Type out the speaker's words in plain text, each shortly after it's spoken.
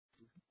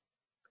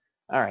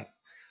All right.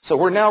 So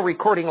we're now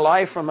recording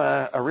live from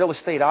a real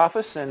estate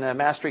office and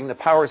mastering the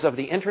powers of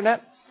the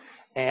internet.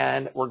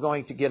 And we're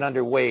going to get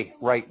underway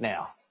right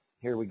now.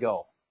 Here we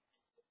go.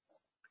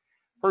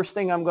 First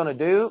thing I'm going to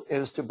do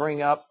is to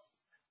bring up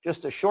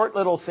just a short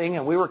little thing,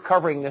 and we were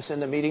covering this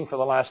in the meeting for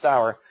the last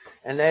hour,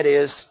 and that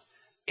is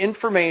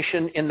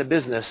information in the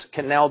business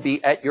can now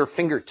be at your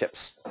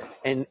fingertips.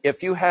 And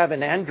if you have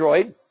an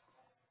Android,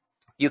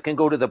 you can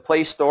go to the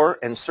Play Store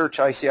and search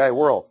ICI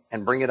World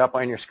and bring it up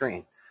on your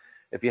screen.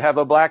 If you have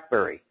a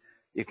BlackBerry,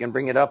 you can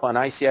bring it up on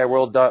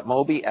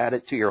iciworld.mobi, add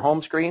it to your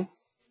home screen.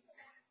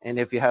 And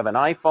if you have an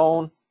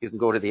iPhone, you can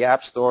go to the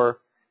App Store,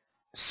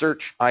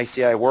 search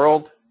ICI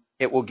World.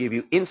 It will give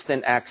you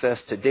instant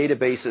access to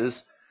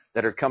databases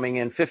that are coming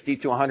in. 50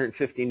 to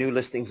 150 new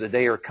listings a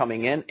day are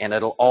coming in, and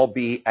it'll all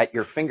be at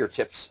your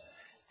fingertips.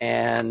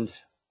 And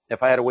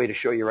if I had a way to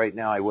show you right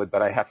now, I would,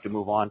 but I have to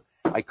move on.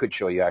 I could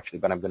show you actually,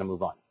 but I'm going to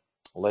move on.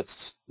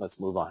 Let's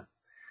move on.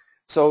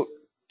 So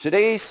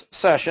today's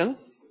session,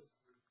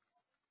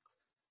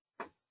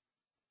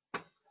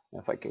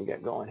 if I can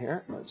get going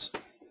here,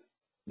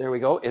 there we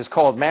go, is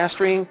called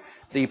Mastering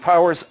the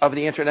Powers of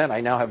the Internet.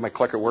 I now have my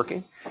clicker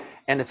working.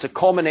 And it's a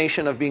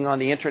culmination of being on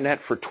the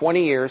internet for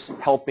 20 years,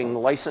 helping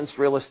licensed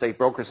real estate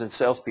brokers and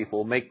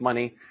salespeople make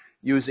money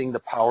using the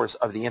powers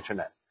of the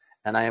internet.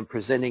 And I am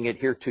presenting it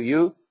here to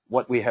you,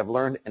 what we have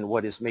learned and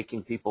what is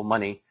making people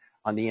money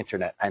on the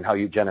internet and how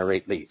you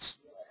generate leads.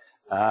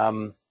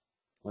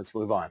 Let's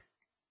move on.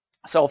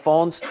 Cell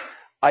phones.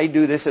 I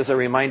do this as a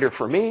reminder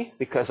for me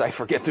because I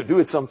forget to do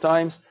it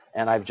sometimes,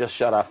 and I've just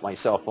shut off my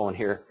cell phone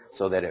here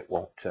so that it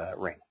won't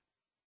ring.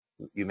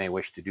 You may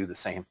wish to do the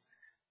same.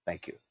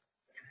 Thank you.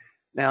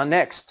 Now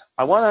next,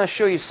 I want to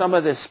show you some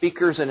of the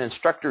speakers and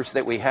instructors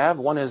that we have.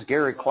 One is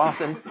Gary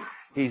Clausen.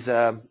 He's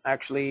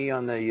actually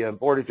on the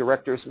board of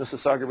directors,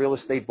 Mississauga Real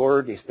Estate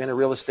Board. He's been a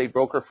real estate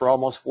broker for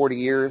almost 40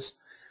 years.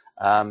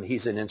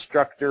 He's an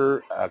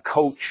instructor, a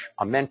coach,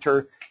 a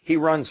mentor. He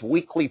runs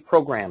weekly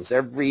programs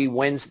every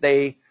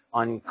Wednesday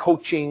on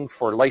coaching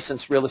for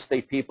licensed real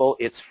estate people.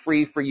 It's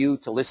free for you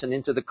to listen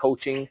into the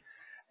coaching,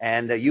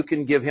 and you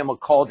can give him a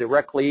call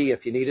directly.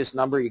 If you need his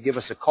number, you give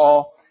us a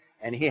call.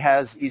 And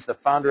he's the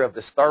founder of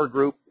the Star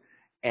Group,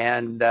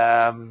 and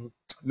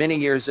many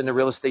years in the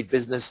real estate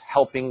business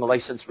helping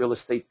licensed real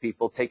estate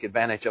people take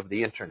advantage of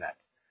the internet.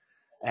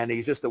 And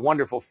he's just a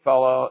wonderful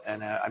fellow,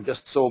 and I'm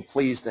just so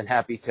pleased and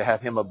happy to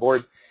have him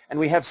aboard. And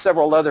we have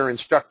several other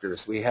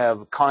instructors. We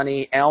have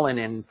Connie Allen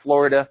in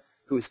Florida,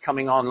 who's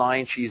coming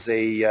online. She's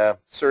a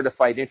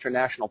certified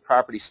international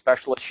property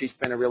specialist. She's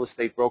been a real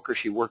estate broker.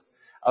 She worked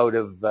out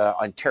of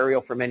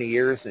Ontario for many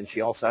years, and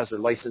she also has her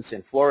license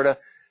in Florida.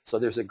 So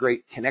there's a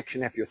great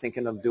connection if you're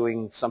thinking of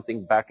doing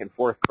something back and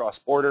forth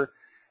cross-border.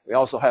 We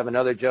also have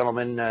another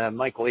gentleman,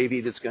 Michael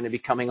Avey, that's going to be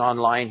coming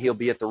online. He'll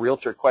be at the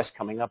Realtor Quest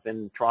coming up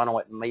in Toronto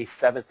at May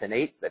 7th and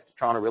 8th at the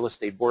Toronto Real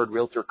Estate Board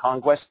Realtor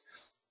Conquest.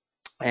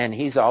 And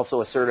he's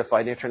also a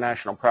certified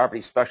international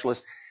property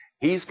specialist.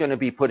 He's going to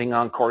be putting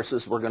on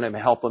courses. We're going to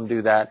help him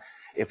do that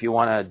if you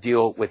want to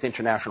deal with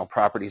international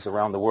properties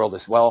around the world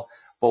as well,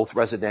 both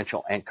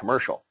residential and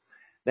commercial.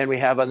 Then we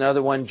have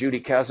another one, Judy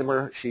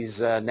Casimir.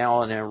 She's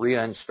now an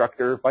AREA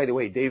instructor. By the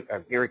way,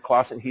 Gary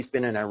Clausen, he's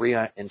been an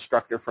AREA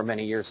instructor for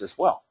many years as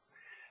well.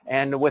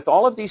 And with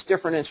all of these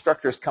different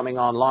instructors coming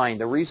online,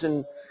 the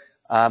reason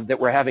that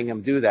we're having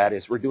them do that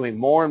is we're doing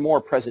more and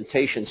more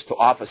presentations to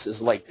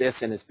offices like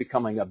this, and it's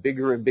becoming a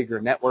bigger and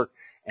bigger network.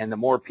 And the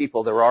more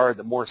people there are,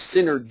 the more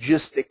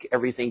synergistic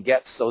everything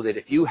gets, so that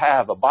if you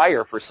have a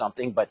buyer for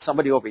something, but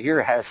somebody over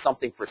here has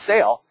something for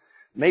sale,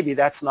 maybe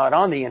that's not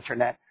on the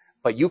internet,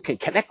 but you can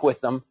connect with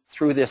them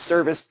through this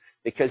service,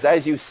 because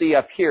as you see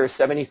up here,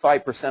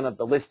 75% of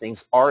the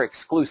listings are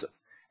exclusive.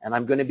 And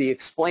I'm going to be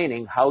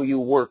explaining how you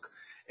work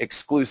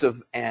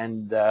exclusive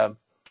and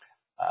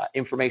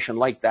information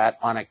like that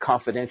on a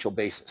confidential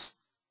basis.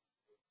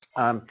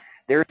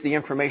 There's the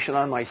information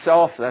on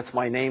myself. That's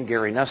my name,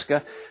 Gary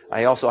Nuska.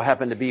 I also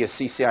happen to be a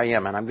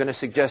CCIM, and I'm going to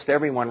suggest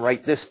everyone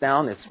write this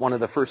down. It's one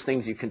of the first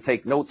things you can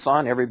take notes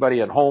on.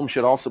 Everybody at home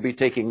should also be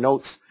taking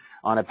notes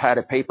on a pad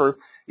of paper.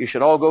 You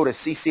should all go to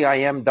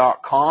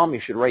ccim.com. You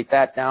should write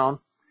that down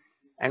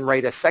and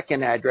write a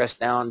second address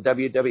down,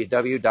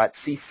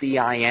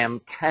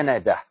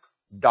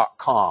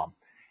 www.ccimcanada.com.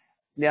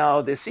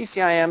 Now, the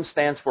CCIM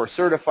stands for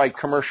Certified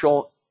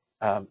Commercial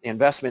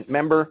Investment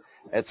Member.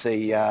 It's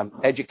a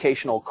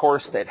educational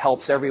course that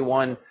helps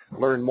everyone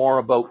learn more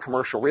about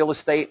commercial real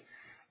estate.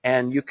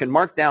 And you can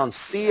mark down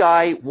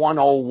CI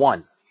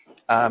 101.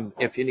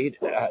 If you need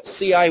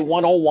CI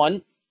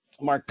 101,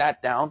 mark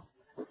that down.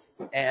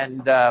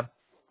 And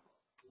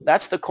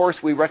that's the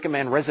course we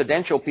recommend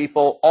residential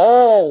people.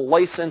 All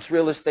licensed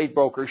real estate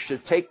brokers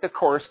should take the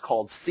course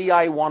called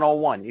CI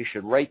 101. You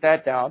should write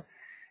that down.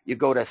 You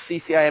go to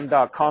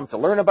ccim.com to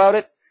learn about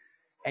it,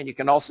 and you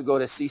can also go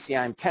to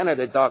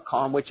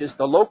ccimcanada.com, which is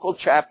the local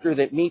chapter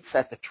that meets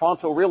at the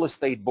Toronto Real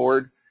Estate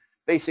Board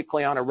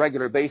basically on a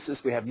regular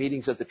basis. We have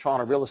meetings at the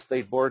Toronto Real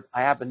Estate Board.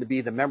 I happen to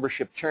be the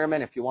membership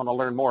chairman. If you want to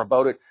learn more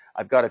about it,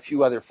 I've got a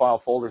few other file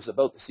folders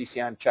about the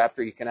CCIM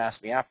chapter. You can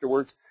ask me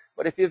afterwards.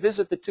 But if you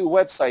visit the two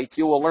websites,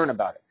 you will learn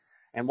about it.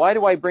 And why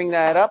do I bring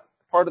that up?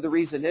 Part of the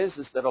reason is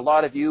that a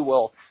lot of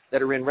you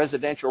that are in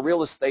residential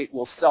real estate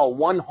will sell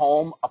one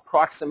home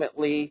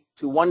approximately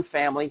to one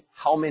family.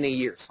 How many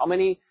years?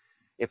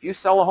 If you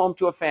sell a home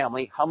to a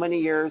family, how many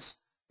years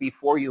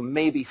before you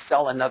maybe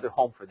sell another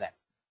home for them?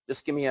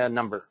 Just give me a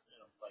number.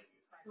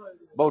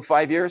 About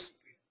 5 years?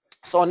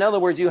 So in other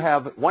words, you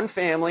have one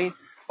family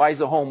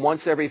buys a home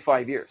once every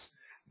 5 years.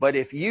 But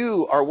if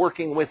you are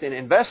working with an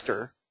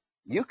investor,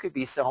 you could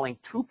be selling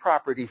 2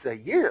 properties a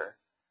year,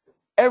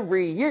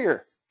 every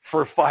year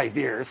for 5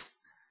 years,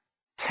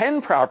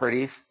 10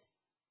 properties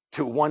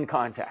to one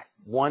contact,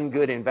 one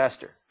good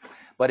investor.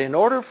 But in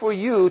order for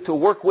you to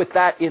work with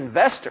that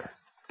investor,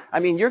 I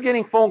mean, you're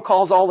getting phone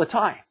calls all the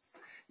time.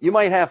 You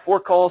might have 4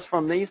 calls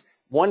from these,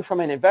 1 from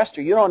an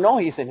investor. You don't know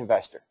he's an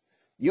investor.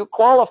 You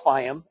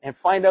qualify him and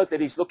find out that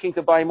he's looking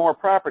to buy more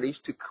properties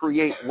to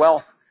create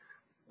wealth.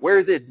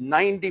 Where did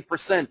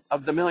 90%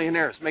 of the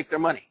millionaires make their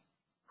money?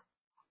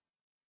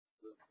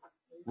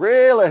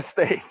 Real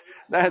estate.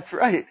 That's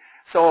right.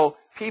 So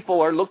people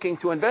are looking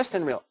to invest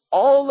in real.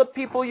 All the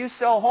people you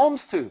sell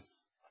homes to,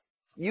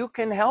 you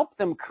can help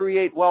them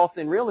create wealth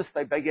in real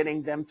estate by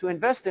getting them to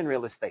invest in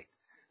real estate.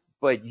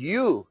 But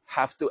you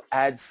have to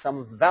add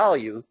some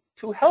value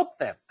to help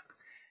them.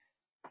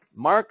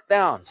 Mark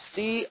down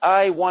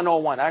CI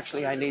 101.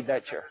 Actually, I need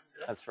that chair.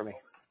 That's for me.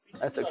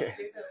 That's okay.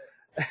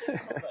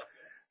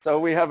 So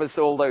we have a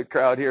sold-out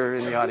crowd here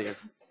in the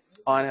audience.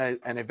 On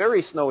a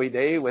very snowy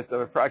day with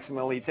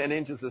approximately 10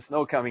 inches of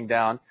snow coming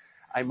down,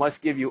 I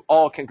must give you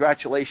all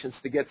congratulations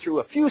to get through.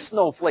 A few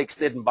snowflakes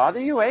didn't bother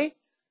you, eh?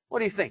 What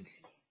do you think?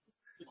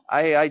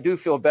 I do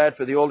feel bad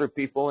for the older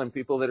people and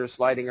people that are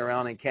sliding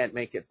around and can't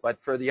make it.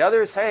 But for the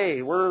others,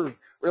 hey, we're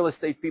real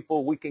estate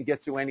people. We can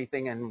get through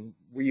anything, and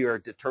we are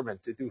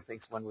determined to do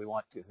things when we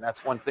want to. And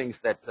that's one thing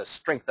that's the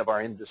strength of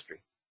our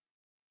industry.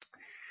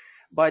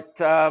 But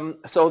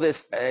so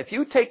this, if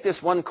you take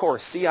this one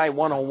course, CI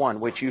 101,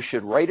 which you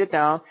should write it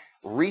down,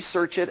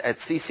 research it at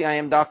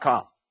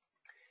ccim.com.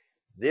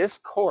 This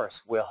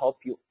course will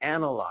help you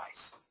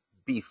analyze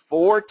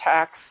before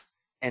tax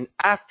and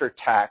after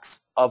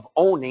tax of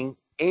owning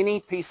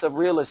any piece of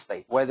real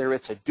estate, whether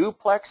it's a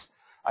duplex,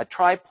 a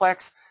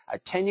triplex, a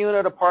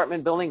 10-unit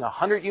apartment building, a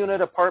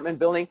 100-unit apartment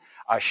building,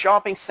 a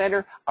shopping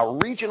center, a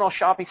regional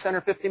shopping center,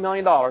 $50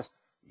 million.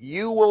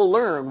 You will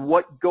learn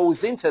what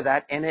goes into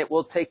that, and it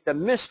will take the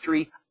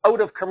mystery out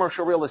of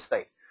commercial real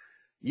estate.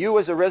 You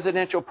as a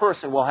residential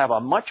person will have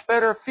a much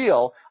better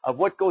feel of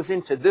what goes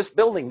into this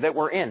building that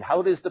we're in.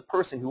 How does the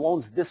person who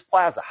owns this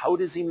plaza, how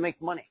does he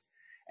make money?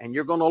 And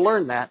you're going to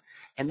learn that.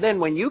 And then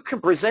when you can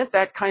present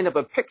that kind of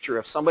a picture,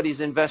 if somebody's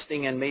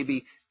investing in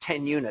maybe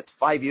 10 units,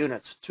 5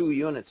 units, 2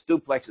 units,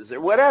 duplexes, or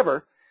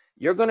whatever,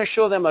 you're going to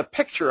show them a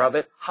picture of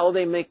it, how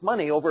they make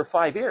money over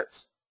 5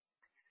 years.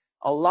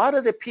 A lot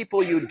of the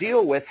people you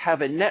deal with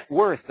have a net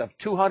worth of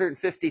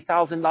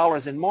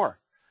 $250,000 and more.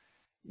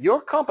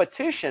 Your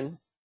competition,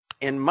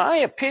 in my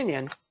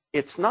opinion,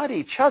 it's not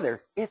each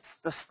other, it's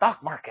the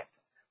stock market.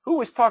 Who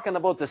was talking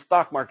about the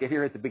stock market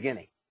here at the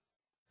beginning?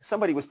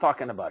 Somebody was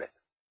talking about it.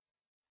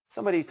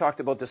 Somebody talked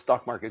about the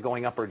stock market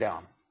going up or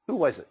down. Who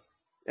was it?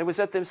 It was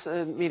at this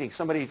meeting.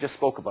 Somebody just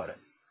spoke about it.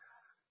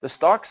 The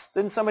stocks,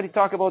 didn't somebody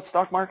talk about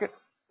stock market?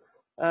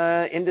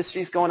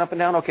 Industries going up and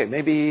down? Okay,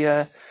 maybe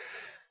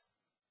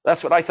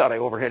that's what I thought I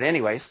overheard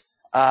anyways.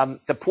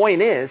 The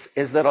point is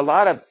that a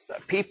lot of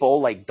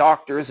people like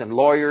doctors and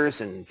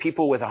lawyers and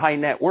people with a high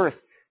net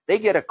worth, they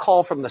get a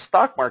call from the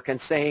stock market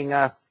saying,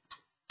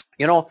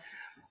 you know,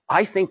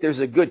 I think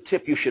there's a good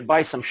tip. You should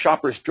buy some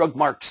Shoppers Drug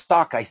Mart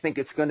stock. I think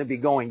it's going to be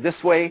going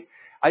this way.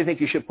 I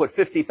think you should put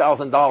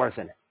 $50,000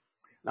 in it.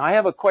 Now, I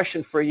have a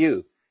question for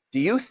you. Do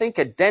you think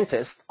a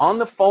dentist on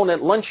the phone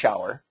at lunch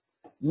hour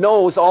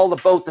knows all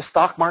about the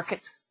stock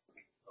market?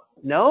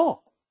 No.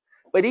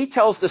 But he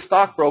tells the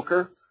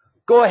stockbroker,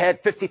 go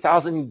ahead,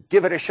 $50,000,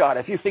 give it a shot.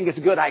 If you think it's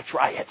good, I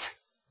try it.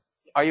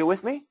 Are you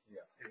with me? Yeah.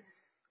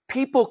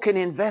 People can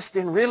invest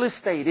in real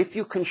estate if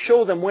you can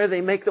show them where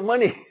they make the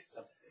money.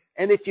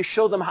 And if you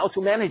show them how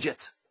to manage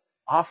it,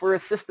 offer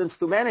assistance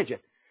to manage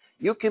it,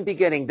 you can be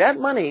getting that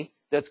money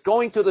that's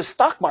going to the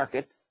stock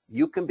market.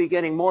 You can be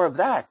getting more of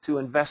that to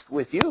invest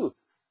with you,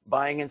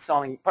 buying and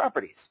selling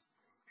properties.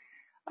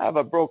 I have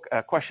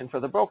a question for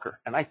the broker,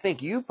 and I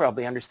think you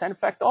probably understand. In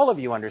fact, all of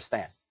you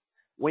understand.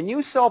 When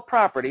you sell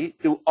property,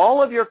 do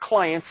all of your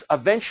clients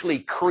eventually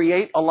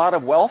create a lot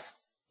of wealth?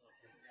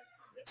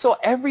 So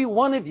every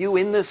one of you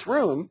in this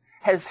room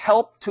has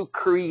helped to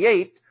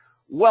create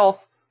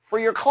wealth for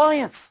your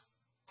clients.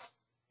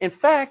 In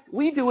fact,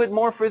 we do it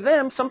more for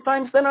them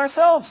sometimes than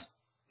ourselves.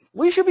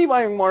 We should be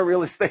buying more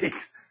real estate,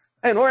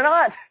 and we're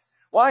not.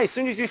 Why? As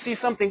soon as you see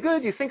something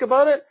good, you think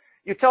about it,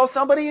 you tell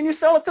somebody, and you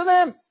sell it to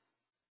them.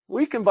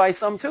 We can buy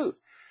some too.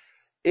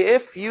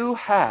 If you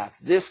have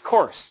this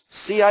course,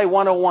 CI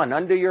 101,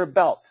 under your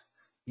belt,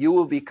 you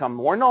will become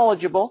more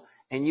knowledgeable,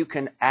 and you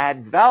can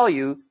add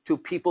value to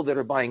people that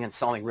are buying and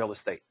selling real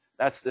estate.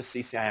 That's the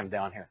CCIM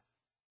down here.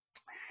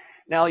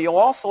 Now, you'll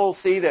also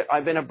see that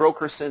I've been a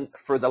broker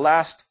for the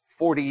last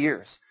 40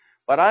 years.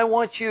 But I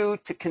want you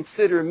to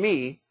consider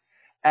me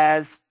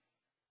as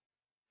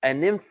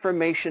an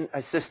information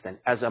assistant,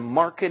 as a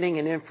marketing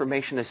and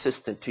information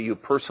assistant to you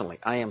personally.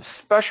 I am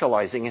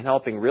specializing in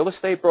helping real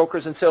estate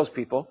brokers and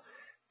salespeople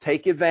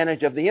take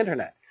advantage of the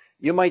internet.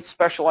 You might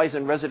specialize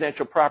in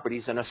residential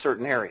properties in a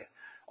certain area,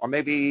 or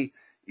maybe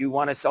you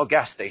want to sell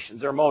gas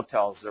stations or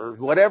motels or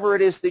whatever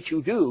it is that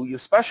you do, you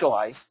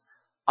specialize.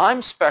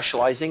 I'm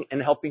specializing in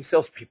helping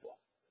salespeople.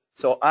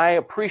 So I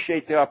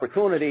appreciate the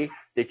opportunity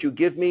that you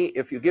give me,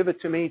 if you give it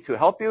to me, to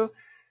help you.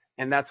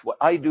 And that's what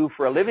I do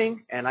for a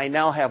living. And I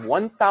now have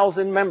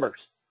 1,000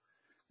 members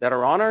that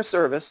are on our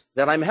service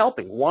that I'm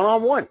helping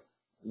one-on-one.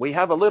 We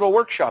have a little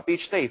workshop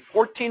each day,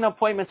 14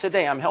 appointments a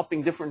day. I'm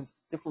helping different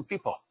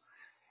people.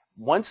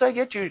 Once I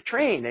get you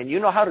trained and you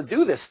know how to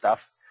do this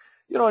stuff,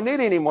 you don't need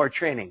any more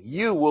training.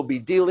 You will be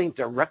dealing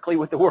directly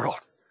with the world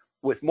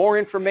with more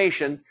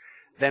information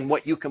than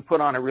what you can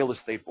put on a real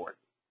estate board.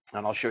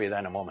 And I'll show you that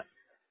in a moment.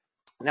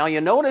 Now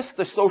you notice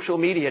the social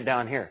media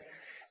down here.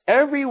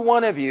 Every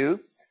one of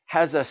you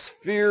has a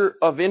sphere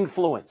of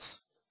influence.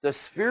 The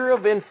sphere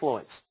of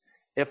influence.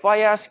 If I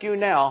ask you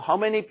now, how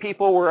many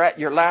people were at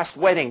your last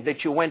wedding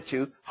that you went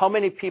to? How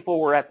many people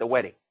were at the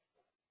wedding?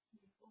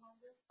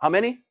 How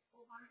many?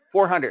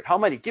 400. How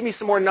many? Give me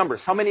some more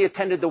numbers. How many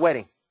attended the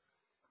wedding?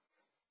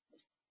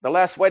 The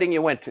last wedding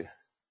you went to?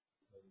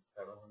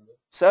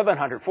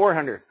 700,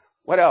 400.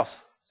 What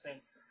else?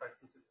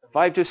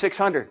 500 to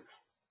 600.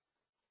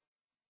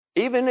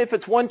 Even if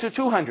it's 1 to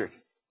 200.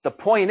 The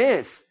point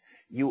is,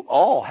 you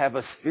all have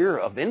a sphere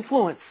of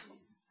influence.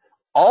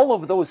 All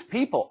of those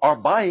people are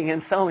buying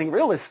and selling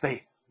real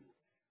estate.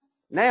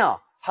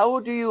 Now, how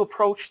do you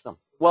approach them?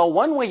 Well,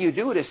 one way you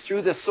do it is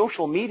through the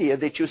social media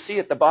that you see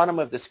at the bottom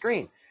of the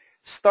screen,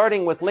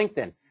 starting with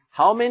LinkedIn.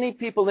 How many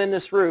people in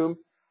this room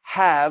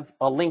have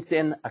a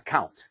LinkedIn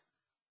account?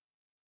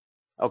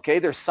 Okay,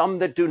 there's some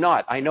that do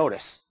not, I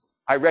notice.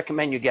 I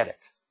recommend you get it.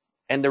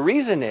 And the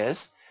reason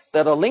is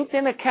that a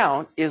LinkedIn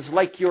account is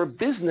like your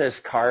business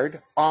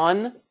card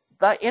on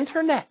the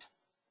internet.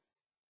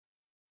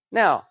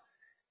 Now,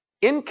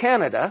 in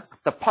Canada,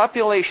 the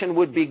population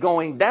would be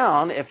going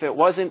down if it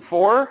wasn't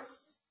for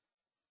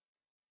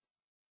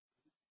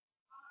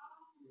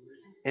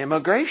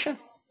immigration.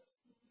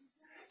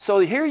 So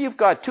here you've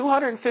got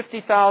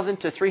 250,000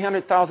 to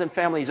 300,000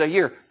 families a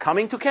year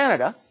coming to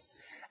Canada,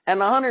 and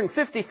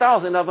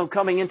 150,000 of them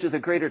coming into the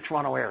Greater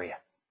Toronto Area.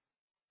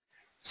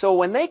 So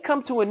when they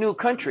come to a new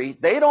country,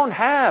 they don't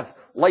have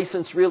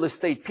licensed real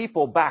estate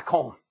people back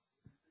home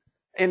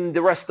in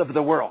the rest of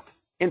the world.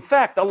 In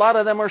fact, a lot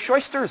of them are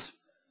shysters.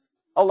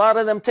 A lot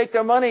of them take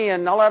their money,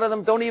 and a lot of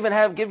them don't even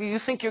give you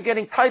think you're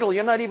getting title.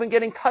 You're not even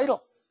getting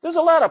title. There's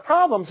a lot of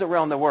problems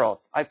around the world.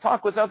 I've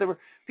talked with other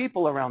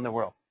people around the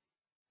world.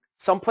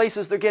 Some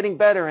places they're getting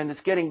better, and it's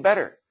getting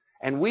better.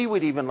 And we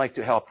would even like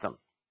to help them.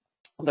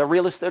 The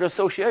real estate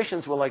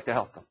associations would like to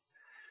help them.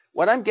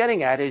 What I'm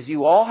getting at is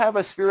you all have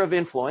a sphere of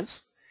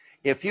influence.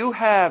 If you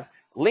have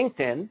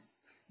LinkedIn,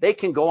 they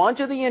can go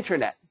onto the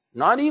internet,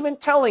 not even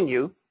telling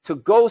you to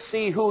go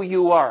see who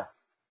you are.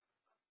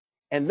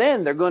 And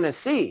then they're going to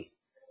see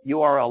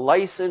you are a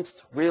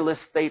licensed real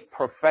estate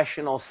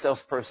professional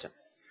salesperson.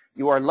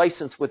 You are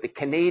licensed with the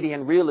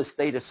Canadian Real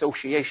Estate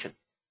Association.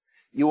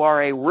 You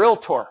are a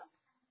realtor,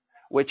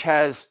 which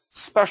has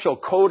special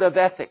code of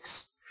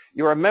ethics.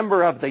 You're a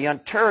member of the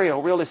Ontario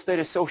Real Estate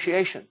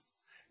Association.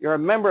 You're a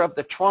member of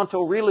the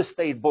Toronto Real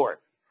Estate Board.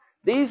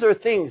 These are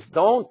things,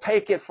 don't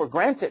take it for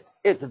granted.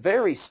 It's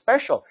very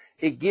special.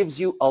 It gives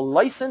you a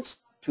license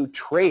to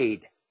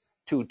trade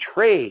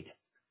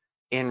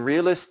in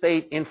real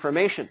estate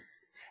information.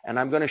 And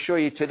I'm going to show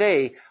you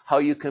today how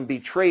you can be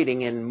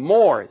trading in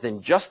more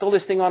than just a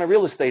listing on a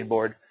real estate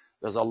board.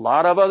 There's a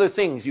lot of other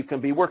things. You can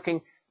be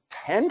working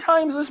 10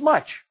 times as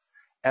much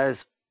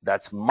as,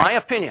 that's my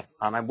opinion,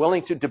 and I'm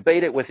willing to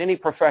debate it with any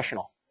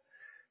professional.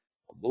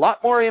 A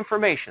lot more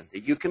information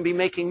that you can be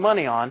making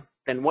money on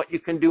than what you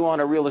can do on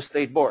a real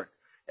estate board.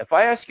 If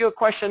I ask you a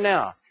question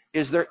now,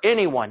 is there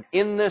anyone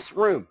in this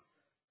room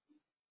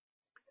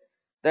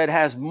that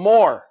has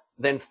more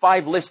than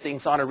 5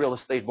 listings on a real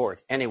estate board?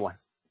 Anyone?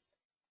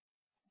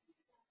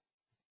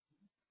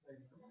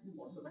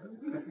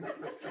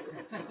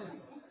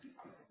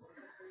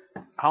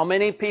 How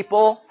many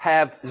people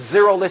have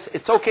 0 listings?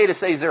 It's okay to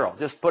say 0.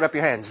 Just put up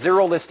your hand.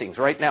 0 listings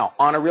right now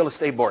on a real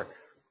estate board.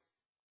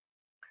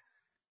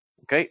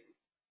 Okay.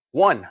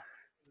 1.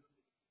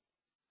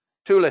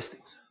 2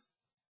 listings.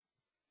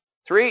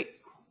 3.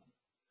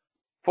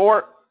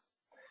 4.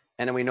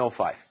 And then we know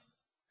 5.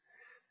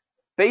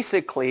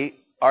 Basically,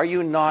 are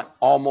you not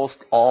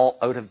almost all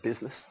out of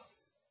business?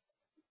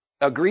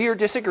 Agree or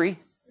disagree?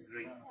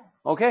 Agree.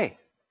 Okay.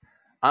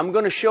 I'm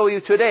going to show you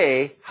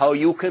today how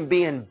you can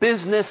be in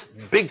business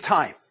big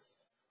time.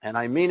 And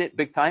I mean it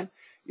big time.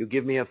 You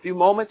give me a few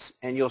moments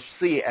and you'll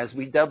see as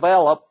we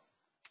develop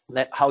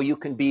that how you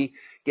can be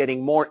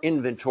getting more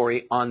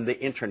inventory on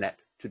the internet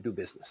to do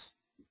business.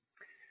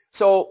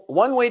 So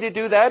one way to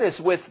do that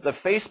is with the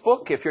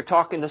Facebook. If you're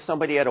talking to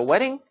somebody at a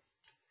wedding,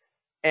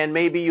 and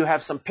maybe you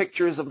have some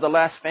pictures of the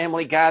last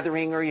family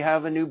gathering, or you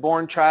have a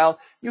newborn child,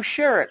 you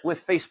share it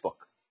with Facebook.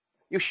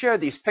 You share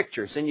these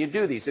pictures, and you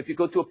do these. If you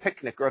go to a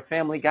picnic or a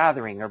family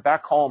gathering or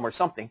back home or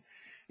something,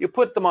 you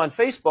put them on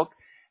Facebook,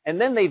 and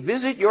then they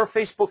visit your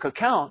Facebook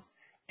account,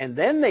 and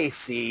then they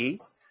see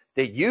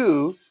that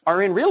you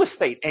are in real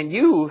estate, and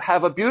you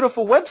have a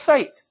beautiful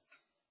website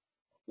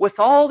with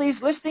all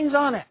these listings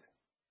on it.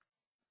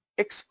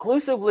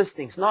 Exclusive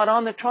listings, not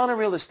on the Toronto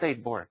Real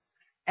Estate Board.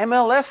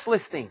 MLS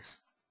listings,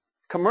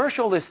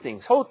 commercial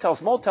listings,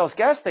 hotels, motels,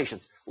 gas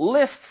stations,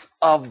 lists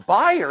of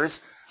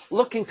buyers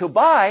looking to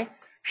buy,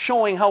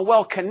 showing how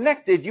well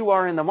connected you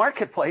are in the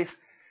marketplace.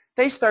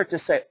 They start to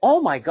say,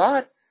 oh my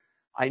God,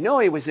 I know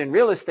he was in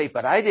real estate,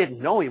 but I didn't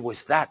know he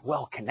was that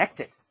well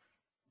connected.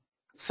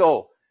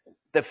 So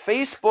the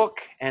Facebook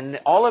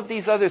and all of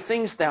these other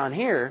things down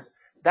here,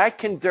 that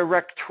can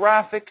direct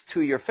traffic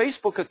to your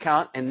Facebook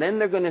account, and then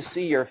they're going to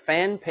see your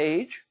fan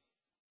page,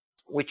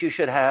 which you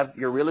should have,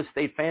 your real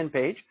estate fan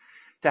page,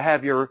 to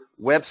have your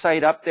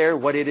website up there,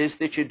 what it is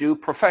that you do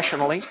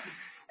professionally,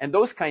 and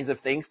those kinds of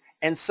things.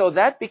 And so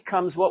that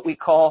becomes what we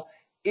call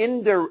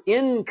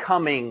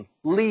incoming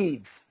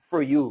leads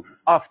for you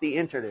off the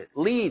internet.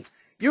 Leads.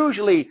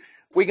 Usually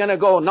we're going to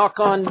go knock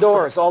on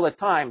doors all the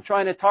time,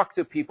 trying to talk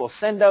to people,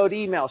 send out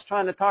emails,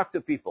 trying to talk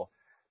to people.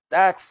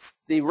 That's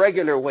the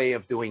regular way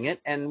of doing it,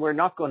 and we're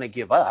not going to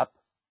give up.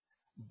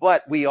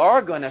 But we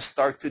are going to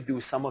start to do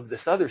some of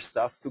this other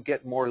stuff to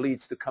get more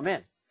leads to come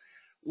in.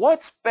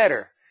 What's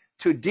better?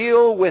 To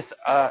deal with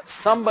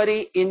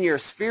somebody in your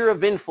sphere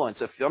of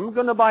influence. If I'm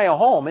going to buy a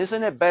home,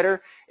 isn't it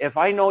better if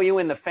I know you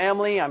in the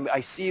family? I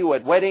see you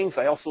at weddings.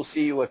 I also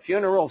see you at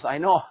funerals. I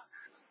know.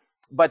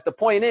 But the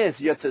point is,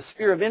 it's a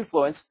sphere of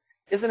influence.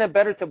 Isn't it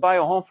better to buy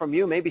a home from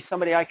you, maybe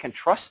somebody I can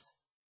trust,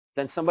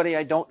 than somebody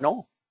I don't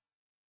know?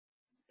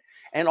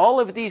 And all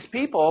of these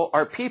people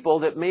are people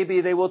that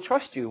maybe they will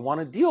trust you, want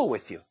to deal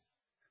with you,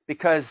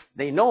 because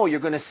they know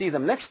you're going to see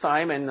them next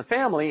time in the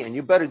family, and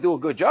you better do a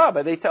good job,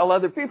 and they tell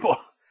other people.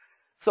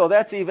 So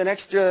that's even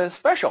extra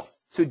special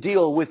to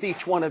deal with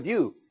each one of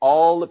you,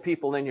 all the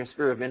people in your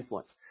sphere of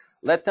influence.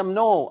 Let them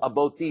know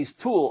about these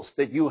tools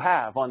that you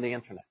have on the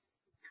internet.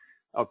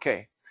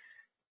 Okay,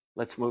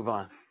 let's move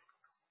on.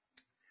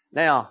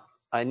 Now,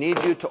 I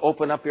need you to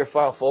open up your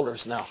file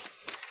folders now.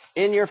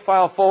 In your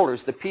file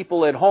folders, the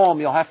people at home,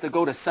 you'll have to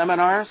go to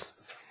seminars,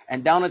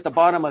 and down at the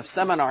bottom of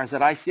seminars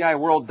at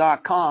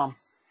iciworld.com,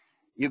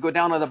 you go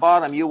down to the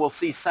bottom, you will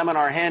see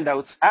seminar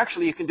handouts.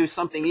 Actually, you can do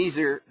something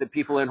easier, the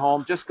people at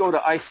home. Just go to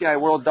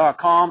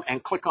iciworld.com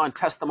and click on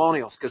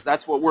testimonials, because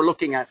that's what we're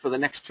looking at for the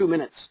next 2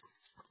 minutes.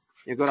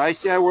 You go to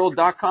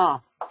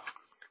iciworld.com,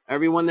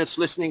 everyone that's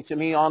listening to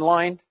me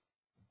online,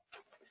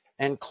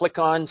 and click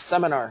on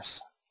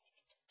seminars.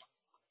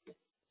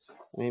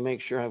 Let me make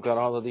sure I've got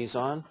all of these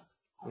on.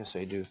 Yes,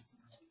 I do.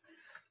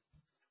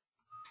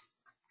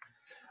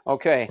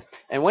 Okay,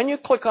 and when you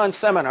click on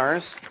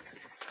seminars,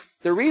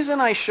 the reason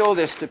I show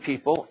this to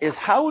people is,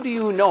 how do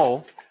you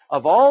know,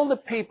 of all the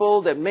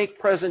people that make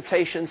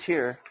presentations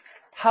here,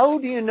 how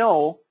do you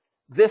know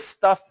this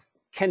stuff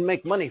can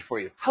make money for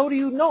you? How do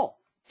you know?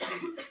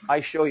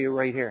 I show you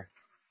right here.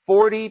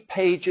 40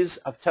 pages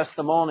of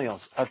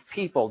testimonials of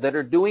people that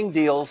are doing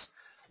deals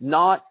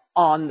not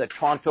on the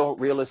Toronto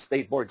Real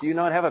Estate Board. Do you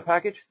not have a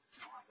package?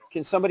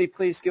 Can somebody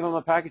please give them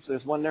a package?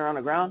 There's one there on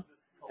the ground,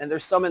 and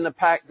there's some in the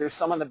pack. There's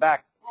some on the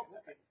back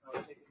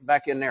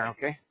in there,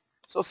 okay?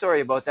 So sorry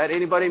about that.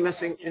 Anybody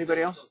missing?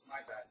 Anybody else?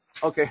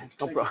 Okay,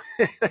 no problem.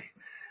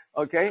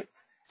 Okay,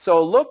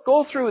 so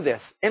go through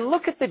this and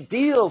look at the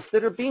deals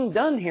that are being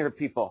done here,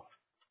 people.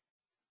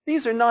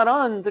 These are not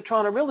on the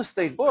Toronto Real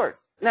Estate Board.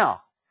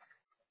 Now,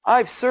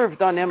 I've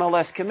served on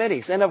MLS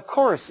committees, and of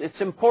course it's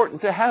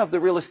important to have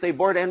the Real Estate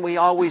Board, and we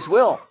always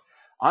will.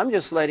 I'm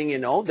just letting you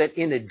know that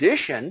in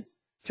addition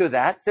to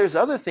that, there's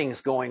other things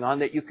going on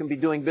that you can be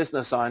doing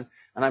business on,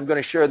 and I'm going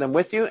to share them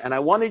with you. And I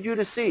wanted you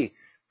to see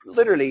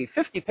literally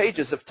 50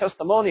 pages of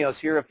testimonials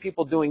here of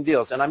people doing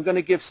deals, and I'm going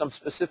to give some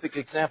specific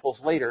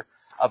examples later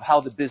of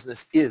how the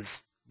business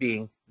is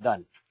being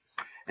done.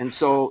 And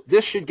so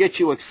this should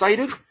get you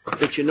excited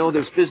that you know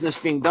there's business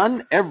being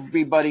done.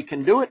 Everybody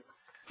can do it,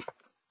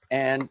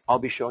 and I'll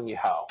be showing you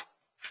how.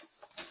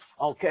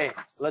 Okay,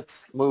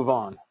 let's move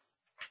on.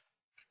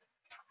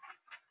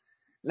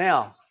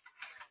 Now,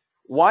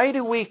 why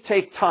do we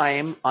take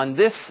time on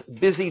this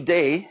busy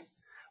day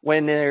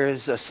when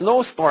there's a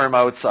snowstorm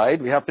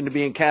outside? We happen to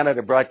be in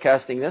Canada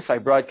broadcasting this. I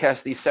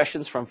broadcast these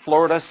sessions from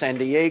Florida, San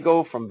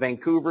Diego, from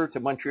Vancouver to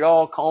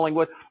Montreal,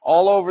 Collingwood,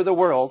 all over the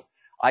world.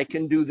 I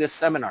can do this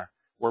seminar.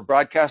 We're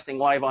broadcasting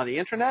live on the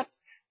internet,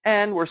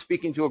 and we're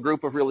speaking to a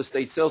group of real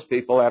estate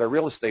salespeople at a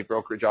real estate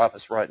brokerage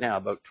office right now,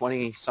 about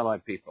 20 some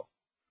odd people.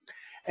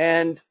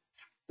 And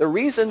the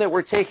reason that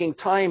we're taking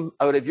time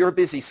out of your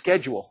busy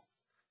schedule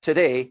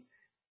today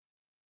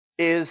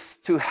is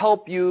to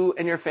help you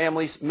and your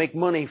families make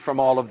money from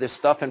all of this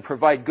stuff and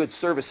provide good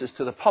services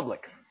to the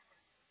public.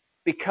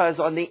 Because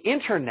on the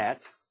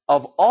internet,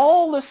 of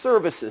all the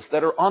services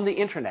that are on the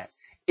internet,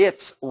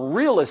 it's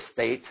real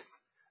estate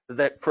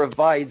that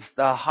provides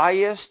the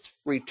highest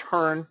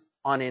return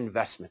on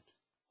investment.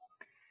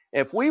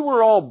 If we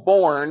were all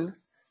born,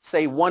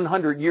 say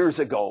 100 years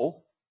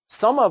ago,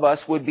 some of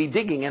us would be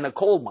digging in a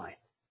coal mine.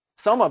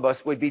 Some of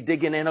us would be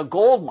digging in a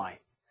gold mine.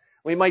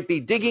 We might be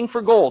digging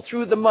for gold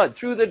through the mud,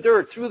 through the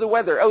dirt, through the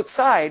weather,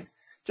 outside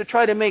to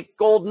try to make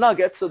gold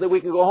nuggets so that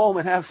we can go home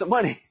and have some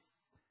money.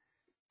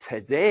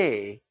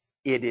 Today,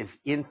 it is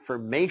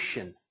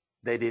information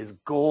that is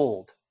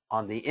gold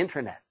on the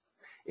internet.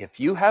 If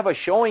you have a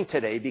showing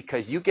today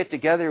because you get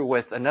together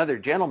with another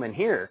gentleman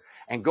here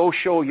and go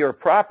show your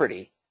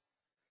property,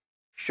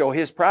 show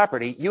his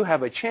property, you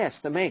have a chance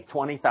to make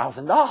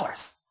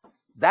 $20,000.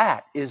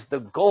 That is the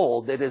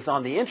gold that is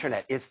on the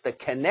internet. It's the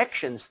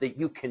connections that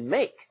you can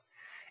make.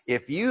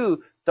 If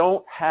you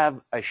don't have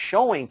a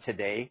showing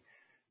today,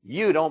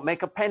 you don't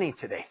make a penny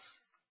today.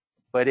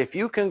 But if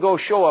you can go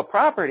show a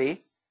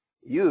property,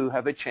 you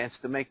have a chance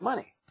to make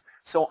money.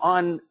 So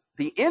on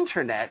the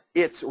internet,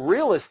 it's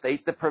real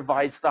estate that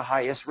provides the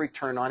highest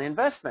return on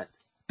investment.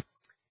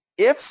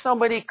 If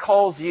somebody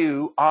calls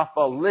you off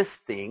a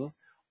listing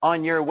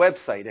on your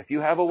website, if you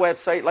have a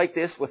website like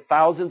this with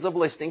thousands of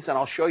listings, and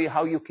I'll show you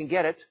how you can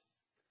get it,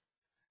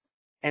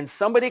 and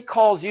somebody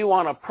calls you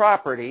on a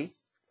property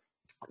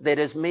that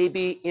is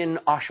maybe in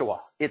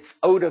Oshawa, it's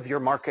out of your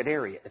market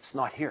area, it's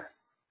not here,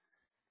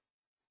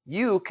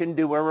 you can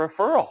do a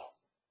referral.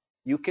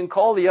 You can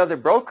call the other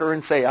broker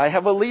and say, I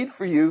have a lead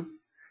for you.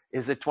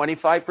 Is a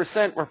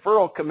 25%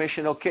 referral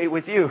commission okay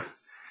with you?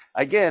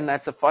 Again,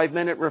 that's a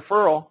 5-minute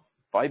referral,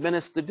 5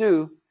 minutes to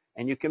do,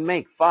 and you can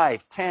make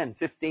 $5,000,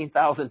 $10,000,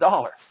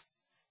 $15,000.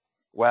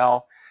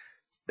 Well,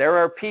 there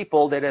are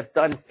people that have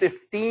done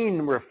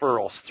 15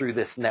 referrals through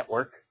this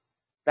network.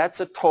 That's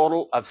a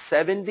total of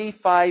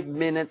 75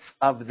 minutes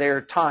of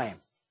their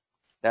time.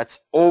 That's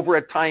over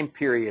a time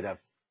period of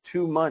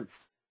 2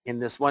 months in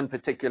this one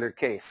particular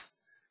case.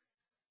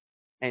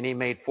 And he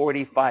made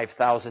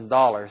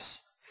 $45,000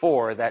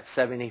 for that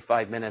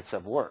 75 minutes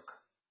of work.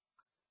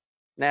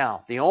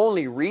 Now, the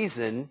only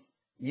reason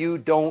you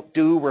don't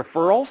do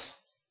referrals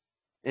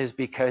is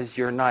because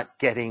you're not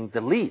getting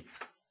the leads.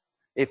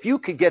 If you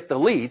could get the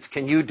leads,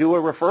 can you do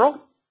a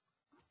referral?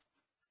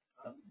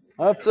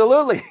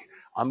 Absolutely.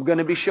 I'm going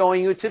to be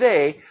showing you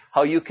today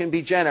how you can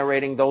be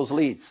generating those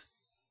leads.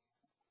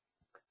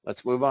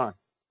 Let's move on.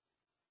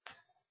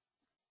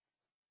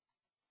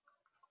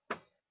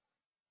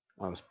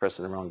 I was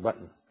pressing the wrong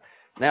button.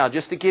 Now,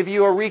 just to give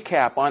you a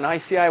recap on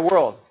ICI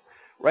World,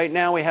 right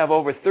now we have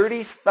over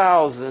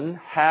 30,000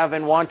 have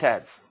and want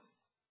ads.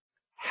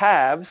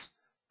 Haves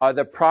are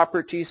the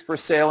properties for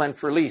sale and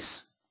for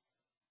lease.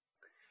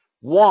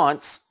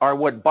 Wants are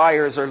what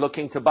buyers are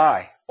looking to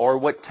buy or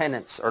what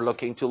tenants are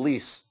looking to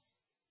lease.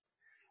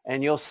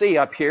 And you'll see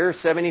up here,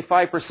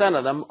 75%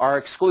 of them are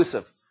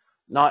exclusive,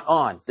 not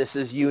on. This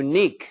is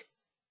unique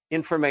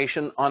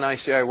information on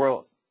ICI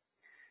World.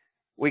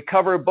 We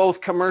cover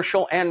both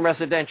commercial and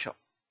residential.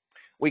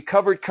 We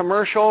covered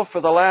commercial for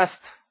the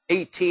last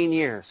 18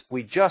 years.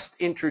 We just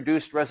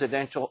introduced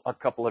residential a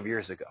couple of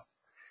years ago.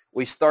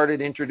 We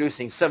started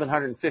introducing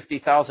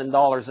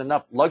 $750,000 and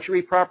up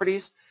luxury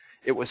properties.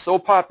 It was so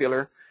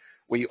popular,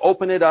 we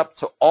opened it up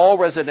to all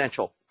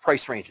residential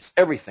price ranges,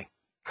 everything.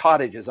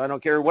 Cottages, I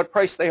don't care what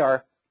price they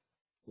are.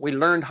 We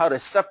learned how to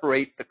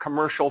separate the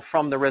commercial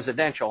from the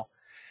residential,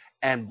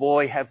 and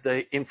boy, have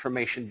the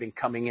information been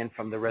coming in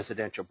from the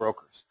residential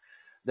brokers.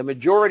 The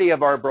majority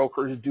of our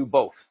brokers do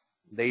both.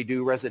 They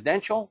do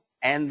residential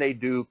and they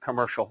do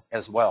commercial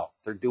as well.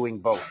 They're doing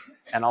both,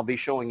 and I'll be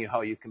showing you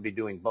how you can be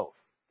doing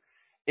both.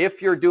 If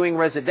you're doing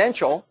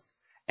residential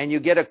and you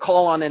get a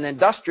call on an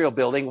industrial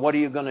building, what are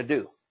you going to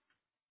do?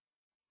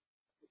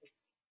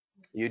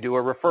 You do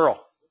a referral,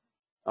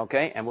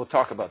 okay? And we'll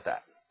talk about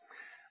that.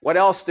 What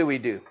else do we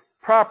do?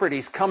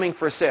 Properties coming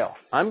for sale.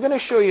 I'm going to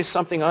show you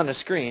something on the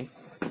screen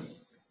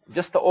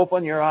just to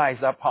open your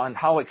eyes up on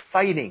how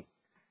exciting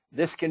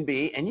this can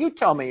be, and you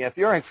tell me if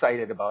you're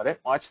excited about it.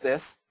 Watch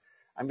this.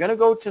 I'm going to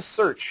go to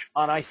search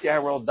on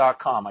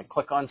ICIWorld.com. I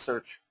click on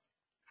search.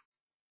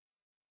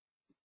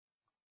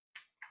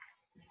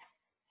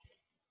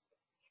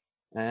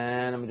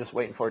 And I'm just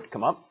waiting for it to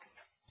come up.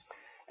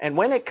 And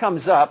when it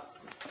comes up,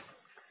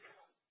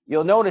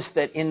 you'll notice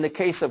that in the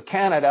case of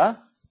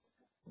Canada,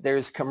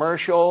 there's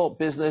commercial,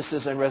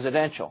 businesses, and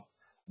residential.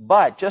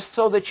 But just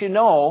so that you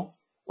know,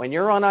 when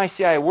you're on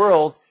ICI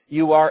World,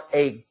 you are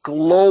a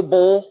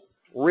global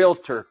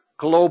realtor.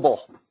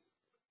 Global.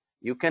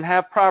 You can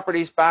have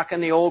properties back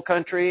in the old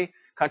country,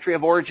 country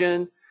of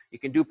origin. You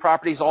can do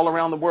properties all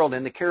around the world,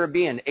 in the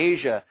Caribbean,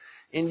 Asia,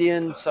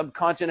 Indian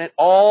subcontinent,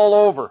 all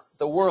over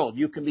the world.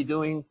 You can be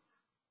doing,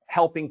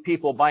 helping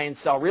people buy and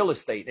sell real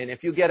estate. And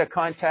if you get a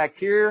contact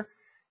here,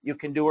 you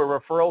can do a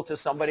referral to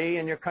somebody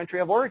in your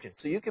country of origin.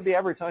 So you could be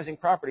advertising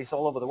properties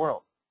all over the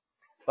world.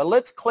 But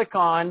let's click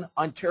on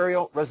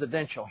Ontario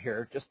Residential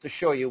here just to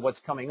show you what's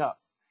coming up.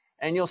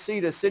 And you'll see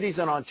the cities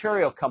in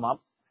Ontario come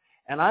up.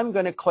 And I'm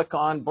going to click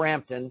on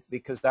Brampton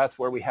because that's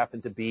where we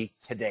happen to be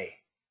today.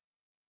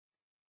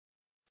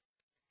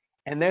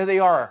 And there they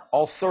are,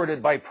 all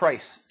sorted by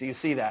price. Do you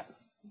see that?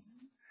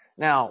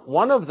 Now,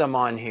 one of them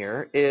on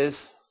here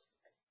is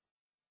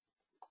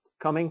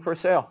coming for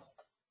sale.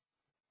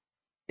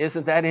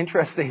 Isn't that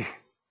interesting?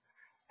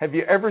 Have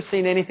you ever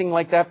seen anything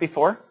like that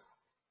before?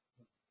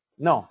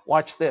 No.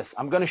 Watch this.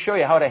 I'm going to show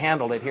you how to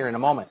handle it here in a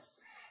moment.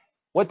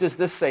 What does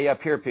this say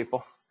up here,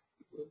 people?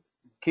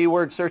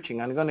 Keyword searching.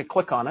 I'm going to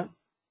click on it.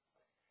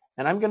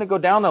 And I'm going to go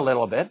down a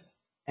little bit.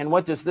 And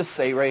what does this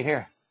say right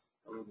here?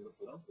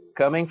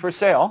 Coming for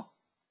sale.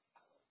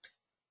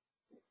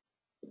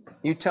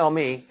 You tell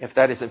me if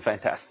that isn't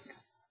fantastic.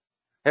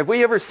 Have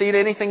we ever seen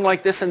anything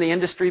like this in the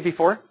industry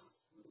before?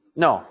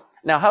 No.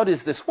 Now, how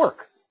does this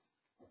work?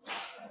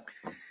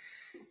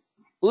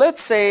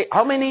 Let's say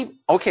how many,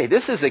 okay,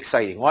 this is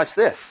exciting. Watch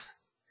this.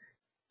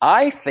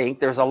 I think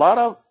there's a lot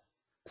of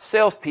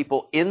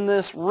salespeople in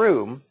this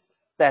room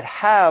that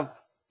have,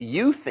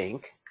 you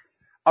think,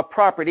 a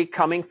property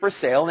coming for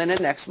sale in the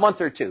next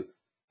month or two.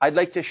 I'd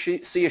like to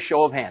see a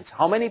show of hands.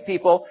 How many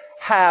people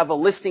have a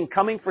listing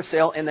coming for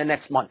sale in the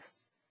next month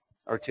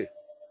or two?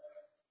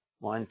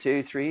 1,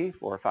 2, 3,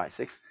 4, 5,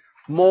 6.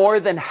 More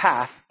than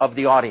half of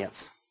the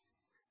audience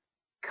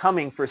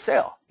coming for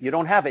sale. You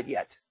don't have it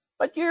yet,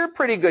 but you're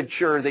pretty good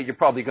sure that you're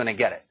probably going to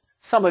get it.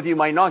 Some of you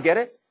might not get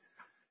it.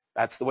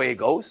 That's the way it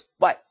goes,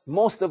 but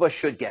most of us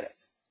should get it.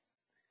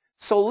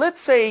 So let's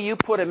say you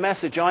put a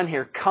message on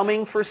here,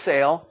 coming for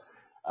sale.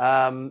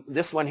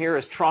 This one here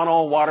is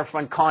Toronto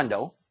waterfront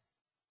condo.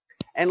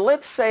 And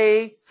let's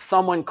say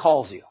someone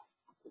calls you.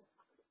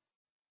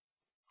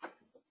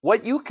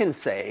 What you can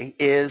say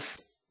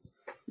is,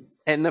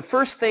 and the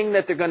first thing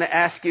that they're going to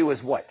ask you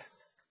is what?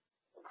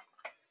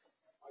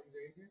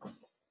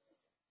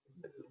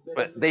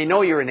 But they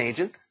know you're an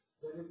agent.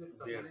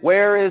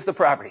 Where is the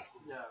property?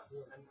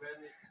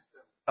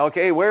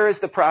 Okay, where is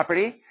the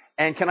property?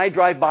 And can I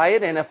drive by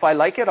it? And if I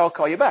like it, I'll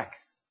call you back.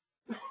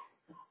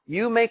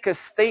 You make a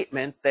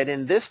statement that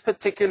in this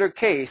particular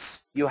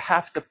case, you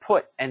have to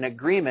put an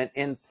agreement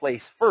in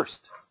place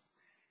first.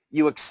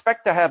 You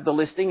expect to have the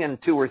listing in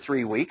 2 or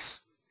 3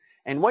 weeks.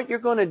 And what you're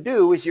going to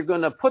do is you're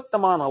going to put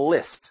them on a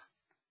list.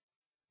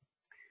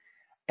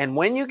 And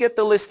when you get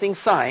the listing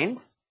signed,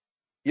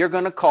 you're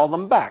going to call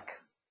them back.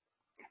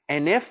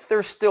 And if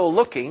they're still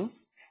looking,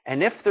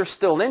 and if they're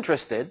still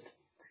interested,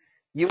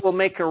 you will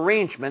make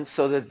arrangements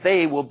so that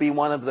they will be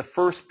one of the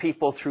first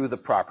people through the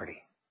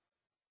property.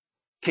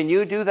 Can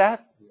you do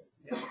that?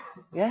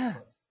 Yeah.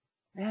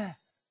 Yeah.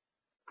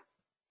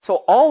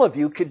 So all of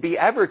you could be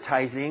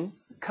advertising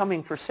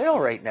coming for sale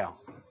right now.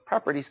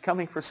 Properties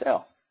coming for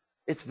sale.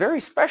 It's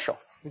very special.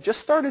 We just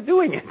started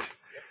doing it.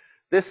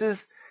 This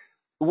is,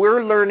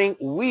 we're learning,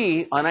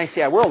 we on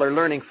ICI World are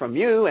learning from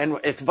you, and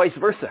it's vice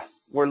versa.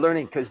 We're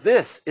learning because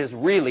this is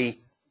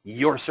really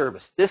your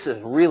service. This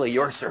is really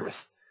your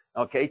service,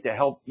 okay, to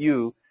help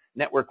you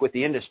network with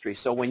the industry.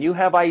 So when you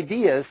have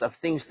ideas of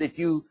things that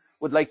you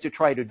would like to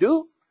try to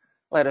do,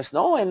 let us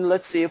know and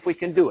let's see if we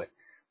can do it.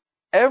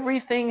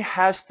 Everything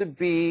has to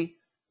be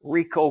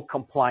RICO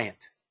compliant.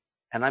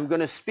 And I'm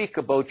going to speak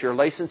about your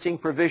licensing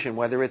provision,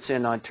 whether it's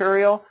in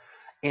Ontario,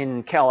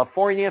 in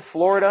California,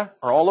 Florida,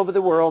 or all over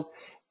the world.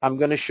 I'm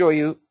going to show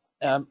you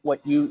what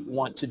you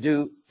want to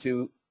do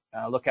to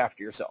look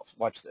after yourselves.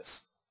 Watch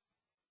this.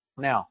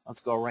 Now,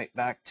 let's go right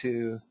back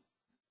to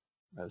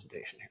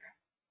presentation here.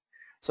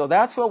 So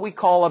that's what we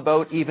call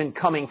about even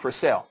coming for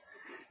sale.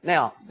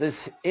 Now,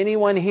 does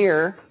anyone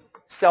here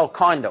sell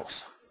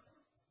condos?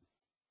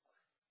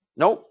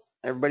 Nope.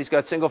 Everybody's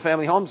got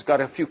single-family homes.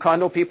 Got a few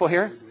condo people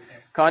here.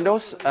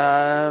 Condos?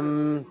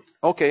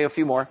 Okay, a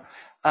few more.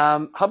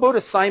 How about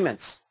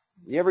assignments?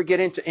 You ever get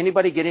into,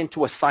 anybody get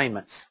into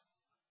assignments?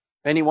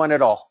 Anyone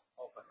at all?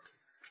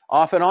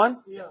 Off and on?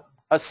 Yeah.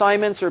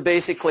 Assignments are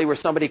basically where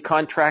somebody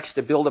contracts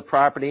to build a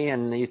property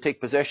and you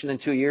take possession in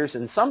 2 years,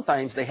 and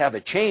sometimes they have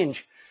a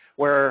change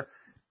where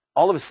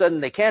all of a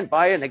sudden they can't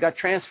buy it and they got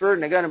transferred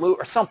and they got to move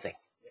or something.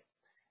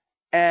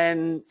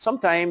 And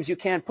sometimes you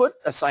can't put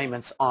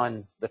assignments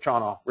on the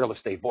Toronto Real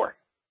Estate Board.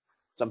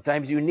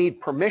 Sometimes you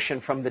need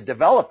permission from the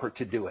developer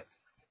to do it.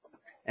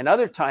 And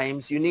other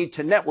times you need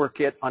to network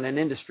it on an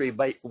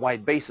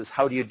industry-wide basis.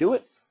 How do you do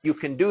it? You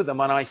can do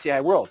them on ICI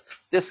World.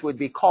 This would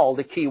be called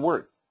a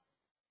keyword.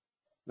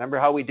 Remember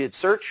how we did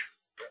search?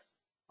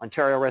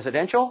 Ontario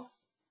residential?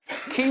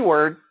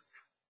 Keyword,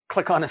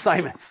 click on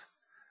assignments.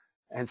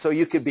 And so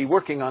you could be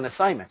working on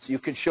assignments. You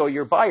could show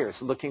your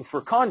buyers looking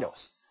for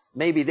condos.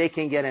 Maybe they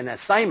can get an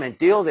assignment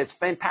deal that's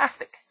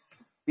fantastic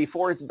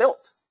before it's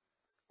built.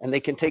 And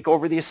they can take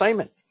over the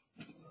assignment.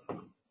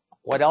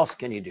 What else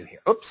can you do here?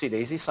 Oopsie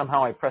daisy,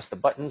 somehow I pressed the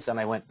buttons and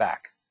I went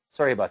back.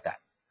 Sorry about that.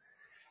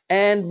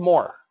 And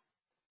more.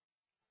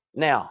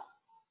 Now,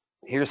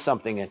 here's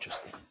something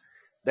interesting.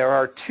 There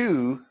are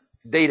 2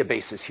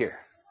 databases here.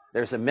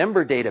 There's a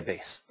member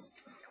database.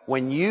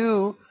 When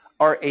you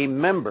are a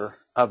member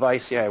of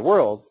ICI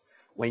World,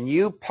 when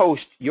you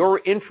post your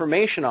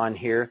information on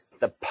here,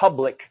 the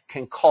public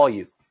can call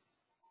you.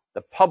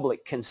 The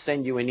public can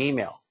send you an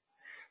email.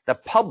 The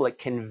public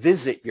can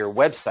visit your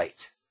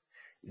website.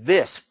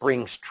 This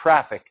brings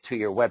traffic to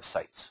your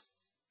websites.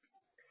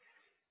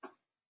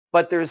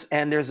 But there's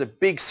a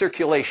big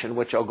circulation,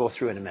 which I'll go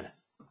through in a minute.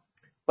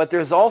 But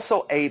there's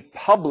also a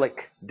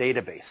public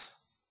database.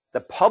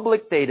 The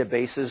public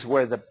database is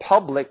where the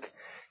public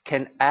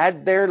can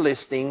add their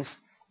listings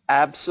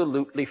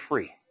absolutely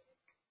free.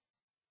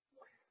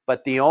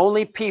 But the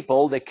only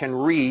people that can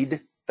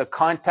read the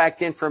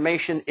contact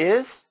information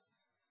is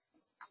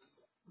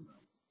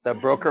the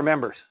broker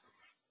members.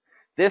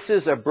 This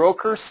is a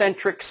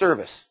broker-centric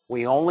service.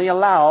 We only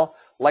allow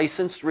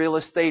licensed real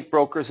estate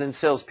brokers and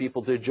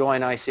salespeople to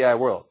join ICI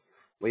World.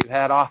 We've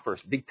had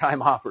offers,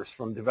 big-time offers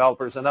from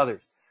developers and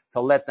others to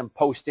let them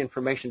post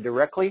information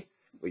directly.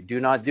 We do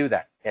not do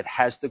that. It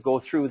has to go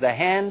through the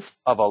hands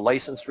of a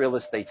licensed real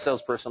estate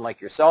salesperson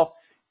like yourself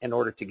in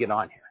order to get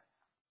on here.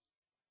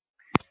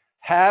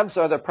 Haves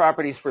are the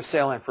properties for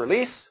sale and for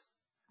lease.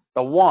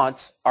 The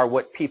wants are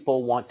what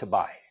people want to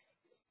buy.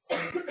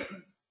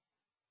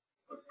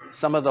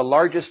 Some of the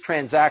largest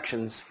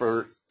transactions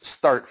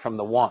start from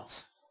the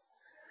wants.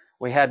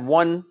 We had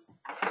one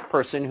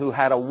person who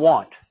had a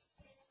want,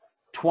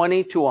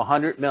 $20 to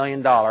 $100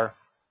 million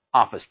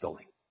office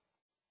building.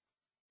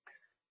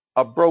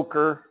 A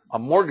broker, a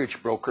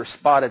mortgage broker,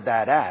 spotted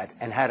that ad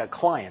and had a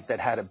client that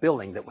had a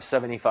building that was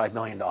 $75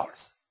 million.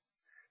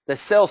 The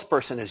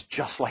salesperson is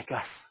just like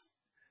us,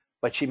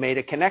 but she made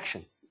a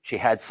connection. She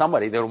had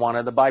somebody that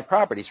wanted to buy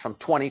properties from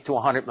 $20 to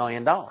 $100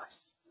 million.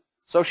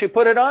 So she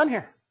put it on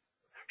here.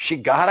 She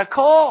got a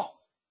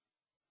call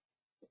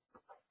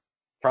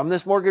from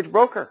this mortgage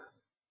broker.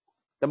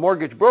 The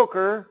mortgage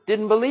broker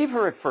didn't believe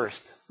her at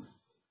first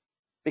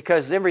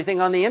because everything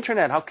on the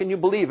internet, how can you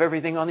believe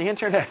everything on the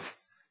internet?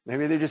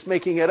 Maybe they're just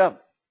making it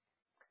up.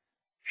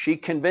 She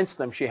convinced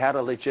them she had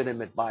a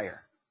legitimate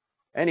buyer.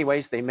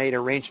 Anyways, they made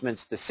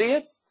arrangements to see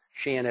it.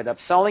 She ended up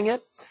selling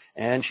it,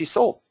 and she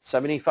sold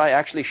 75.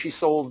 Actually, she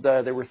sold,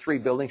 there were 3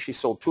 buildings. She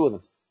sold 2 of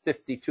them,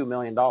 $52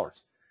 million,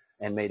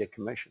 and made a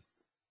commission,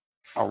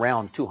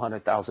 around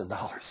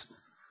 $200,000.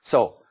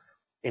 So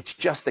it's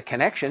just a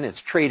connection.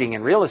 It's trading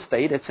in real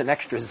estate. It's an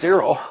extra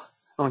zero,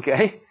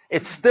 okay?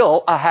 It's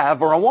still a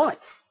have or a want.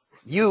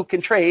 You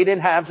can trade in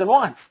haves and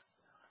wants.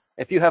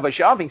 If you have a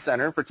shopping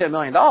center for $10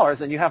 million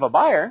and you have a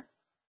buyer,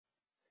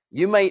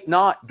 you may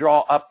not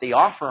draw up the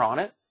offer on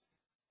it.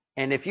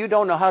 And if you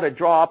don't know how to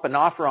draw up an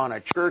offer on a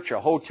church, a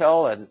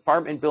hotel, an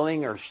apartment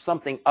building, or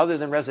something other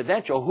than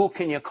residential, who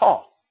can you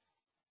call?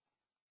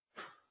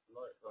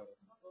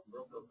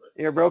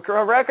 Your broker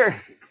of record.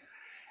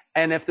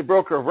 And if the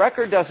broker of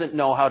record doesn't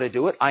know how to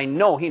do it, I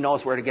know he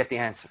knows where to get the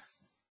answer.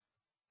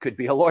 Could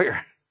be a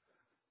lawyer.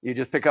 You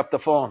just pick up the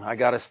phone. I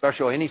got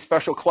any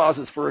special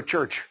clauses for a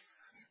church,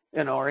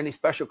 or any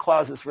special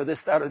clauses for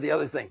this, that, or the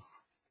other thing.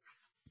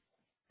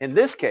 In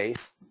this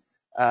case,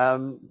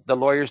 the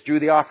lawyers drew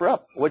the offer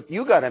up. What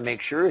you got to make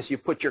sure is you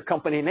put your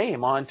company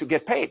name on to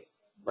get paid,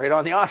 right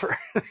on the offer.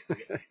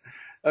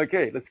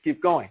 Okay, let's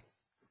keep going.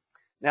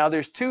 Now,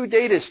 there's 2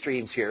 data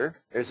streams here.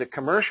 There's a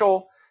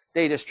commercial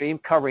data stream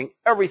covering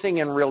everything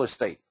in real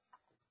estate.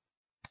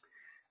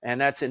 And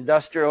that's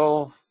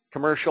industrial,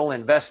 commercial,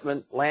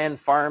 investment,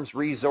 land, farms,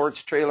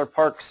 resorts, trailer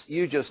parks,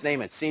 you just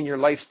name it. Senior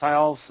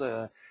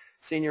lifestyles,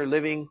 senior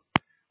living,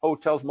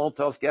 hotels,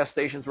 motels, gas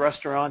stations,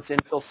 restaurants,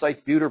 infill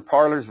sites, beauty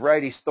parlors,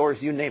 variety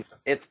stores, you name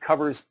it. It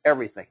covers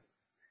everything.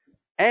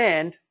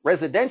 And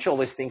residential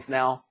listings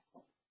now,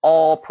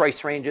 all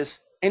price ranges,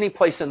 any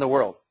place in the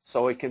world.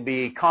 So it can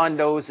be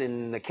condos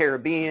in the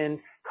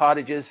Caribbean,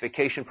 cottages,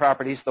 vacation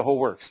properties, the whole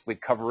works. We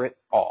cover it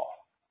all.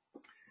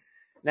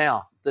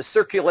 Now, the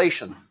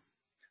circulation.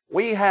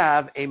 We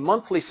have a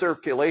monthly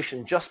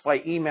circulation just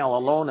by email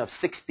alone of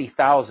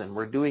 60,000.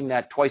 We're doing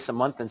that twice a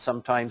month and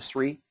sometimes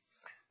 3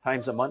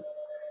 times a month.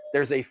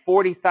 There's a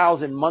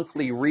 40,000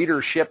 monthly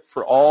readership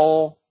for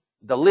all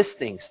the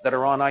listings that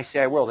are on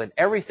ICI World. And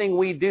everything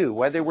we do,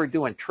 whether we're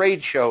doing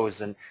trade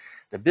shows and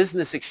the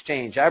business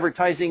exchange,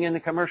 advertising in the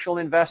commercial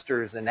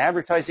investors, and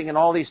advertising in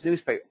all these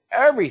newspapers,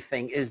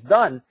 everything is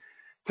done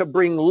to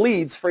bring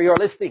leads for your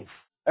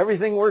listings.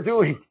 Everything we're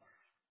doing,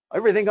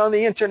 everything on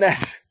the internet,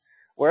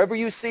 wherever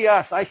you see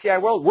us, ICI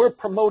World, we're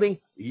promoting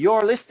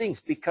your listings,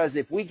 because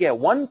if we get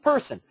one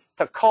person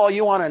to call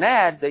you on an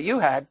ad that you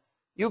had,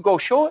 you go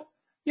show it,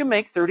 you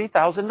make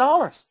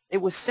 $30,000.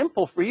 It was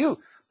simple for you,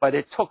 but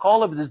it took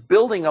all of this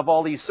building of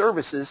all these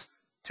services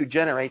to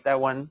generate that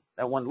one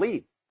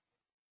lead.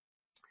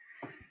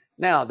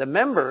 Now, the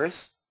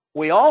members,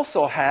 we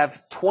also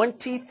have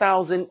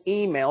 20,000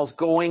 emails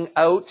going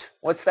out,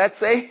 what's that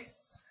say?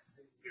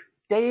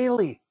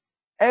 Daily,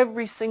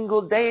 every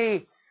single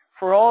day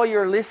for all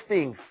your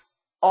listings,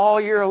 all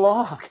year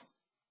long.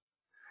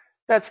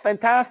 That's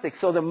fantastic.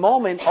 So the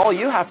moment, all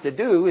you have to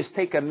do is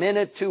take a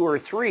minute, 2 or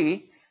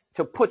 3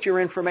 to put your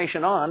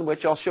information on,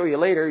 which I'll show you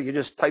later. You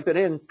just type it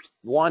in,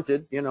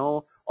 wanted,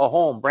 a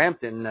home,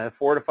 Brampton,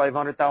 $400,000 to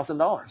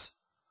 $500,000,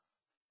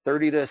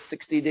 30 to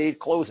 60 day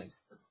closing.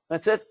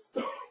 That's it.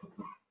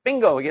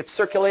 Bingo, it gets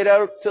circulated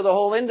out to the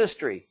whole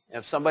industry.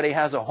 If somebody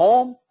has a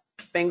home,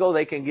 bingo,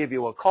 they can give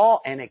you a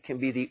call, and it can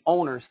be the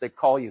owners that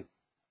call you.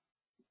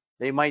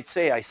 They might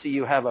say, I see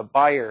you have a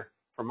buyer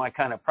for my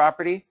kind of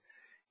property.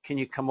 can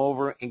you come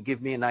over and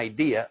give me an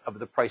idea of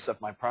the price of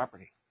my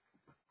property?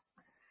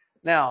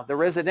 Now, the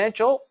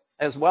residential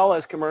as well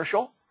as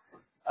commercial,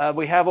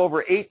 we have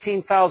over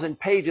 18,000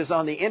 pages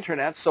on the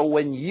internet, so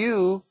when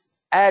you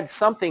add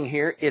something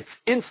here, it's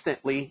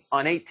instantly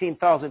on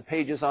 18,000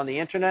 pages on the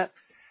internet.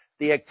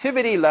 The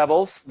activity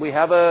levels, we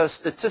have a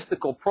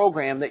statistical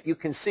program that you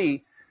can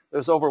see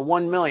there's over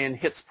 1 million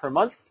hits per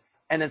month,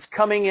 and it's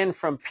coming in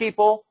from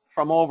people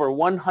from over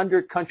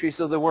 100 countries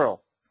of the world.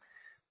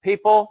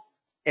 People,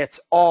 it's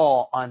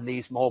all on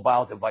these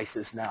mobile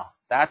devices now.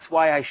 That's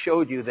why I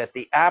showed you that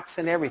the apps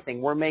and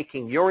everything, we're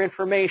making your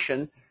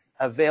information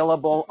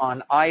available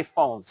on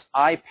iPhones,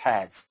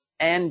 iPads,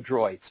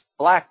 Androids,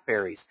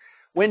 Blackberries,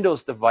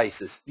 Windows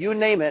devices, you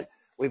name it,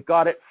 we've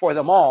got it for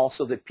them all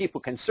so that people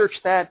can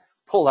search that,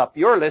 pull up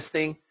your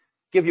listing,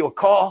 give you a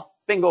call,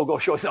 bingo, go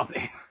show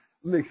something.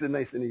 Makes it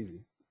nice and easy.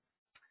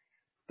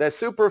 The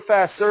super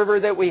fast server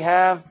that we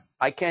have,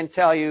 I can't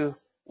tell you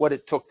what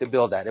it took to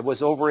build that. It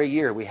was over a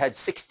year. We had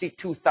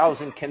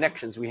 62,000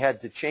 connections we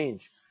had to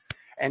change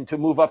and to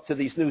move up to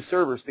these new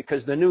servers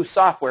because the new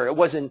software, it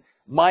wasn't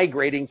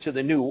migrating to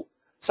the new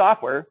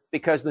software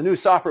because the new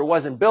software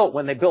wasn't built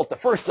when they built the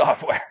first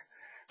software.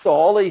 So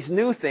all these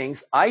new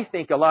things, I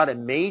think a lot of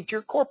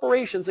major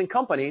corporations and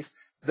companies,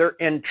 they're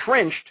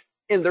entrenched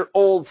in their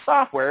old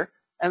software,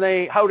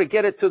 and how to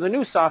get it to the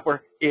new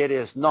software, it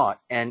is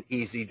not an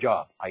easy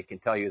job. I can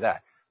tell you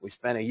that. We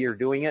spent a year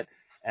doing it,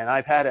 and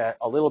I've had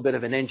a little bit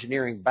of an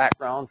engineering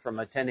background from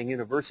attending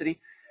university,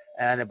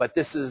 but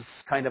this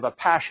is kind of a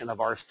passion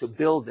of ours to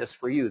build this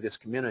for you, this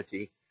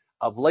community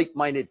of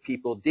like-minded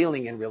people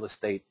dealing in real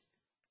estate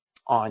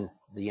on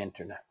the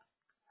internet.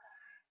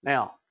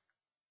 Now,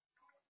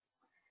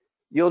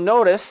 you'll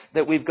notice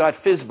that we've got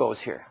FSBOs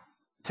here.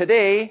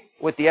 Today,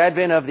 with the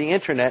advent of the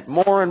internet,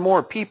 more and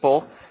more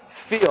people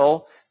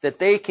feel that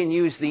they can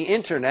use the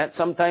internet,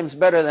 sometimes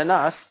better than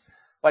us,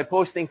 by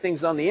posting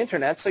things on the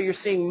internet, so you're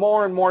seeing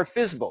more and more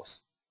FSBOs.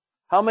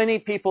 How many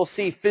people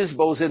see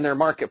FSBOs in their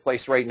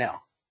marketplace right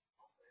now?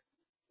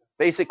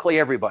 Basically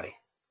everybody.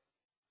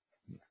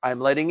 I'm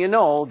letting you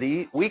know,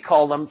 we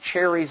call them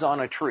cherries on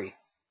a tree.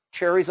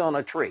 Cherries on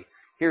a tree.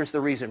 Here's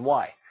the reason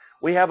why.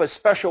 We have a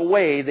special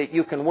way that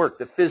you can work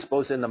the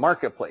FSBOs in the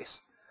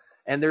marketplace.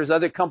 And there's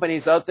other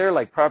companies out there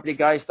like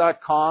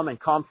PropertyGuys.com and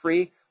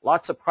ComFree,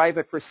 lots of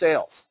private for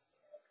sales.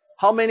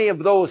 How many of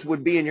those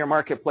would be in your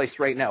marketplace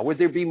right now? Would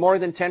there be more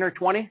than 10 or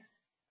 20?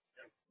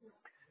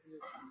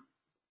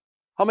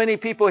 How many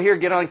people here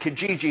get on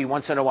Kijiji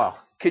once in a while?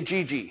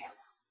 Kijiji.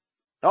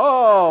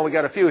 Oh, we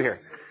got a few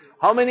here.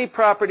 How many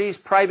properties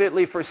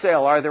privately for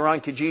sale are there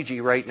on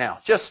Kijiji right now?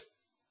 Just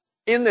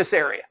in this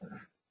area,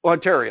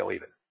 Ontario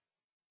even,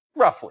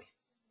 roughly.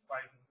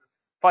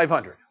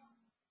 500.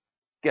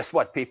 Guess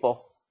what,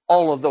 people?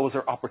 All of those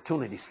are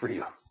opportunities for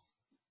you.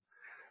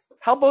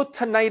 How about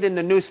tonight in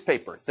the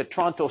newspaper, the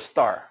Toronto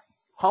Star?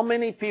 How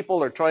many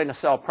people are trying to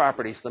sell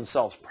properties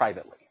themselves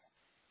privately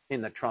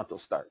in the Toronto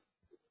Star?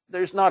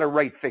 There's not a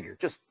right figure,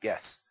 just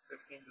guess.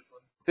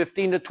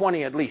 15 to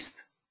 20 at least,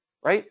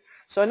 right?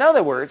 So in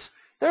other words,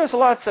 there's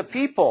lots of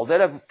people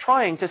that are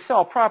trying to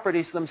sell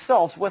properties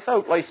themselves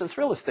without licensed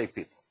real estate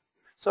people.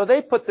 So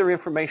they put their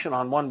information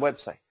on one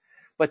website.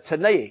 But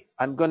today,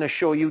 I'm going to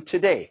show you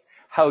today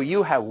how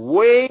you have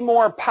way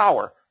more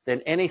power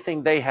than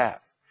anything they have.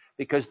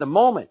 Because the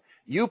moment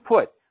you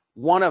put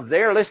one of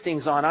their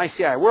listings on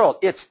ICI World,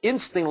 it's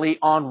instantly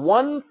on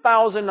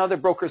 1,000 other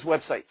brokers'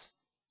 websites.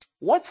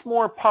 What's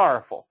more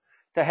powerful,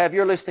 to have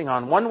your listing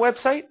on one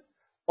website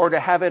or to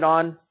have it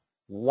on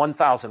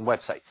 1,000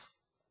 websites?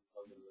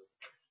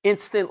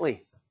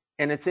 Instantly,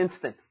 and it's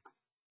instant.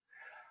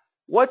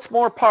 What's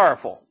more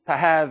powerful, to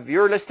have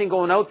your listing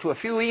going out to a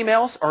few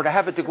emails or to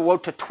have it to go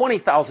out to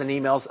 20,000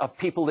 emails of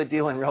people that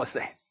deal in real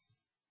estate?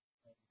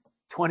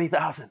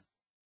 20,000.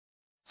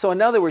 So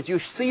in other words, you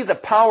see the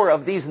power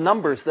of these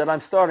numbers that I'm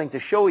starting to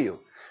show you,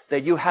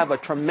 that you have a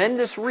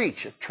tremendous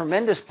reach, a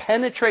tremendous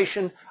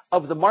penetration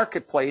of the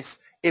marketplace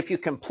if you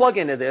can plug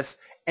into this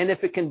and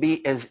if it can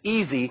be as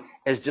easy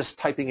as just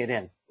typing it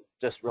in,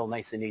 just real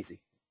nice and easy.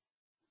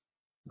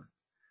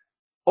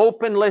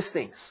 Open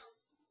listings.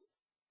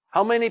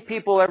 How many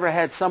people ever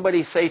had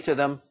somebody say to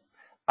them,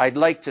 I'd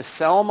like to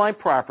sell my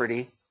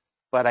property,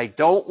 but I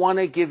don't want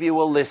to give you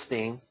a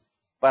listing,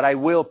 but I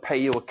will pay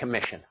you a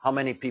commission? How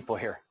many people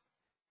here?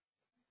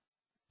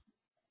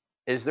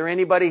 Is there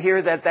anybody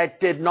here that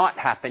did not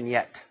happen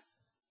yet?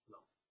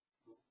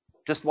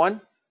 Just one?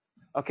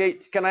 Okay,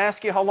 can I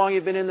ask you how long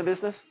you've been in the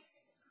business?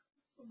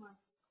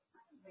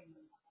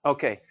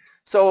 Okay,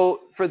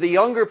 so for the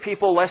younger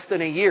people less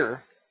than a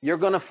year, you're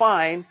going to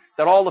find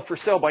that all the for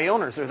sale by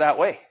owners are that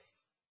way.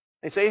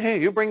 They say, hey,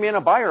 you bring me in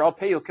a buyer, I'll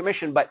pay you a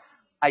commission, but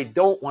I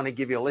don't want to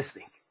give you a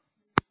listing.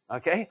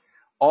 Okay?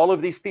 All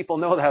of these people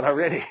know that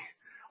already.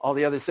 All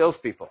the other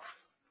salespeople.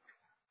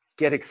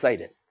 Get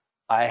excited.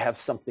 I have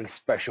something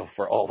special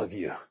for all of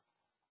you.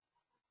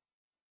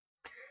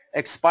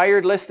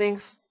 Expired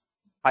listings.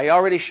 I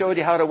already showed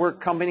you how to work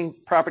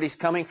properties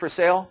coming for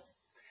sale.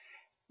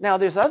 Now,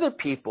 there's other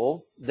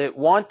people that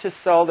want to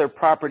sell their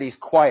properties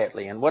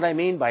quietly. And what I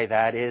mean by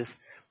that is,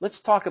 let's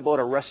talk about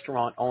a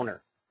restaurant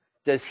owner.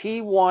 Does he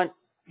want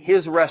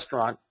his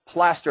restaurant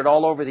plastered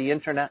all over the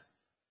internet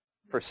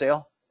for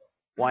sale?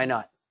 Why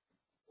not?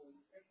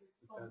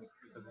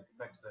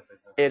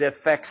 It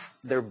affects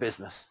their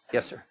business.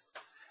 Yes, sir.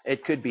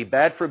 It could be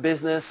bad for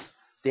business.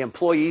 The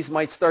employees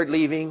might start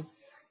leaving.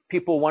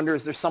 People wonder,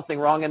 is there something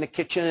wrong in the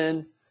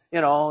kitchen?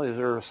 You know, is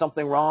there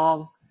something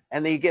wrong?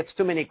 And he gets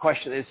too many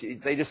questions.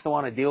 They just don't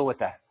want to deal with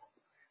that.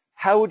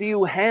 How do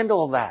you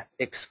handle that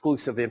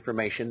exclusive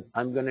information?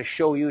 I'm going to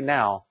show you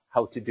now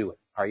how to do it.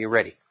 Are you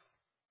ready?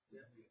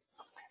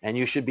 And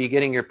you should be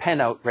getting your pen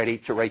out ready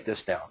to write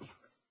this down.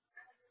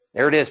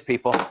 There it is,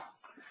 people.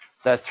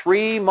 The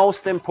 3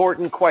 most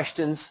important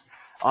questions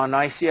on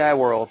ICI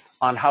World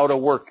on how to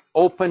work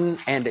open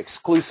and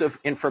exclusive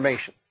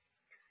information.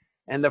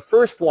 And the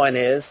first one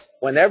is,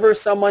 whenever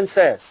someone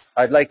says,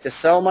 I'd like to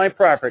sell my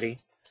property,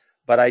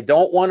 but I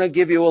don't want to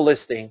give you a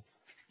listing,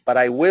 but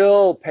I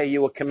will pay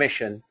you a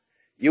commission,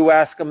 you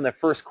ask them the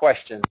first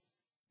question,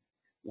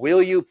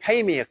 will you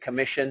pay me a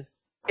commission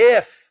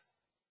if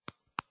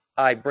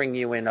I bring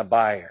you in a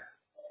buyer?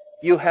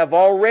 You have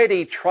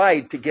already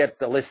tried to get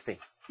the listing.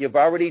 You've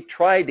already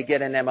tried to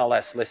get an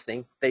MLS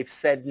listing. They've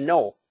said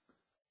no.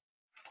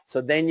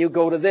 So then you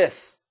go to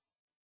this.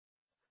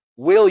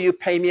 Will you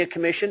pay me a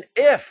commission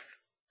if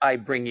I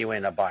bring you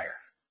in a buyer?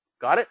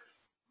 Got it?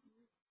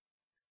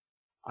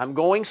 I'm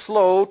going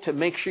slow to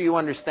make sure you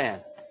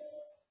understand.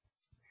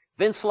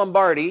 Vince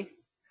Lombardi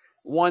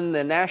won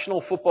the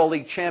National Football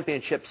League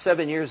championship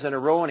 7 years in a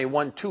row, and he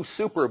won 2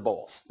 Super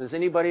Bowls. Has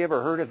anybody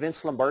ever heard of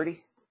Vince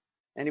Lombardi?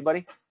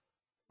 Anybody?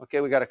 Okay,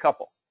 we got a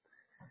couple.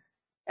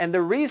 And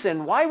the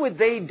reason, why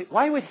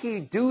would he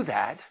do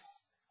that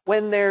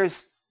when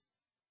there's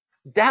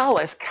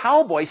Dallas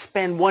Cowboys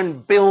spend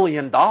 $1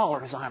 billion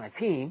on a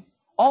team?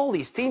 All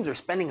these teams are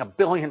spending $1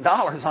 billion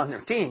on their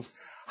teams.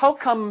 How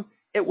come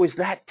it was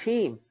that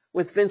team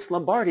with Vince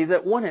Lombardi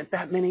that won it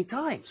that many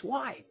times?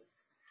 Why?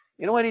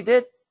 You know what he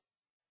did?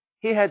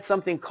 He had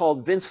something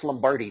called Vince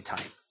Lombardi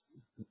time.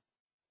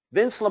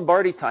 Vince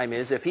Lombardi time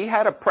is, if he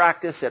had a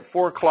practice at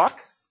 4 o'clock,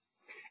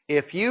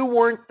 if you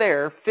weren't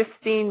there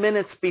 15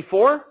 minutes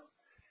before,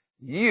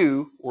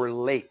 you were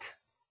late.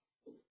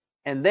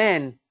 And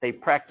then they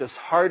practice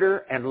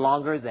harder and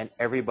longer than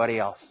everybody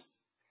else.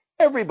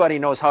 Everybody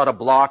knows how to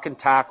block and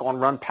tackle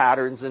and run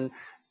patterns and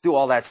do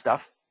all that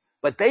stuff.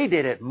 But they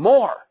did it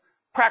more.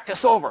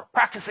 Practice over,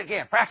 practice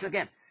again, practice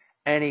again.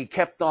 And he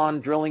kept on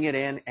drilling it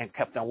in and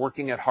kept on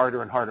working it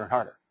harder and harder and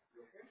harder.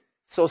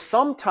 So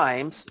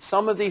sometimes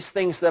some of these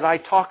things that I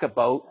talk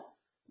about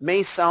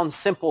may sound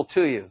simple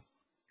to you.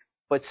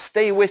 But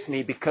stay with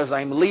me, because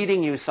I'm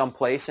leading you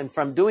someplace. And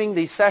from doing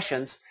these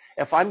sessions,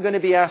 if I'm going to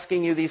be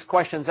asking you these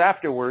questions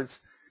afterwards,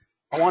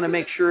 I want to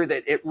make sure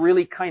that it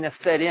really kind of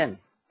set in,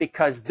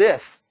 because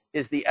this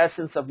is the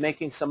essence of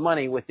making some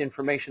money with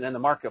information in the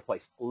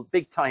marketplace.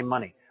 Big time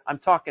money. I'm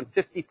talking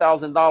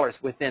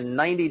 $50,000 within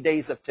 90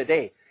 days of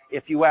today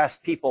if you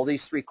ask people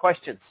these 3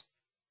 questions.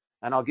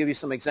 And I'll give you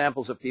some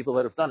examples of people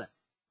that have done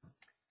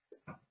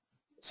it.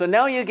 So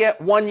now you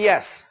get 1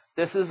 yes.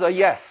 This is a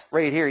yes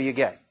right here you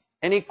get.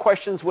 Any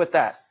questions with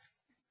that?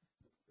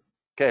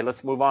 Okay,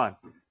 let's move on.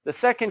 The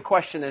second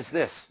question is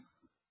this.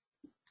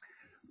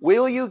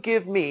 Will you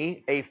give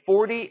me a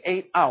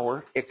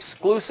 48-hour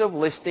exclusive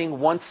listing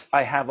once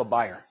I have a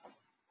buyer?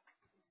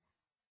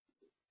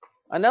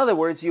 In other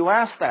words, you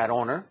ask that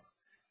owner,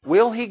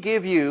 will he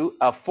give you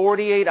a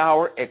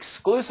 48-hour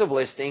exclusive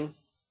listing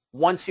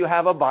once you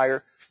have a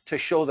buyer to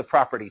show the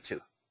property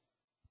to?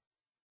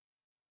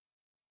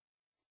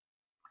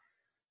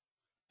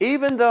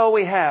 Even though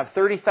we have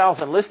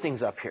 30,000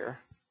 listings up here,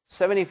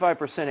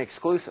 75%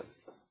 exclusive,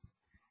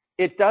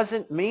 it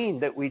doesn't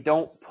mean that we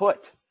don't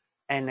put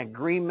an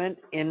agreement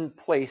in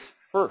place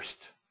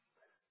first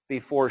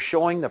before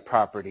showing the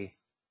property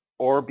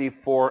or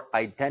before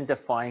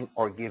identifying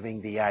or giving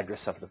the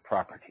address of the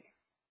property.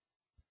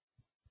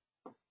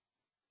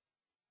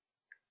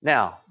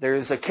 Now,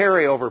 there's a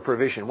carryover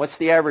provision. What's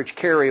the average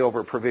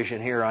carryover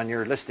provision here on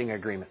your listing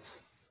agreements?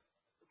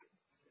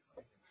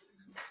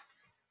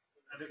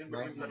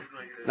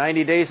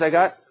 90 days I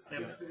got?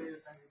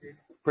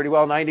 Pretty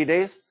well 90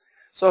 days?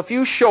 So if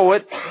you show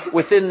it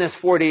within this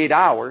 48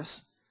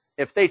 hours,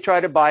 if they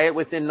try to buy it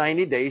within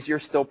 90 days, you're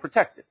still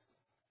protected.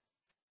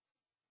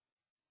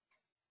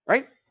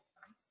 Right?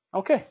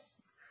 Okay.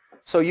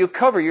 So you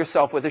cover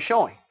yourself with a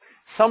showing.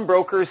 Some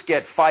brokers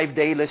get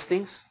 5-day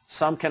listings.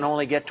 Some can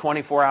only get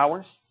 24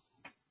 hours.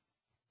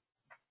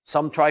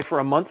 Some try for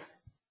a month,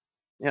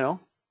 you know.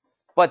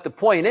 But the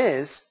point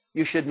is,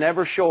 you should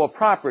never show a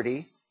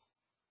property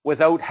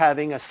without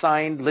having a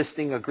signed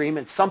listing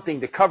agreement,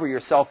 something to cover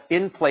yourself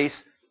in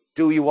place.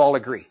 Do you all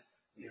agree?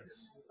 Yes.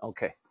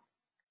 Okay.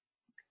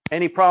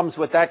 Any problems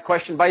with that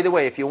question? By the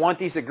way, if you want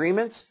these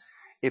agreements,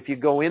 if you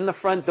go in the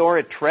front door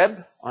at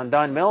Treb on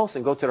Don Mills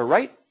and go to the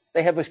right,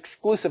 they have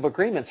exclusive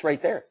agreements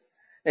right there.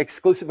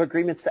 Exclusive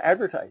agreements to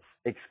advertise.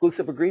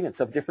 Exclusive agreements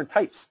of different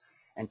types.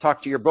 And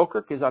talk to your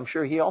broker, because I'm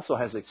sure he also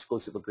has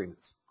exclusive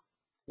agreements.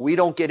 We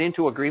don't get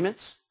into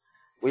agreements.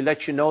 We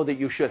let you know that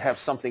you should have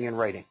something in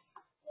writing.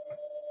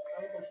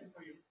 I have a question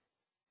for you.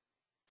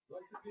 Why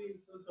should we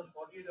insist on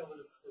 48 hours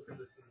of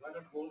listing? Why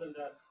not more than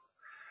that?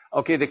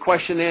 Okay, the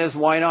question is,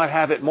 why not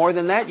have it more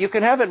than that? You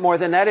can have it more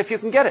than that if you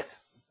can get it.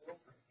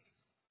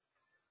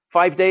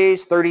 5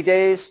 days, 30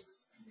 days.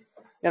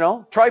 You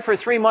know, try for a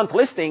 3-month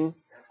listing,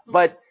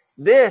 but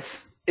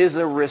this is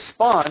a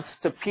response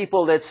to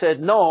people that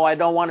said, no, I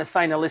don't want to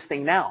sign a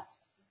listing now.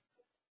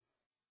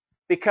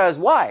 Because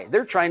why?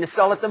 They're trying to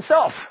sell it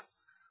themselves,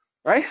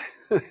 right?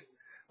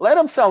 Let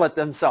them sell it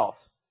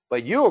themselves.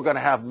 But you are going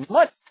to have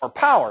much more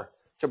power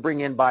to bring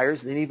in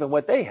buyers than even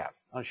what they have.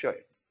 I'll show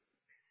you.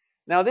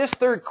 Now, this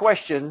third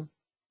question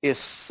is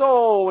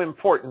so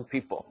important,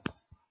 people.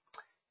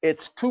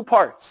 It's 2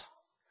 parts.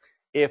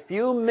 If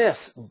you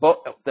miss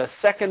the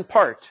second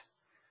part,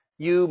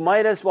 you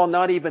might as well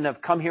not even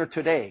have come here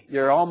today.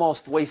 You're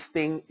almost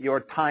wasting your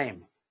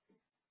time.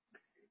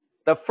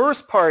 The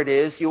first part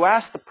is you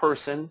ask the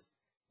person,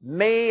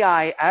 may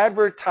I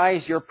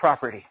advertise your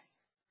property?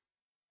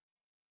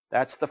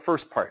 That's the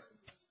first part.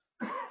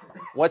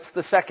 What's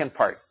the second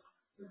part?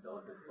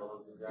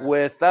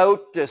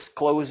 Without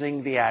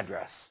disclosing the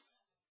address.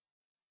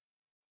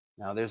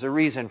 Now, there's a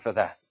reason for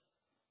that.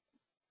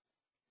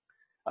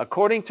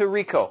 According to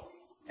RICO,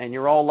 and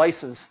you're all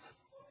licensed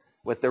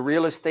with the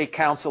Real Estate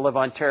Council of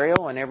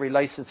Ontario, and every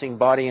licensing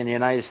body in the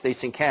United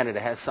States and Canada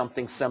has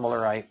something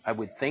similar, I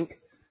would think,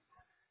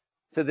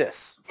 to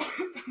this.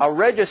 A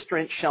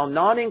registrant shall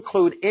not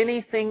include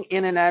anything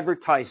in an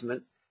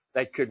advertisement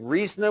that could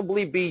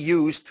reasonably be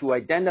used to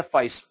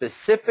identify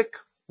specific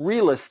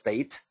real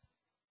estate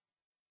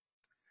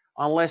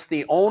unless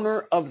the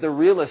owner of the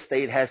real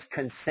estate has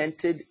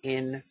consented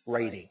in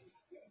writing.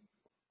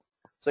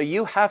 So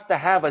you have to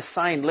have a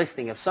signed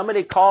listing. If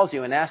somebody calls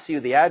you and asks you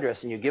the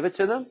address and you give it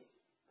to them,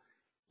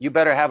 you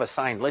better have a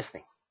signed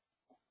listing.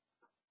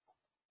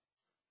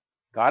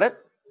 Got it?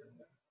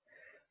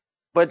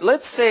 But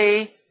let's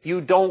say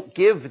you don't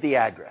give the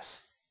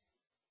address.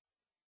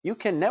 You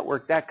can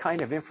network that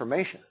kind of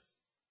information.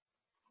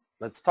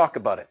 Let's talk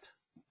about it.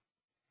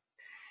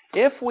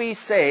 If we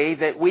say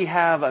that we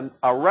have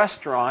a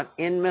restaurant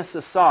in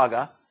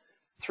Mississauga,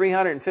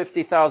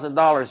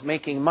 $350,000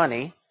 making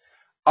money,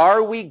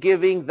 are we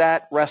giving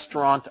that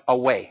restaurant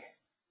away?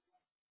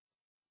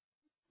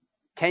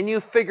 Can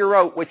you figure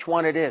out which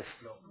one it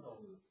is? No.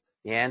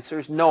 The answer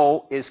is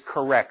no, is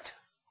correct.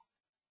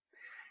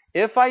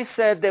 If I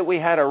said that we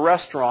had a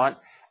restaurant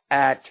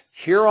at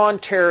Huron,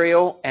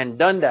 Ontario and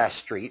Dundas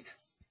Street,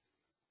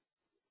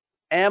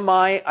 am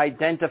I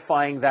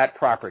identifying that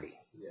property?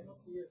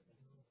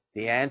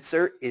 The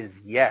answer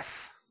is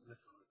yes.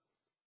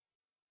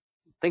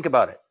 Think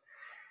about it.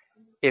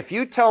 If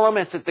you tell him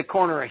it's at the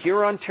corner of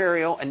Huron,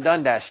 Ontario and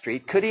Dundas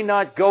Street, could he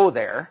not go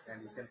there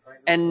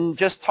and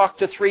just talk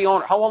to 3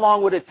 owners? How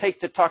long would it take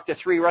to talk to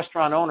 3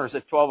 restaurant owners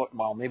at 12?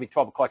 Well, maybe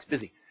 12 o'clock's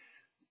busy.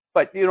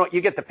 But you know,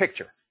 you get the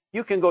picture.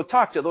 You can go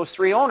talk to those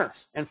 3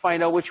 owners and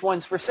find out which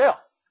one's for sale.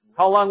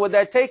 How long would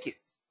that take you?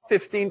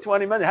 15,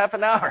 20 minutes, half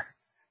an hour.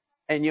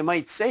 And you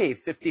might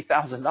save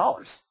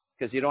 $50,000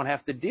 because you don't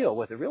have to deal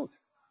with a realtor.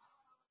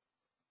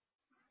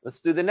 Let's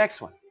do the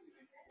next one.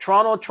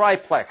 Toronto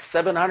Triplex,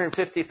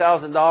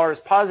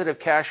 $750,000, positive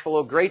cash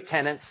flow, great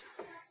tenants.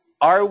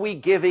 Are we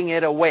giving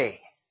it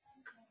away?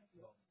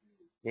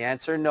 The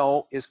answer,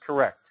 no, is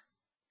correct.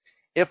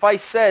 If I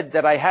said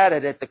that I had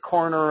it at the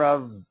corner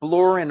of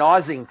Bloor and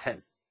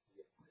Ossington,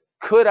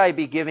 could I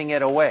be giving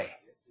it away?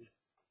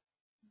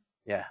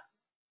 Yeah.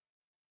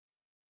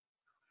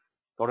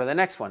 Go to the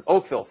next one.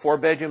 Oakville,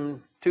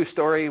 4-bedroom,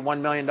 2-story, $1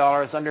 million,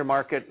 under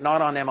market,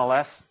 not on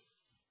MLS.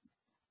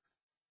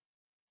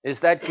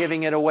 Is that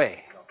giving it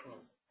away?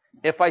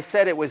 If I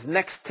said it was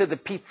next to the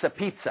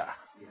pizza,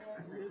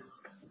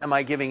 am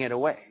I giving it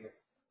away?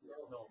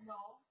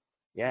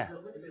 Yeah.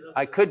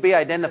 I could be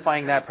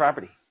identifying that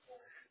property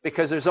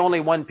because there's only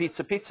one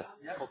pizza.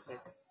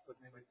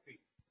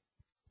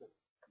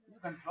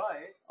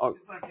 Oh.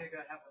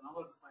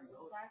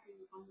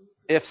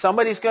 If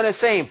somebody's going to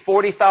say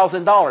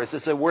 $40,000,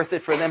 is it worth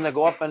it for them to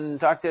go up and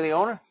talk to the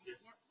owner?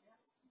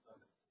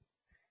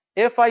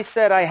 If I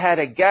said I had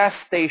a gas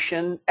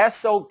station,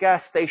 Esso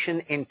gas station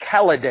in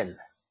Caledon,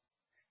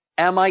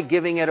 am I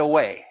giving it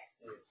away?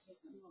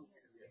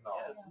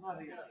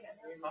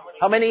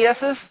 How many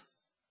yeses?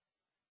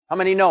 How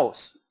many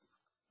no's?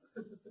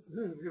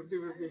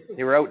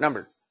 You were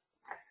outnumbered.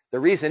 The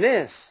reason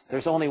is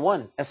there's only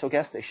one Esso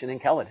gas station in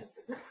Caledon.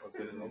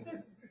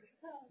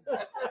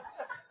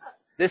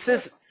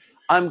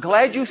 I'm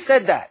glad you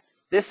said that.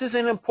 This is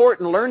an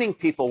important learning,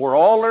 people. We're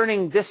all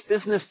learning this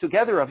business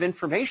together of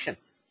information.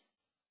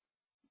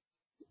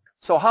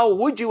 So how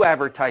would you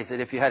advertise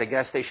it if you had a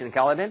gas station in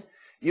Caledon?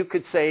 You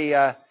could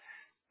say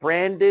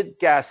branded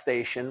gas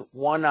station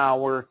 1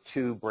 hour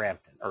to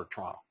Brampton or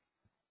Toronto.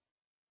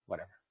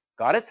 Whatever.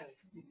 Got it?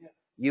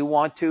 You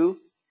want to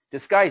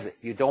disguise it.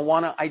 You don't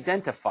want to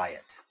identify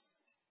it.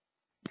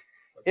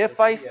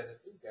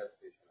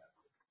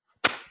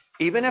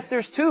 Even if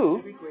there's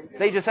 2,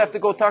 they just have to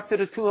go talk to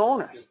the 2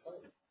 owners.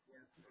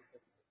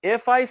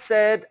 If I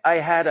said I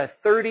had a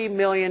 $30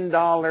 million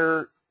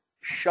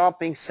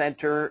shopping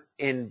center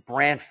in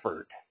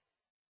Brantford,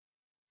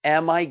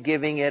 am I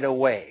giving it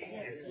away?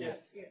 Yes.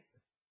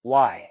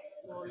 Why?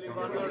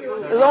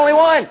 There's only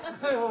one.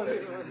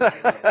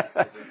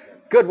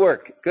 Good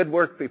work. Good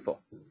work,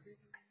 people.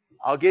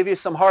 I'll give you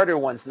some harder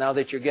ones now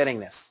that you're getting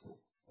this.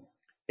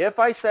 If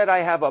I said I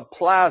have a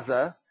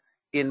plaza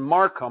in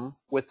Markham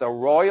with a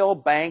Royal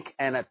Bank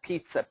and a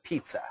pizza,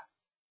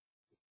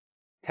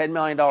 $10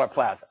 million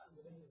plaza,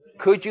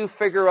 could you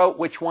figure out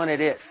which one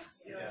it is?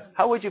 Yeah.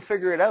 How would you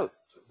figure it out?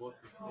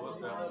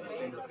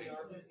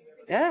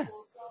 Yeah.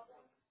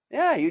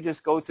 Yeah, you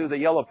just go to the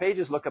yellow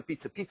pages, look up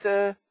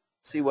pizza,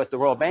 see what the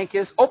Royal Bank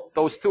is. Oh,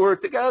 those two are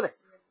together.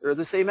 They're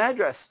the same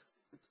address.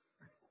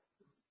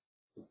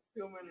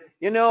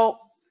 You know,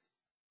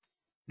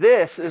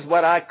 this is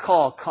what I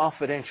call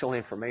confidential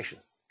information.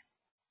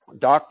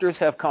 Doctors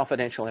have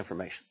confidential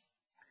information.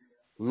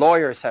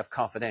 Lawyers have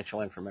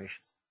confidential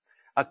information.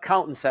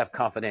 Accountants have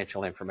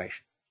confidential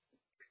information.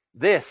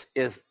 This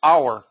is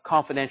our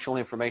confidential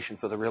information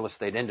for the real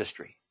estate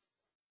industry.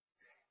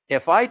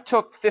 If I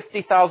took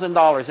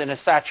 $50,000 in a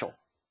satchel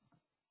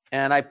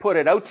and I put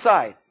it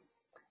outside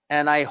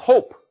and I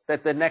hope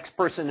that the next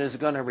person is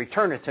going to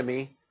return it to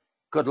me,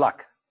 good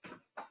luck.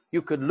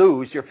 You could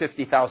lose your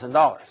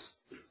 $50,000.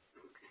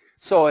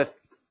 So if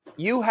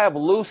you have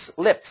loose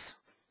lips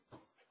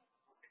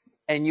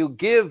and you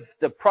give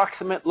the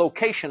proximate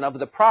location of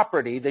the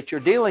property that you're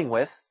dealing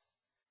with,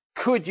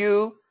 could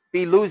you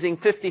be losing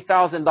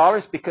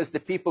 $50,000 because the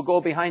people go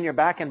behind your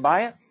back and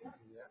buy it?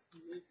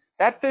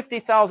 That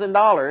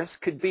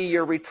 $50,000 could be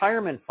your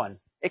retirement fund.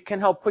 It can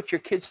help put your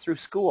kids through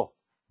school.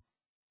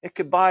 It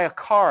could buy a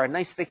car, a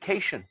nice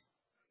vacation.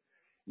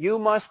 You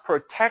must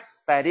protect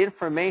that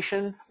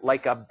information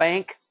like a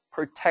bank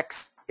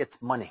protects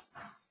its money.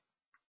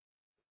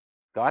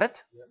 Got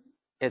it? Yep.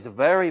 It's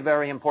very,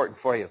 very important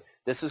for you.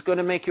 This is going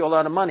to make you a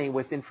lot of money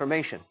with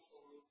information.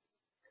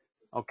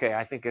 Okay,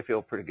 I think I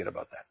feel pretty good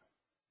about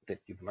that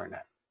you've learned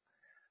that.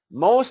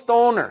 Most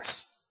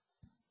owners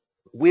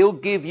will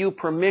give you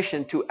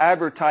permission to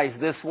advertise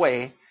this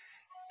way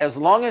as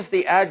long as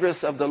the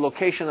address of the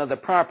location of the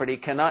property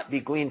cannot be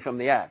gleaned from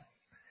the ad.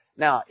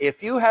 Now,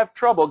 if you have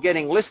trouble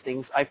getting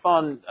listings, I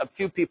found a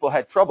few people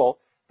had trouble.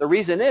 The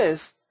reason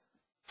is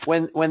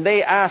when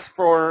they ask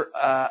for,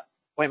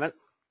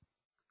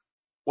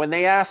 when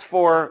they ask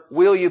for,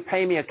 will you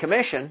pay me a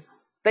commission,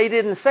 they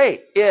didn't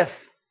say,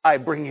 if I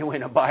bring you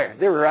in a buyer.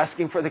 They were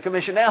asking for the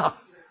commission now.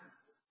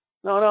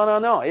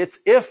 No. It's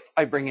if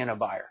I bring in a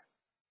buyer.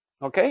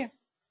 Okay?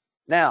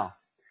 Now,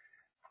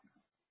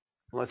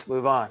 let's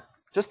move on.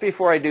 Just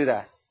before I do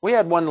that, we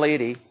had one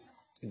lady,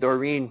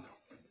 Doreen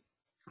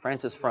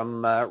Francis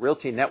from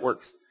Realty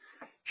Networks.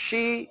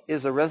 She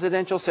is a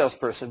residential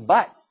salesperson,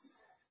 but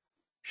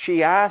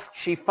she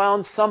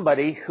found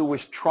somebody who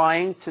was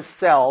trying to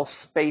sell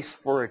space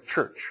for a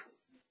church.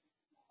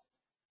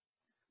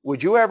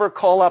 Would you ever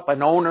call up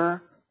an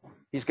owner?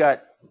 He's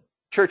got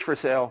church for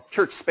sale,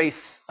 church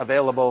space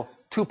available,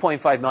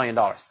 $2.5 million.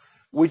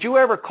 Would you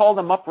ever call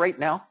them up right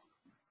now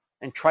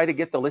and try to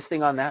get the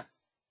listing on that?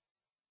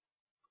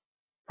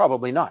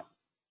 Probably not.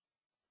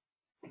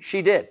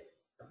 She did.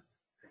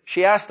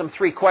 She asked them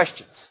 3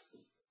 questions.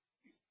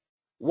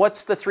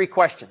 What's the 3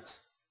 questions?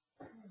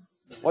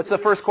 What's the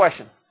first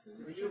question?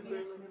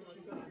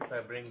 If I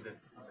bring the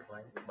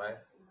client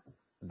buyer.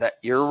 That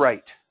you're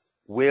right.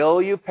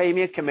 Will you pay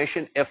me a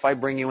commission if I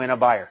bring you in a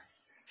buyer?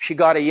 She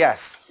got a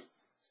yes.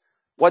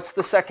 What's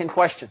the second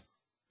question?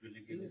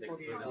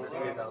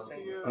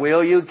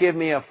 Will you give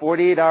me a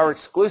 48-hour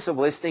exclusive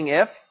listing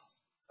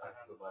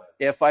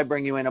if I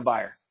bring you in a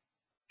buyer?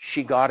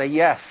 She got a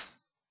yes.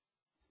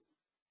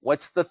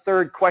 What's the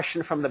third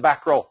question from the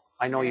back row?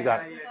 I know you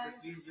got it.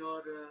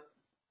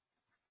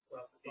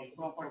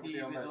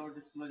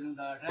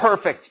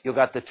 Perfect. You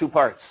got the 2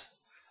 parts.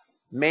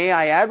 May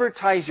I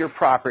advertise your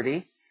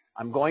property?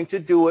 I'm going to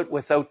do it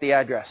without the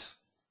address.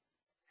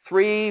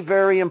 3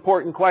 very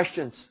important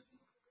questions.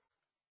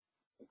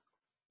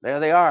 There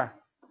they are.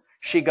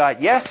 She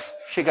got yes,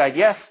 she got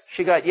yes,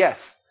 she got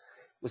yes.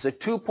 It was a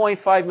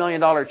 $2.5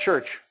 million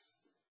church.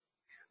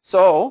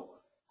 So,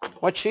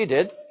 what she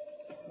did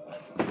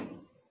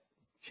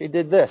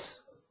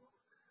this.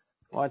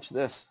 Watch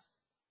this.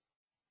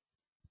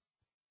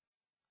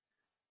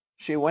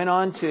 She went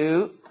on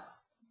to,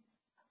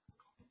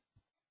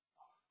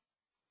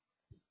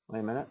 wait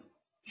a minute.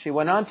 She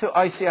went on to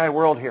ICI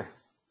World here,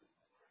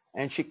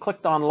 and she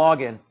clicked on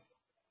login.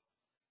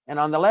 And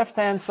on the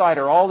left-hand side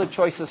are all the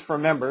choices for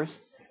members.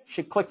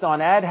 She clicked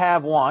on add,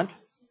 have, want.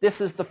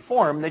 This is the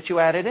form that you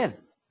added in.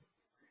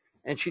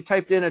 And she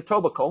typed in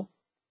Etobicoke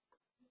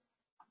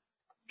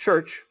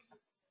Church,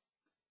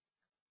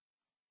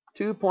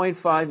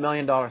 $2.5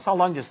 million. How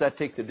long does that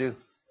take to do?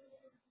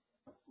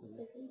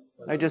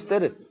 I just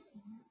did it,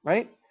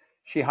 right?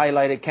 She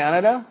highlighted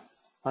Canada,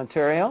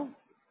 Ontario,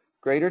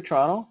 Greater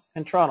Toronto,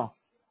 and Toronto.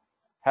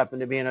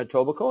 Happened to be in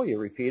Etobicoke, you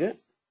repeat it.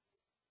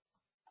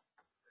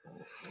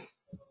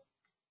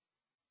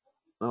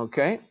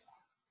 Okay.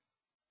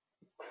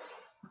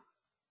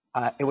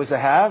 It was a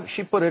have.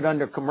 She put it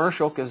under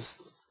commercial because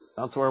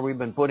that's where we've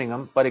been putting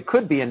them. But it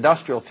could be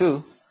industrial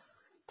too.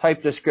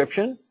 Type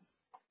description,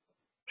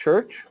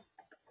 church,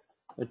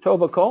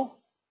 Etobicoke,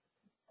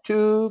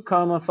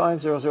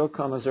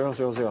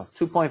 2,500,000,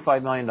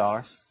 $2.5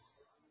 million.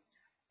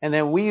 And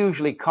then we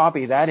usually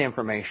copy that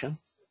information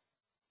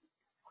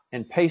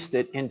and paste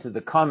it into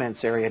the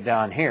comments area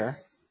down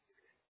here.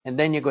 And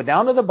then you go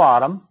down to the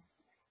bottom,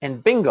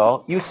 and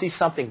bingo, you see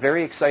something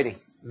very exciting.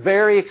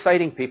 Very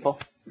exciting, people.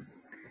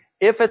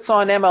 If it's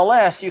on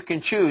MLS, you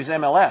can choose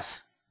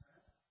MLS.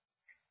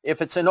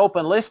 If it's an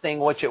open listing,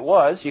 which it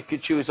was, you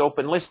could choose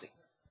open listing.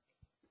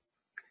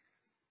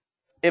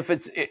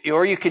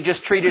 Or you could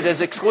just treat it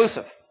as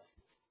exclusive.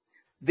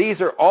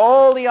 These are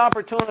all the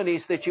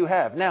opportunities that you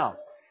have. Now,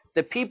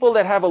 the people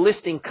that have a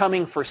listing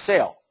coming for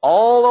sale,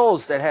 all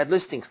those that had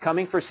listings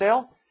coming for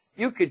sale,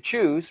 you could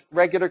choose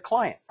regular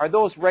client. Are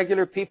those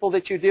regular people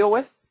that you deal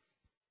with?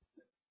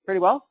 Pretty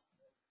well.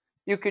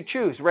 You could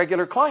choose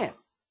regular client.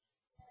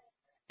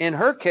 In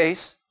her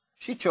case,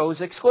 she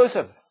chose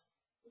exclusive.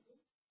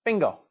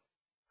 Bingo.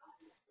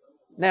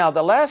 Now,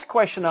 the last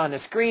question on the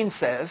screen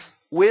says,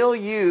 will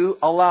you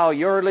allow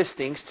your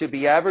listings to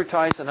be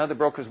advertised on other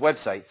brokers'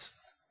 websites?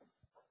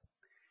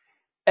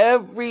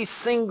 Every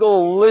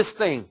single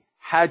listing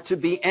had to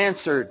be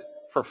answered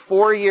for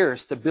 4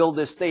 years to build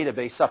this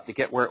database up to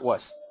get where it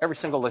was. Every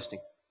single listing.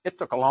 It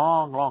took a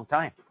long, long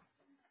time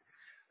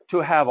to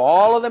have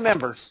all of the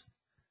members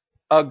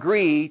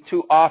agree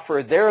to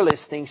offer their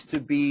listings to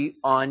be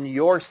on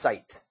your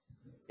site.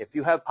 If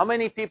you have, how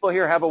many people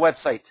here have a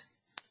website?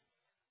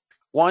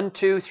 1,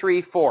 2,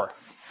 3, 4.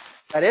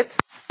 That it?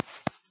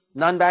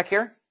 None back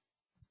here?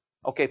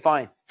 Okay,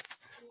 fine.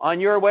 On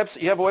your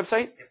website, you have a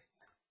website?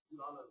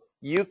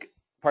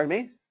 Pardon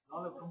me?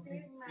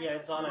 Yeah,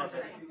 it's on as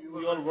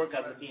we all work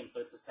as a team,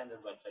 so it's a standard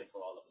website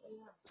for all of them.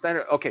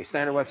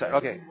 Standard website.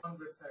 Okay.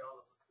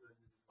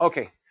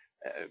 Okay.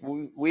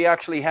 We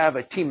actually have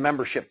a team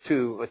membership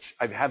too, which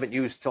I haven't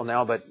used till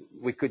now, but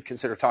we could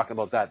consider talking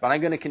about that. But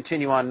I'm going to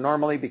continue on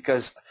normally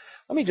because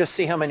let me just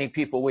see how many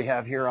people we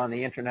have here on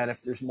the internet.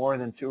 If there's more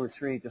than 2 or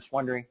 3, just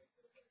wondering.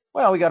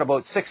 Well, we got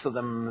about 6 of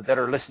them that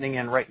are listening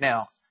in right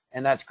now,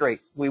 and that's great.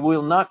 We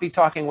will not be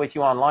talking with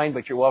you online,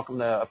 but you're welcome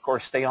to, of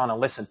course, stay on and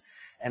listen,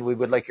 and we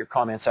would like your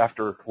comments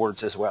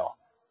afterwards as well.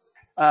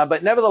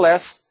 But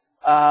nevertheless,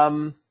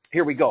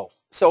 here we go.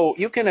 So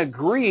you can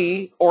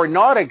agree or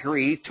not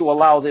agree to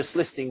allow this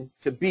listing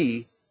to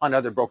be on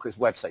other brokers'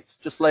 websites.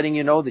 Just letting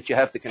you know that you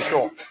have the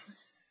control.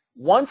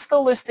 Once the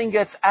listing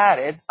gets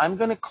added, I'm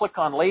going to click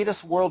on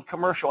Latest World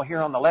Commercial here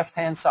on the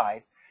left-hand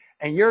side,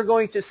 and you're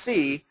going to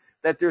see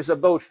that there's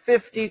about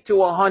 50 to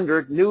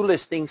 100 new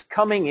listings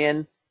coming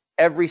in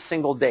every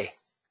single day.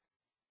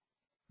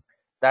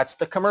 That's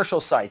the commercial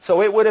side.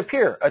 So it would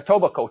appear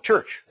Etobicoke,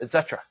 church,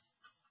 etc.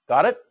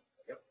 Got it?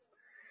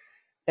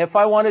 If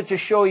I wanted to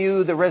show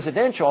you the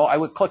residential, I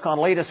would click on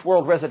Latest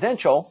World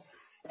Residential,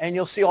 and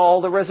you'll see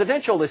all the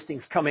residential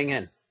listings coming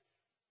in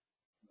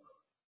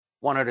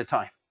one at a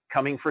time.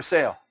 Coming for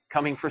sale,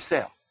 coming for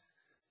sale.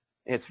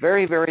 It's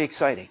very, very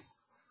exciting.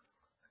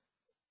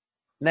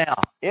 Now,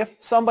 if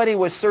somebody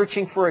was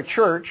searching for a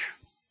church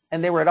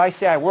and they were at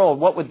ICI World,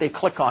 what would they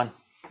click on?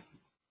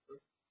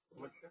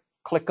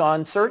 Click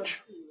on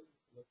search.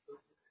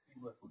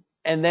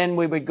 And then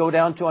we would go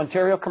down to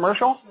Ontario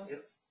Commercial.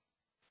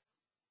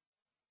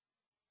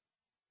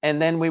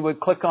 And then we would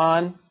click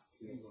on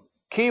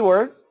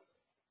keyword.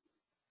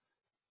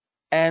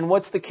 And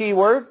what's the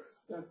keyword?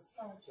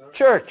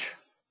 Church.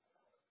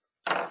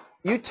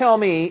 You tell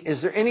me,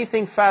 is there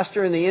anything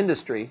faster in the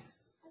industry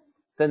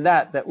than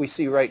that we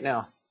see right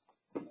now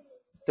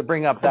to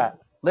bring up that?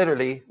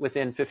 Literally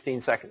within 15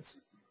 seconds.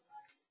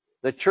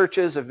 The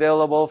churches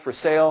available for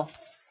sale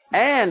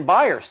and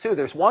buyers too.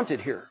 There's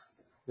wanted here.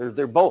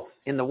 They're both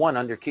in the one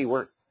under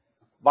keyword.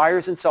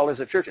 Buyers and sellers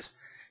of churches.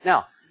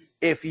 Now,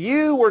 if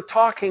you were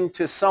talking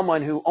to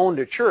someone who owned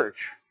a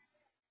church,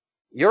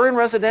 you're in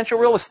residential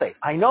real estate.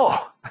 I know.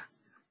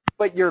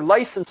 But you're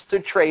licensed to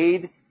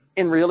trade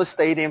in real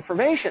estate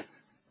information.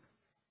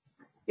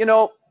 You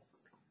know,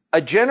 a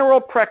general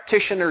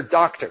practitioner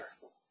doctor,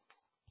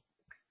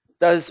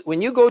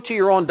 when you go to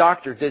your own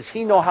doctor, does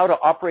he know how to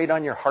operate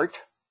on your heart?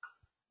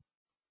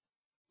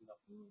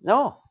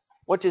 No.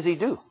 What does he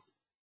do?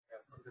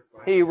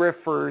 He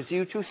refers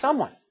you to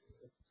someone.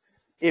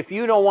 If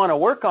you don't want to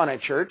work on a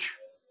church,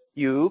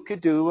 you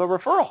could do a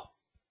referral.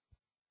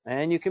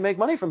 And you can make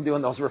money from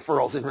doing those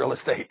referrals in real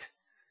estate.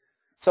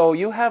 So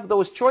you have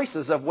those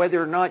choices of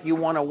whether or not you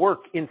want to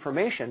work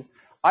information.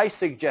 I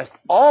suggest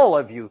all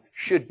of you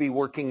should be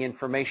working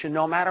information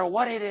no matter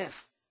what it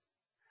is.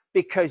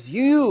 Because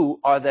you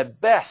are the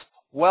best,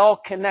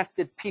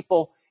 well-connected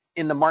people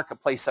in the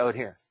marketplace out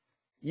here.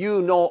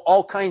 You know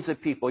all kinds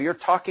of people. You're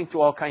talking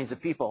to all kinds of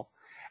people.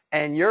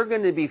 And you're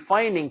going to be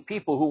finding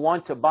people who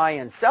want to buy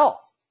and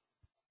sell,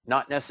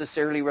 not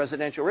necessarily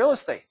residential real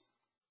estate.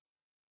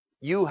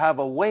 You have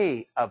a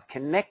way of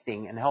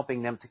connecting and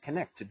helping them to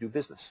connect, to do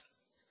business.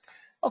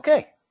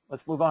 Okay,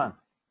 let's move on.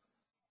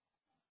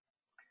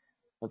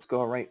 Let's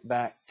go right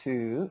back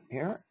to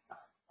here.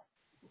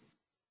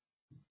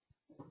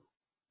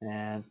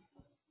 And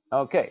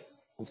okay,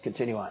 let's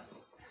continue on.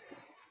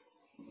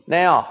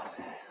 Now,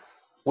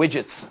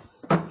 widgets.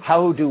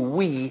 How do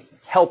we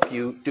help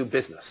you do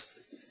business?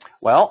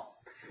 Well,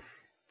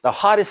 the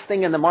hottest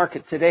thing in the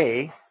market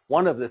today,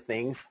 one of the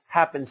things,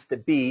 happens to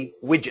be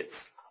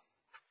widgets.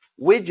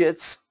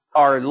 Widgets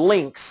are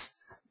links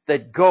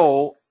that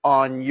go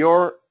on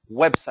your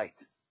website.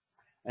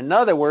 In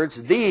other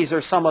words, these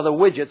are some of the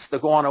widgets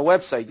that go on a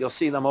website. You'll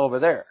see them over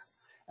there.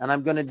 And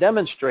I'm going to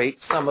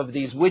demonstrate some of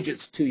these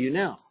widgets to you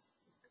now.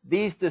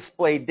 These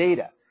display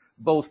data,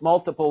 both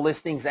multiple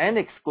listings and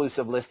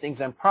exclusive listings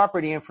and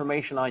property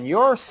information on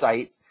your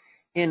site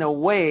in a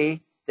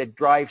way that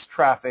drives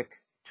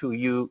traffic to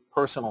you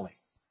personally.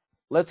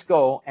 Let's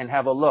go and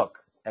have a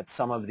look at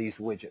some of these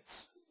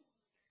widgets.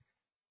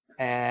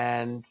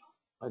 And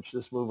let's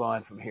just move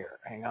on from here.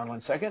 Hang on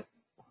one second.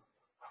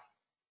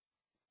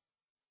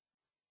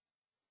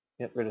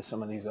 Get rid of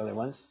some of these other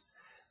ones.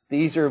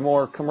 These are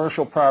more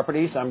commercial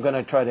properties. I'm going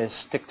to try to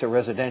stick to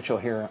residential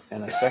here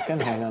in a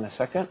second. Hang on a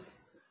second.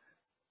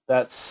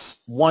 That's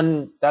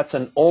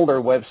an older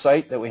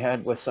website that we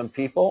had with some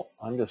people.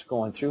 I'm just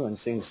going through and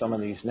seeing some of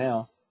these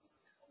now.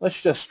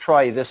 Let's just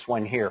try this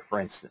one here, for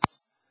instance.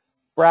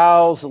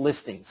 Browse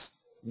listings.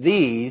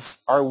 These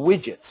are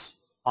widgets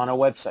on a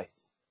website.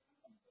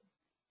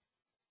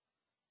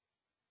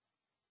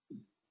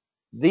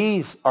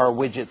 These are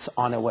widgets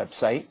on a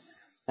website.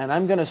 And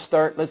I'm going to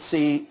start, let's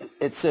see,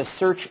 it says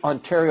Search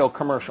Ontario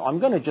Commercial. I'm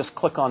going to just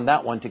click on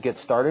that one to get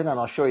started, and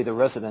I'll show you the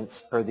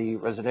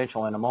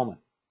residential in a moment.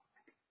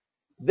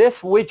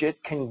 This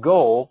widget can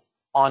go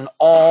on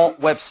all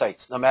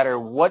websites, no matter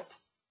what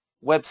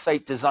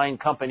website design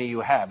company you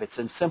have. It's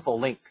a simple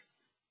link.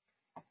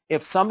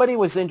 If somebody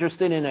was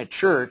interested in a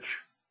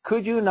church,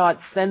 could you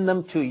not send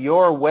them to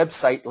your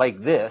website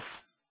like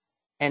this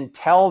and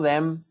tell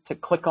them to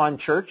click on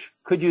church?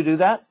 Could you do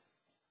that?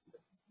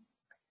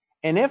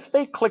 And if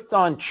they clicked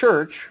on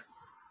church,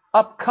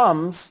 up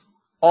comes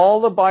all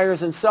the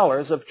buyers and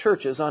sellers of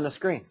churches on the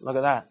screen. Look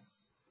at that.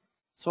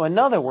 So in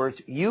other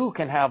words, you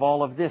can have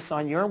all of this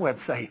on your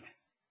website.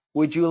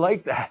 Would you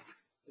like that?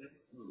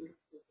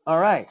 All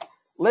right.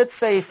 Let's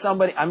say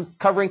somebody, I'm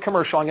covering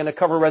commercial. I'm going to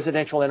cover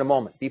residential in a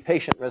moment. Be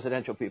patient,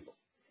 residential people.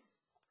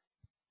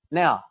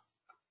 Now,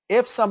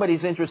 if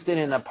somebody's interested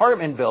in an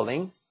apartment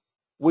building,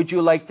 would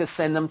you like to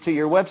send them to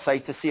your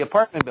website to see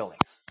apartment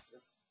buildings?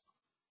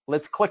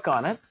 Let's click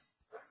on it.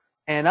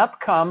 And up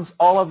comes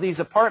all of these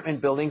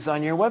apartment buildings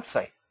on your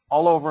website,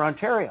 all over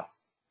Ontario.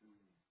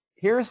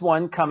 Here's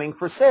one coming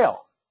for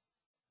sale,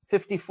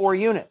 54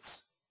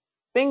 units.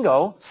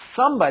 Bingo,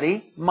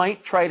 somebody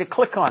might try to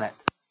click on it.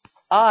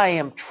 I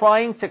am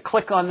trying to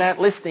click on that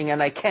listing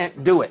and I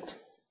can't do it.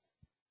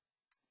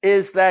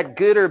 Is that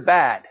good or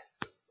bad?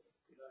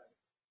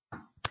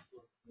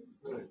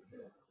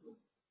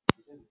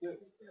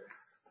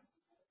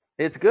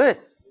 It's good.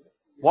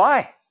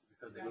 Why?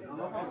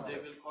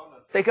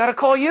 They got to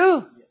call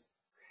you.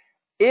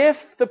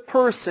 If the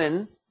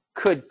person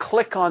could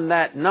click on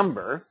that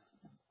number,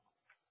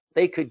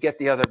 they could get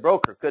the other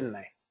broker, couldn't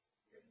they?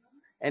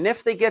 And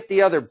if they get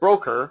the other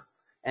broker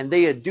and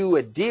they do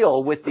a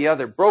deal with the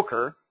other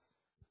broker,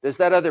 does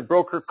that other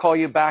broker call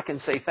you back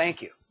and say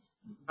thank you?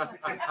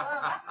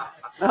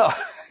 No.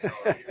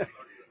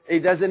 He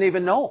doesn't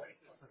even know.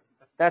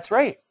 That's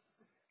right.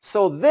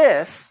 So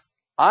this,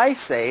 I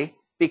say,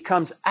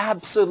 becomes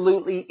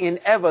absolutely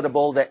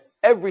inevitable that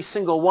every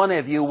single one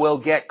of you will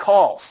get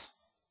calls,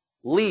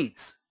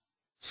 leads,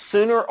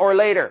 sooner or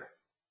later,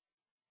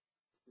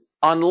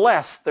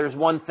 unless there's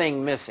one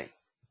thing missing.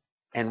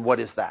 And what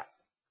is that?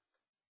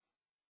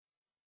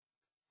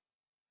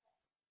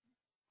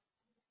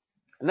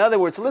 In other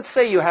words, let's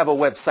say you have a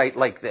website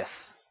like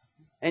this,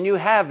 and you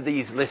have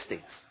these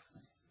listings.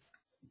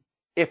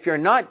 If you're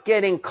not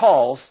getting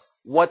calls,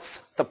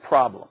 what's the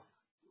problem?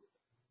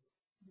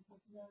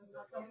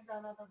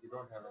 You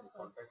don't have any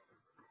contact.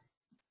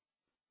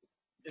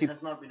 It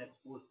has not been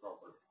exposed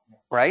properly.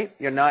 Right?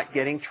 You're not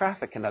getting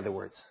traffic, in other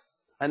words.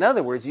 In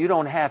other words, you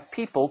don't have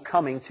people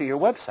coming to your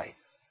website.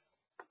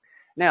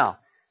 Now,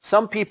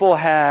 some people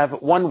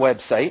have one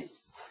website,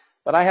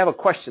 but I have a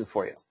question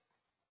for you.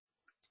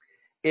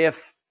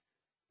 If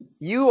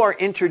you are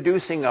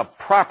introducing a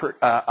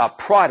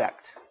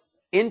product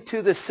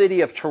into the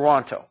city of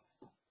Toronto,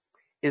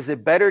 is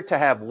it better to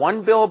have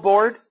one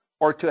billboard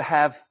or to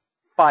have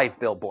 5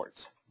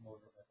 billboards?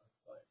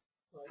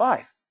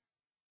 5.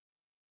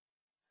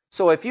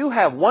 So if you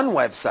have one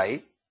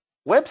website,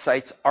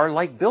 websites are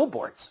like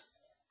billboards.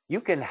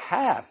 You can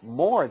have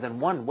more than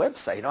one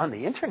website on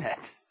the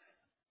internet.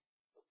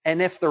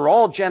 And if they're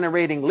all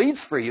generating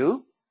leads for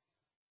you,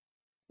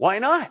 why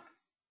not?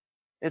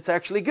 It's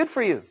actually good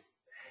for you.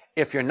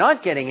 If you're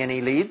not getting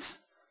any leads,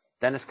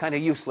 then it's kind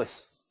of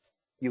useless.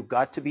 You've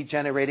got to be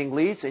generating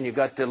leads, and you've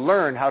got to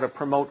learn how to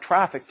promote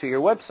traffic to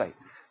your website.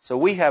 So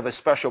we have a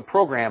special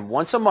program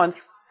once a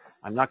month.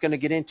 I'm not going to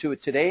get into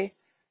it today.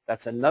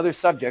 That's another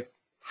subject,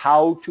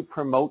 how to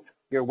promote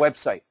your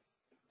website.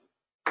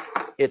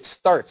 It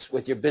starts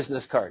with your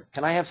business card.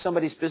 Can I have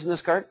somebody's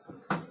business card,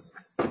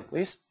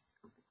 please?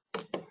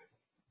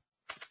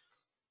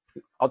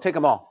 I'll take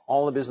them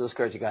all the business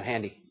cards you got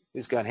handy.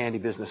 Who's got handy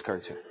business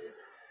cards here?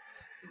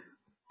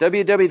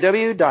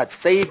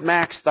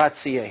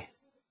 www.savemax.ca.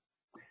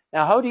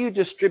 Now, how do you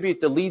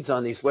distribute the leads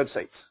on these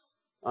websites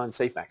on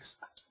SafeMax?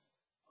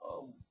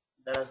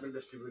 That has been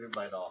distributed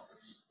by the office.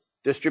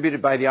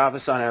 Distributed by the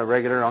office on a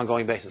regular,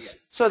 ongoing basis. Yeah.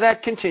 So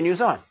that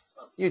continues on.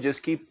 You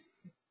just keep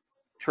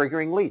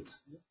triggering leads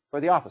for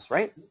the office,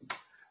 right?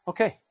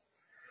 Okay.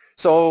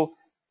 So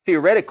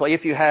theoretically,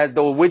 if you had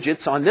the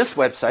widgets on this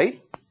website,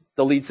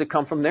 the leads that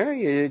come from there,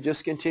 you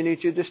just continue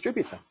to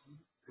distribute them.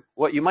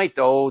 What you might,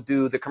 though,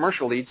 do the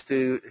commercial leads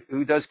to,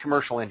 who does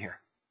commercial in here?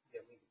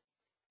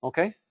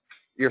 Okay.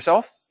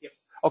 Yourself? Yep.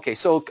 Okay,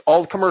 so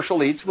all commercial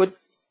leads would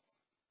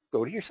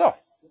go to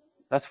yourself.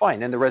 That's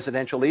fine. And the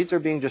residential leads are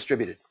being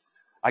distributed.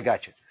 I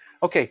got you.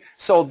 Okay,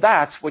 so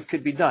that's what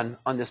could be done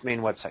on this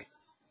main website.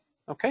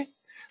 Okay?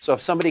 So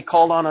if somebody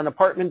called on an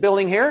apartment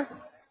building here,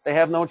 they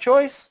have no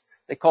choice.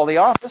 They call the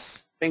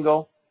office.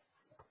 Bingo.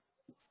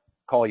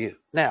 Call you.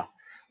 Now,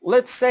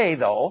 let's say,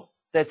 though,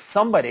 that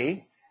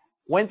somebody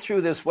went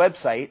through this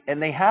website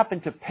and they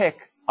happened to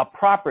pick a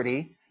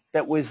property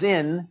that was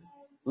in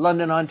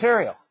London,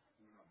 Ontario.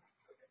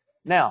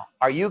 Now,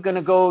 are you going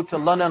to go to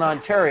London,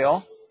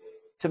 Ontario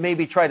to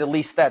maybe try to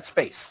lease that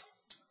space?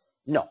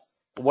 No.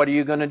 What are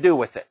you going to do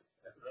with it?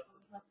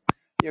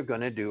 You're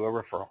going to do a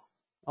referral.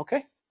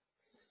 Okay?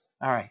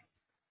 All right.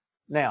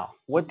 Now,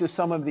 what do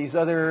some of these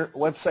other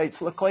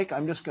websites look like?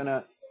 I'm just going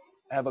to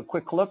have a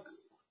quick look.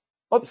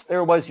 Oops,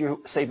 there was your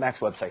SaveMax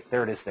website.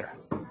 There it is there.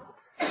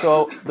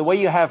 So the way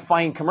you have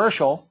Find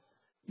Commercial,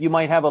 you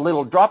might have a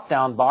little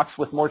drop-down box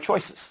with more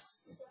choices.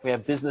 We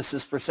have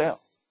businesses for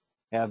sale.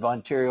 We have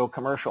Ontario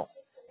Commercial,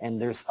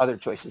 and there's other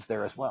choices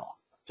there as well.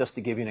 Just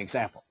to give you an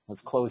example.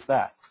 Let's close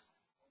that.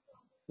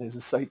 There's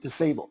a site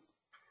disabled.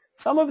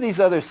 Some of these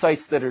other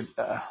sites that are,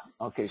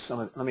 okay,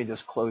 let me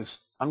just close.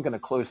 I'm going to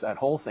close that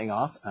whole thing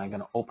off, and I'm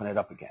going to open it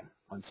up again.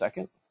 1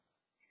 second.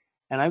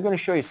 And I'm going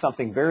to show you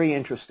something very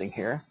interesting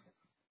here.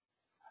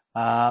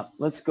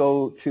 Let's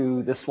go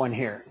to this one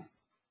here.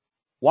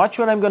 Watch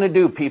what I'm going to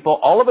do, people.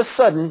 All of a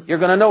sudden, you're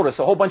going to notice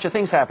a whole bunch of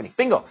things happening.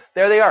 Bingo.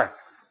 There they are.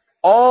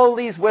 All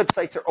these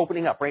websites are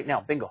opening up right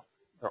now. Bingo.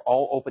 They're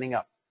all opening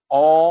up.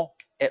 All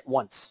at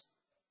once.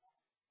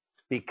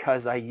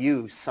 Because I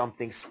use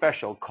something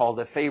special called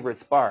the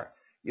favorites bar.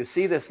 You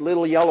see this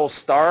little yellow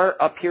star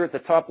up here at the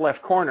top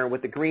left corner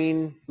with the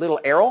green little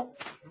arrow?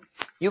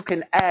 You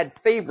can add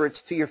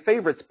favorites to your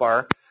favorites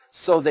bar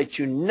so that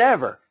you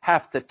never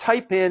have to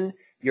type in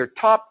your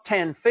top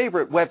 10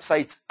 favorite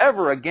websites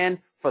ever again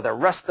for the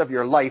rest of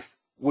your life.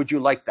 Would you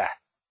like that?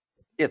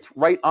 It's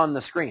right on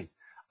the screen.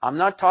 I'm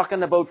not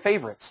talking about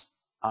favorites.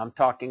 I'm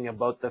talking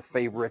about the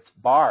favorites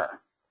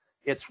bar.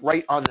 It's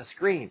right on the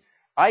screen.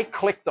 I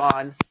clicked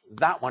on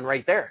that one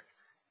right there,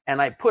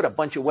 and I put a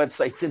bunch of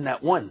websites in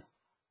that one,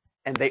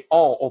 and they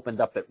all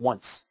opened up at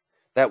once.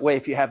 That way,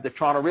 if you have the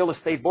Toronto Real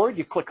Estate Board,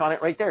 you click on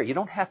it right there. You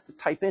don't have to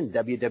type in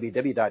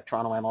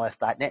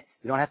www.torontomls.net.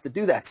 You don't have to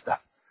do that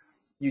stuff.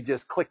 You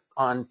just click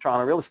on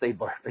Toronto Real Estate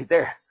Board right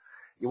there.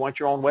 You want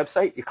your own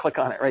website? You click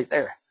on it right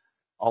there.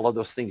 All of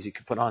those things you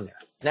can put on there.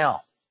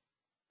 Now,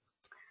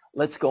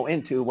 let's go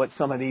into what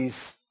some of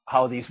these,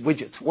 how these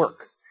widgets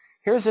work.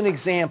 Here's an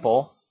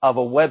example of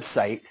a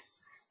website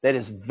that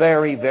is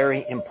very,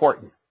 very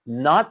important.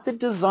 Not the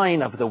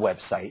design of the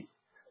website,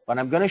 but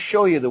I'm going to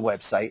show you the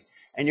website,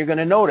 and you're going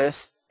to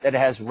notice that it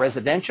has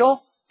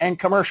residential and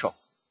commercial.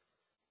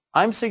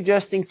 I'm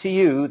suggesting to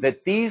you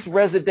that these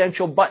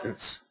residential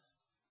buttons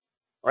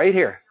right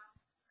here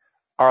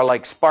are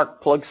like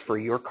spark plugs for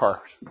your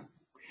car.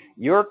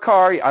 Your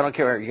car, I don't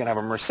care, you're going to have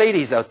a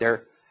Mercedes out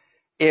there,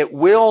 it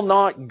will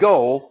not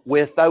go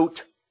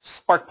without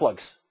spark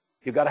plugs.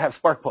 You've got to have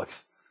spark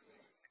plugs.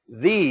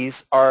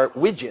 These are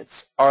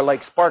widgets are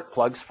like spark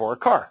plugs for a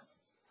car.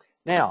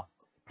 Now,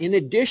 in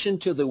addition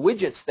to the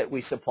widgets that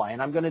we supply,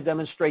 and I'm going to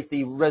demonstrate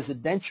the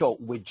residential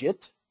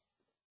widget,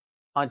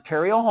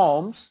 Ontario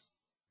Homes,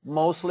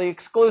 mostly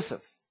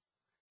exclusive.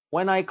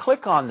 When I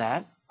click on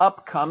that,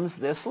 up comes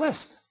this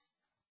list.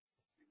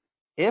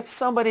 If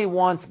somebody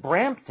wants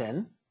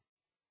Brampton,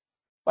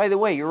 by the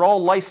way, you're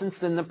all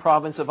licensed in the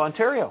province of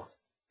Ontario.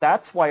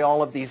 That's why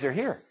all of these are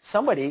here.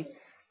 Somebody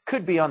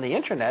could be on the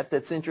internet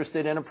that's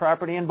interested in a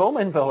property in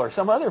Bowmanville or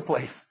some other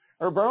place,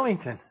 or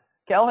Burlington,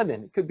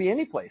 Caledon. It could be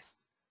any place.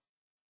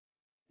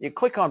 You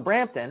click on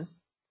Brampton,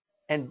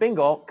 and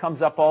bingo,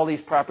 comes up all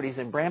these properties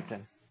in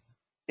Brampton.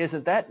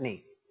 Isn't that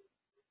neat?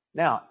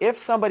 Now, if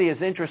somebody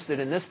is interested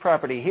in this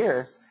property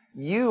here,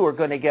 you are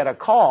going to get a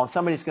call.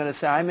 Somebody's going to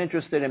say, I'm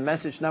interested in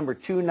message number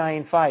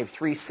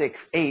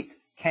 295368.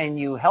 Can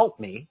you help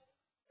me?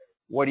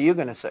 What are you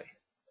going to say?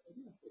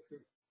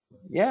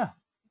 Yeah,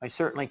 I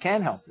certainly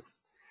can help you.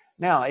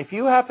 Now, if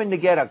you happen to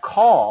get a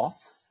call,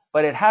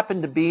 but it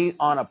happened to be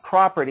on a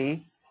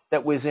property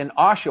that was in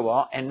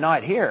Oshawa and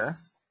not here,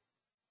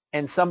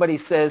 and somebody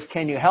says,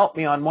 can you help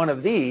me on one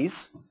of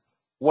these,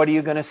 what are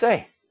you going to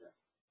say?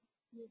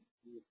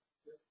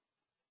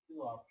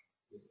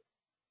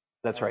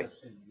 That's right.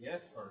 Say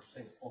yes or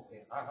say,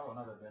 okay, I have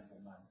another vendor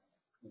now.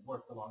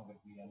 works along with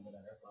me and then I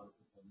refer to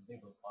they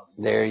go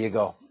positive. There you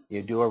go.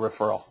 You do a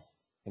referral.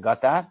 You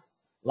got that?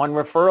 One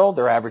referral,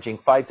 they're averaging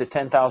 $5,000 to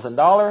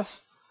 $10,000,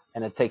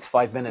 and it takes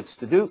 5 minutes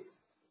to do.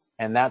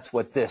 And that's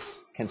what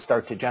this can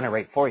start to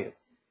generate for you.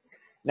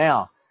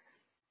 Now,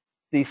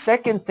 the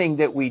second thing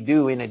that we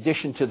do in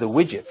addition to the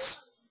widgets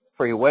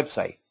for your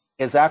website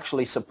is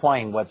actually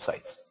supplying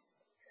websites.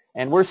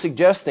 And we're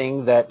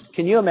suggesting that,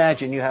 can you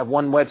imagine you have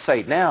one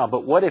website now,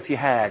 but what if you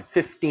had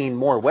 15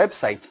 more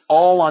websites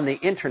all on the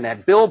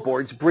internet,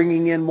 billboards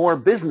bringing in more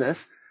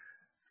business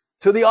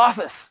to the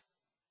office?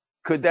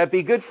 Could that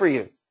be good for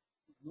you?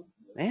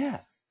 Yeah,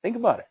 think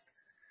about it.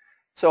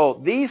 So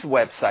these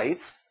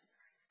websites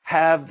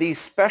have these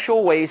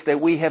special ways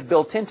that we have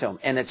built into them.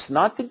 And it's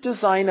not the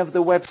design of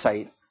the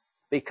website,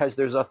 because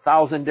there's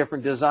 1,000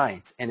 different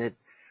designs. And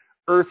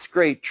Earth's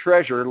great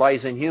treasure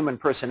lies in human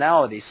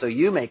personality, so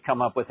you may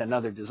come up with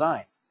another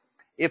design.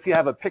 If you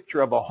have a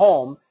picture of a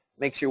home,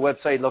 it makes your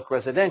website look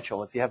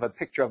residential. If you have a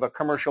picture of a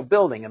commercial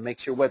building, it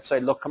makes your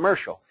website look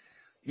commercial.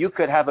 You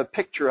could have a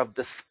picture of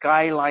the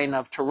skyline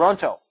of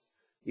Toronto.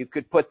 You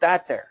could put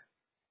that there.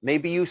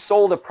 Maybe you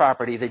sold a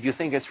property that you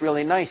think it's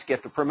really nice,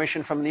 get the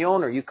permission from the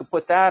owner. You could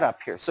put that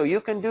up here. So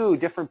you can do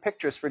different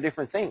pictures for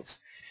different things.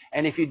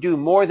 And if you do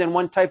more than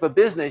one type of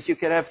business, you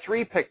could have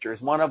 3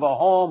 pictures, one of a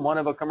home, one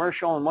of a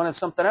commercial, and one of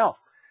something else.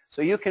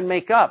 So you can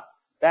make up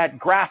that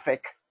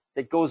graphic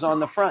that goes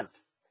on the front.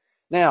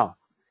 Now,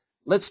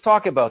 let's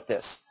talk about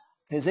this.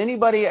 Has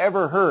anybody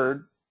ever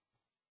heard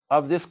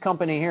of this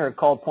company here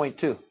called Point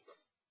 2?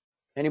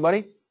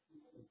 Anybody?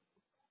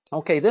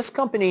 Okay, this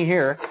company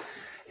here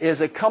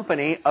is a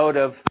company out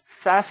of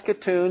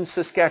Saskatoon,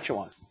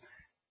 Saskatchewan.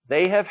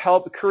 They have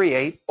helped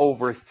create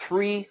over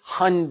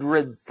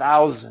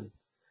 300,000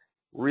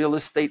 real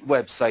estate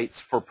websites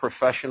for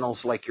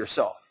professionals like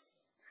yourself.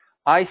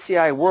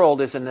 ICI World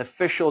is an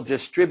official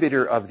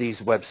distributor of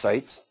these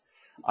websites.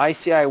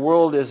 ICI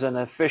World is an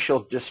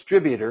official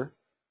distributor,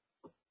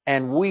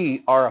 and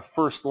we are a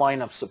first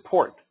line of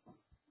support.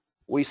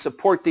 We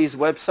support these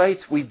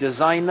websites. We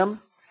design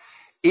them.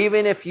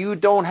 Even if you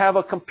don't have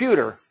a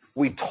computer,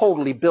 we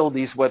totally build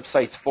these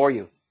websites for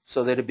you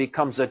so that it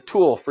becomes a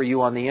tool for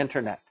you on the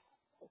internet.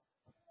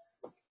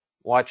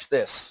 Watch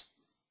this.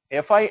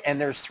 And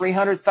there's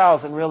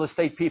 300,000 real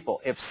estate people.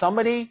 If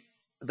somebody,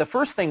 the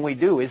first thing we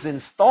do is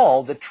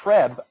install the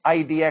TREB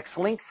IDX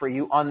link for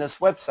you on this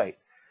website.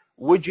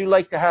 Would you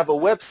like to have a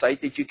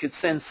website that you could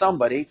send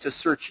somebody to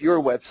search your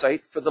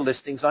website for the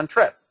listings on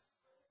TREB?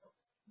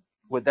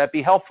 Would that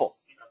be helpful?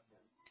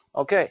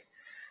 Okay,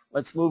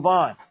 let's move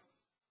on.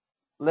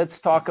 Let's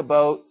talk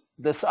about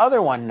this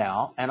other one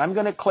now, and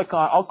I'll click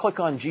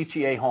on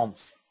GTA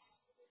Homes.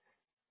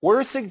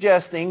 We're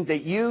suggesting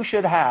that you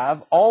should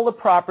have all the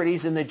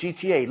properties in the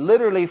GTA,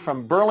 literally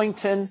from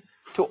Burlington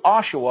to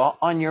Oshawa,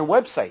 on your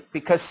website,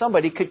 because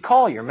somebody could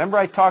call you. Remember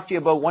I talked to you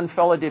about one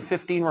fella did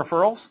 15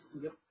 referrals?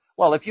 Yep.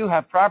 Well, if you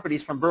have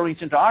properties from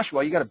Burlington to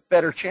Oshawa, you got a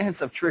better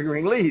chance of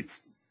triggering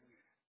leads.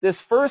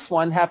 This first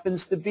one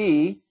happens to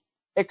be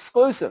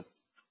exclusive.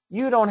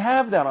 You don't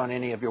have that on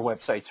any of your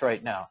websites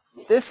right now.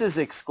 This is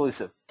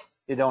exclusive.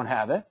 You don't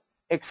have it.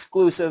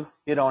 Exclusive,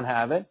 you don't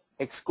have it.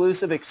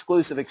 Exclusive,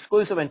 exclusive,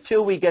 exclusive,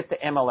 until we get to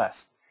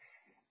MLS.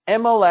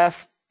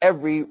 MLS,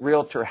 every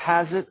realtor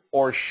has it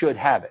or should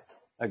have it.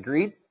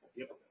 Agreed?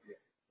 Yep.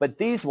 But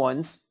these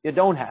ones, you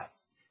don't have.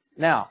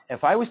 Now,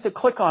 if I was to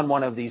click on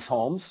one of these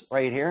homes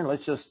right here, and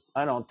let's just,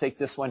 take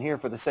this one here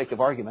for the sake of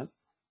argument.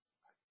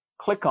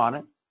 Click on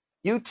it.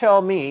 You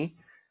tell me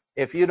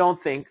if you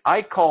don't think,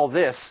 I call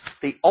this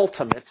the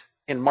ultimate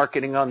in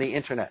marketing on the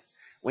internet.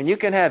 When you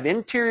can have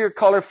interior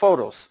color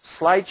photos,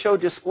 slideshow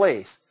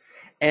displays,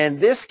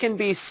 and this can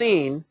be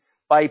seen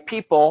by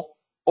people,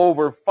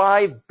 over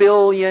 5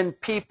 billion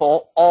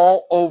people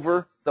all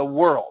over the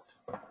world.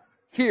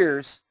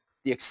 Here's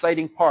the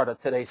exciting part of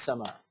today's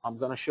seminar. I'm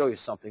going to show you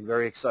something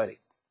very exciting.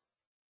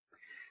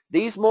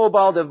 These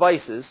mobile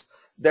devices,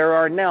 there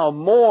are now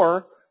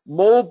more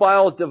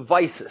mobile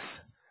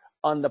devices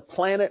on the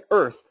planet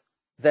Earth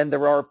than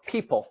there are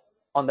people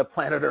on the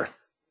planet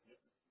Earth.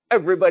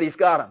 Everybody's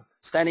got them.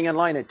 Standing in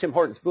line at Tim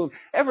Hortons, boom,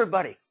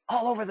 everybody,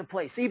 all over the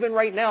place. Even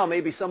right now,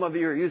 maybe some of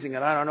you are using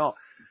it. I don't know.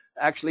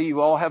 Actually, you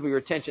all have your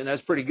attention.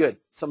 That's pretty good.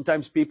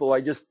 Sometimes people,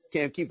 I just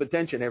can't keep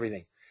attention to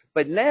everything.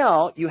 But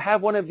now you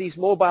have one of these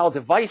mobile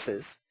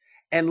devices,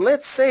 and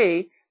let's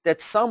say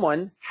that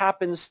someone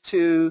happens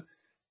to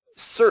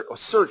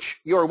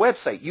search your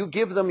website. You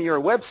give them your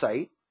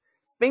website.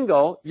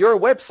 Bingo, your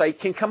website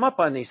can come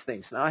up on these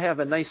things. Now, I have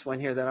a nice one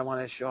here that I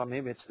want to show.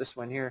 Maybe it's this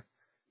one here.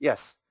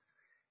 Yes.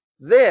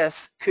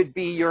 This could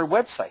be your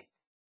website.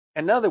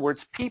 In other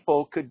words,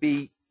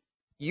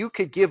 you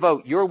could give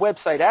out your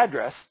website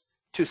address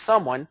to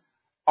someone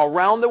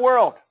around the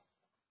world,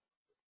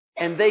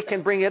 and they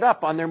can bring it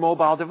up on their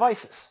mobile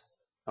devices.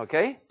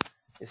 Okay?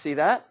 You see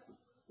that?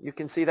 You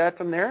can see that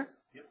from there?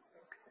 Yep.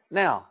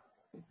 Now,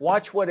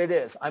 watch what it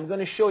is. I'm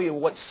going to show you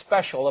what's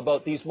special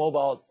about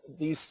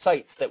these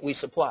sites that we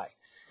supply.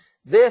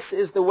 This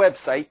is the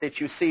website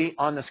that you see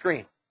on the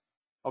screen,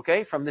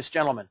 okay, from this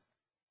gentleman.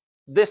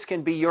 This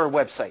can be your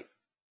website.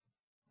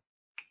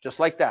 just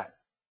like that.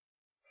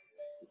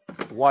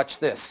 Watch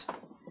this.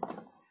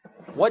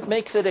 What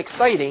makes it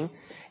exciting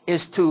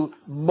is to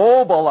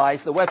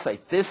mobilize the website.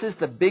 This is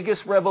the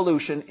biggest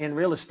revolution in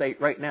real estate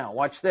right now.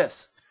 Watch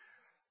this.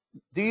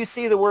 Do you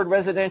see the word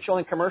residential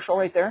and commercial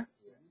right there?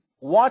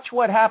 Watch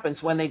what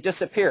happens when they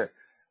disappear.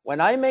 When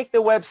I make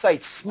the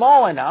website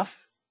small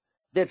enough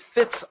that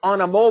fits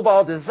on a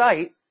mobile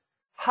device,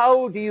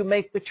 how do you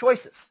make the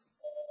choices?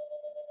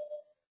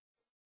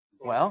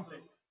 Well,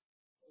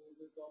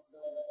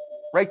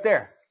 right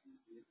there.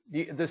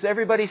 Does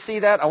everybody see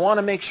that? I want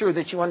to make sure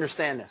that you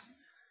understand this.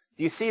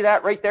 Do you see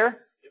that right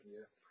there?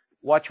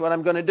 Watch what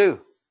I'm going to do.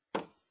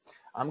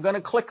 I'm going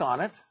to click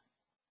on it,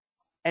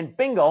 and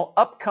bingo,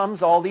 up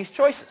comes all these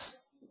choices.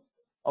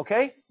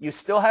 Okay? You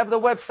still have the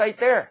website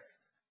there.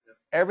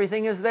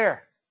 Everything is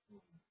there.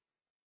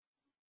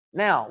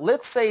 Now,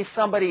 let's say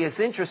somebody is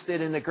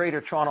interested in the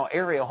Greater Toronto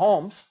Area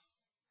homes.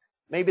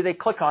 Maybe they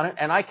click on it,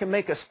 and I can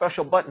make a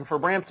special button for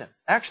Brampton.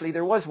 Actually,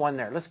 there was one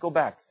there. Let's go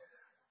back.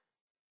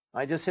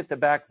 I just hit the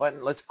back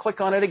button. Let's click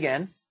on it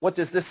again. What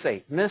does this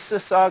say?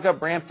 Mississauga,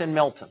 Brampton,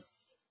 Milton.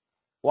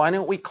 Why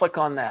don't we click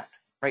on that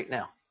right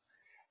now?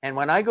 And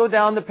when I go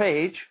down the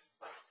page,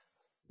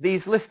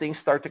 these listings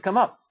start to come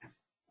up.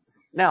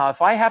 Now,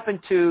 if I happen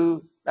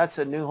to, that's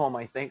a new home,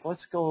 I think.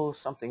 Let's go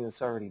something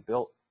that's already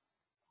built.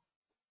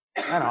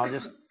 I don't know, I'll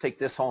just take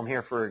this home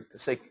here for the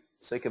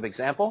sake of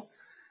example.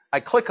 I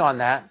click on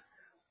that.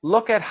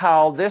 Look at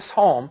how this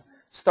home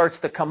starts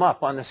to come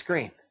up on the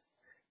screen.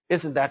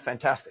 Isn't that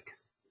fantastic?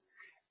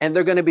 And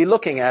they're going to be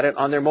looking at it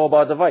on their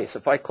mobile device.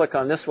 If I click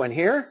on this one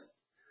here,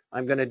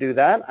 I'm going to do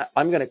that.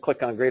 I'm going to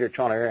click on Greater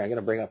Toronto Area. I'm going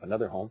to bring up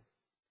another home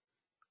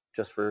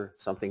just for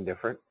something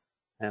different.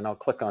 And I'll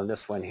click on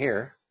this one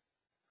here.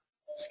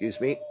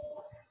 Excuse me.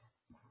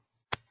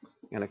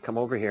 I'm going to come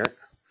over here.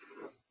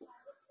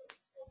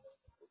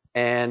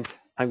 And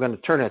I'm going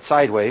to turn it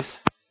sideways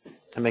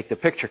to make the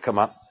picture come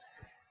up.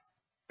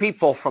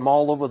 People from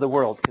all over the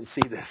world can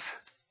see this.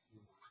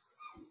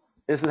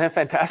 Isn't that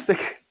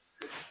fantastic?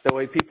 The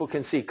way people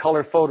can see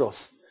color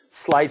photos,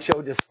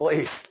 slideshow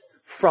displays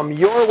from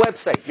your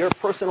website, your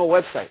personal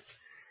website.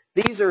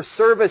 These are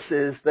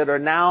services that are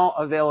now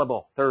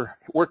available. They're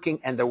working,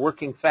 and they're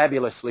working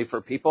fabulously for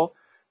people.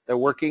 They're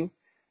working,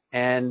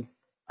 and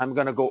I'm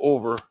going to go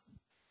over.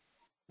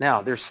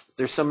 Now, there's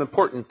some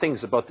important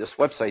things about this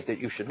website that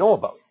you should know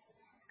about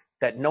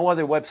that no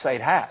other website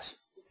has.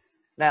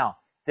 Now,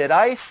 did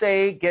I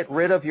say get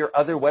rid of your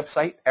other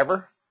website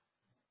ever?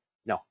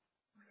 No.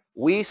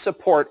 We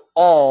support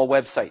all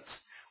websites.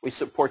 We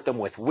support them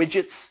with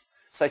widgets,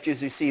 such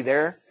as you see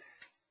there,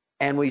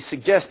 and we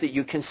suggest that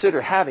you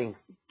consider having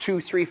 2,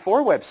 3,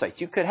 4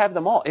 websites. You could have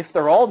them all. If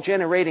they're all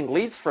generating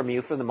leads from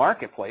you from the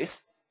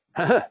marketplace,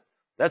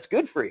 that's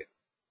good for you.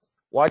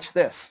 Watch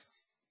this.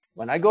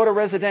 When I go to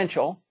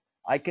residential,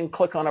 I can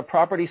click on a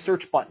property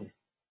search button.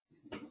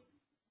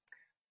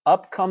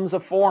 Up comes a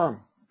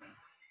form.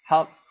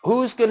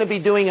 Who's going to be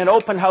doing an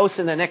open house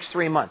in the next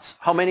 3 months?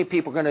 How many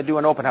people are going to do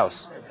an open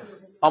house?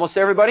 Almost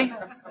everybody?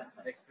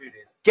 Next 3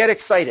 days. Get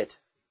excited.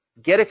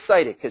 Get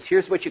excited, because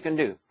here's what you can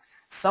do.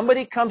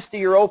 Somebody comes to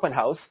your open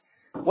house.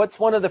 What's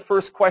one of the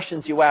first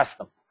questions you ask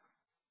them?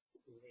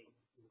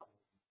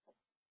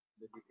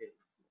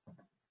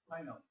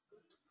 I know.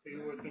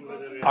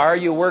 Are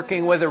you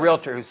working with a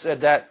realtor? Who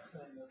said that?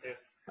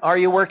 Are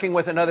you working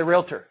with another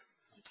realtor?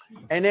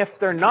 And if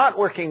they're not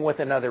working with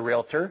another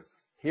realtor,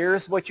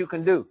 here's what you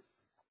can do.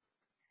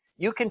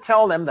 You can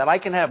tell them that I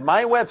can have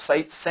my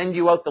website send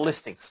you out the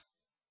listings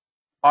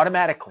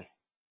automatically.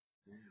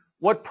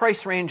 What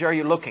price range are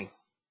you looking?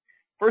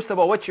 First of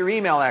all, what's your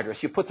email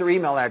address? You put their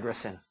email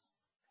address in.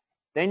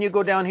 Then you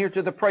go down here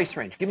to the price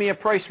range. Give me a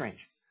price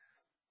range.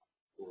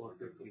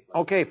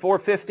 Okay,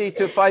 $450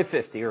 to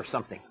 $550 or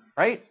something,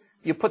 right?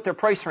 You put their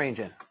price range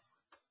in.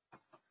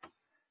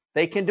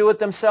 They can do it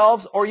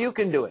themselves, or you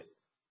can do it.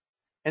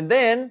 And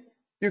then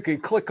you can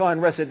click on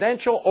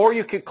residential, or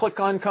you can click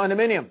on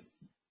condominium.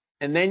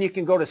 And then you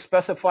can go to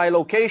specify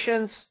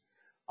locations,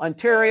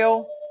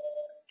 Ontario,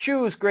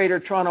 choose Greater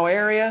Toronto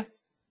Area,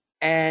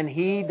 and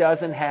he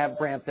doesn't have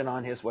Brampton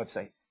on his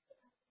website.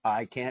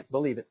 I can't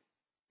believe it.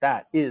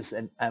 That is,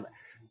 I'm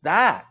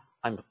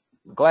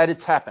glad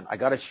it's happened. I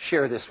got to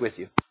share this with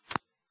you.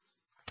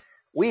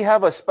 We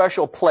have a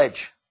special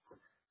pledge.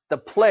 The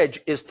pledge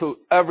is to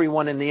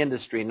everyone in the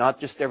industry, not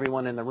just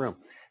everyone in the room,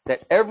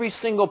 that every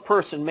single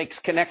person makes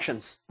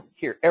connections.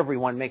 Here,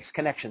 everyone makes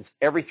connections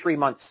every 3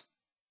 months.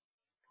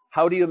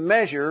 How do you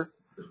measure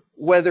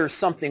whether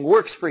something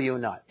works for you or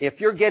not?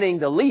 If you're getting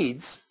the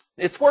leads,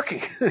 it's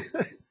working.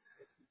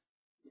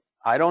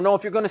 I don't know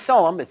if you're going to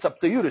sell them. It's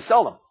up to you to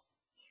sell them.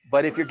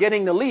 But if you're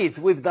getting the leads,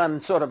 we've done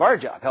sort of our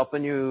job,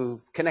 helping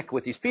you connect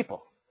with these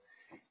people.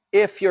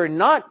 If you're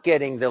not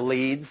getting the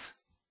leads,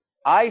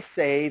 I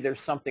say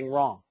there's something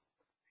wrong.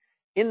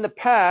 In the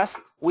past,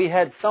 we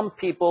had some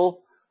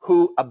people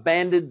who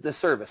abandoned the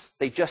service.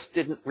 They just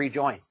didn't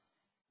rejoin.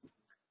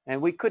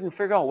 And we couldn't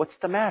figure out what's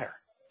the matter.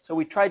 So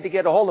we tried to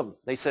get a hold of them.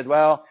 They said,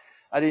 well,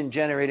 I didn't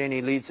generate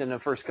any leads in the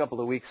first couple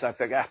of weeks. I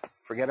figured,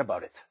 forget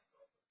about it.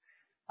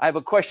 I have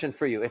a question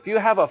for you. If you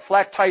have a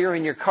flat tire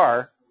in your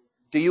car,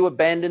 do you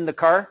abandon the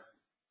car?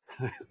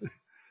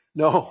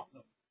 No.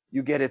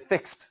 You get it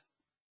fixed.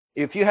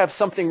 If you have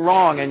something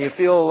wrong and you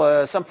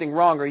feel something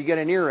wrong or you get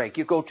an earache,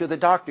 you go to the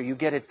doctor, you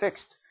get it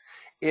fixed.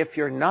 If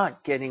you're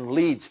not getting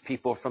leads,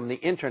 people, from the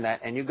internet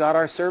and you got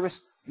our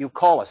service, you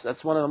call us.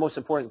 That's one of the most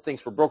important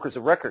things for brokers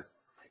of record.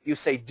 You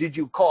say, did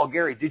you call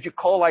Gary? Did you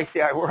call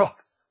ICI World?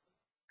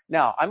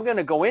 Now, I'm going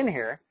to go in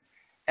here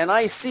and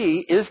I see,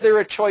 is there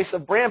a choice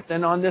of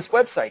Brampton on this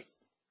website?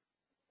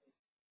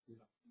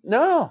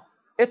 No,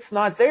 it's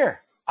not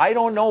there. I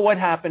don't know what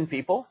happened,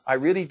 people. I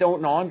really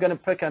don't know. I'm going to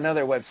pick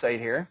another website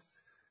here.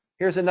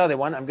 Here's another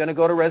one. I'm going to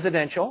go to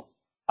residential.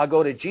 I'll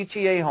go to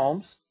GTA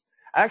Homes.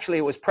 Actually,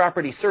 it was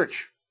property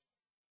search.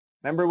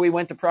 Remember we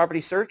went to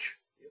property search?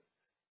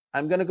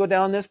 I'm going to go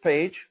down this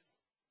page,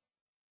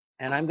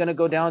 and I'm going to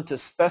go down to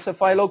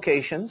specify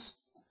locations,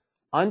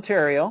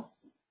 Ontario,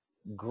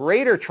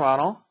 Greater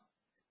Toronto,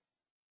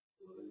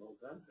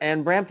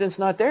 and Brampton's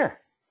not there.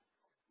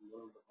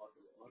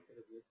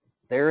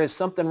 There is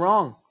something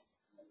wrong.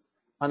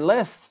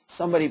 Unless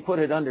somebody put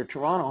it under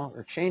Toronto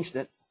or changed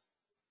it.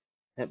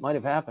 It might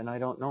have happened. I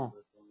don't know.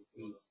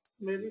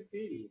 Maybe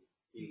P.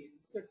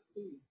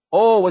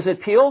 Oh, was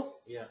it Peel?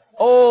 Yeah.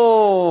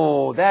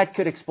 Oh, that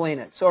could explain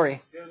it.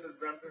 Sorry.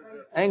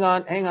 Hang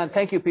on.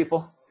 Thank you,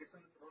 people.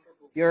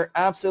 You're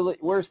absolutely...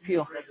 Where's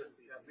Peel?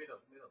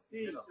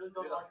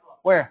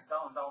 Where?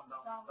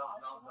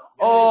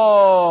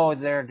 Oh,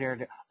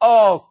 there.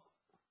 Oh,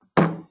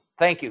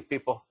 thank you,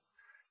 people.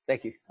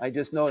 Thank you. I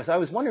just noticed. I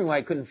was wondering why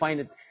I couldn't find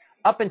it.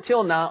 Up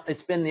until now,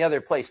 it's been the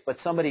other place, but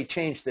somebody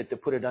changed it to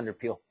put it under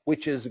Peel,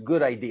 which is a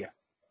good idea.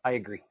 I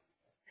agree.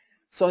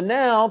 So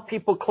now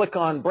people click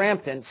on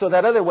Brampton, so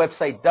that other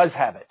website does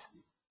have it.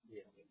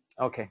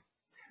 Okay.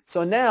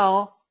 So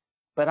now,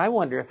 but I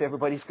wonder if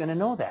everybody's going to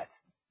know that.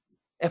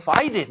 If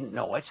I didn't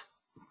know it,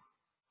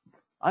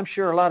 I'm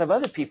sure a lot of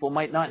other people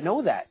might not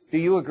know that. Do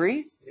you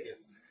agree?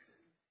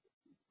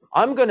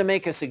 I'm going to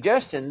make a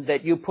suggestion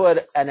that you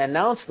put an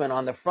announcement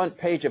on the front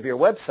page of your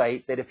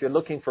website that if you're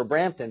looking for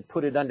Brampton,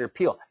 put it under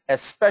Peel,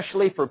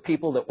 especially for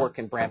people that work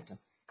in Brampton.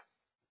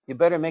 You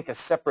better make a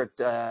separate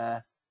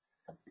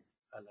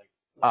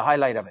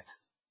highlight of it.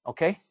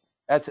 Okay?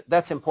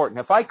 That's important.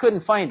 If I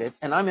couldn't find it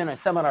and I'm in a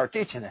seminar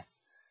teaching it,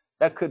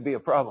 that could be a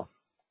problem.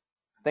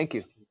 Thank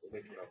you.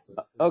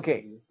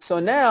 Okay,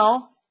 so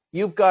now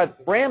you've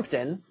got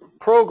Brampton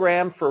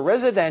programmed for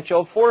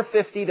residential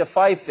 450 to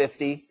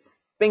 550.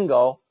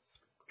 Bingo.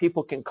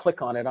 People can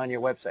click on it on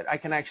your website. I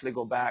can actually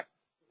go back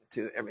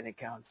to everything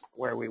counts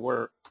where we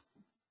were.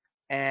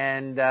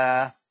 And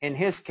in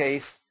his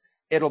case,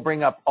 it'll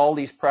bring up all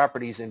these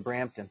properties in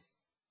Brampton.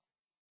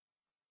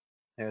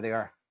 There they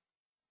are.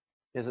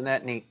 Isn't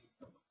that neat?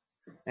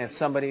 And if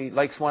somebody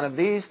likes one of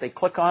these, they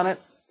click on it.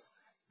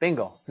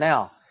 Bingo.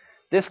 Now,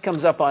 this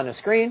comes up on the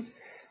screen.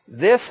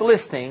 This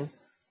listing,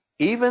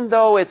 even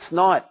though it's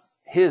not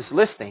his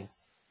listing,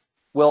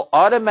 will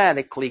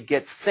automatically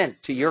get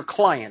sent to your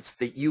clients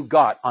that you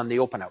got on the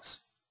open house.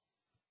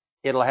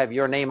 It'll have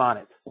your name on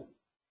it.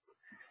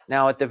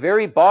 Now, at the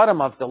very bottom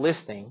of the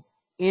listing,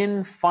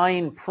 in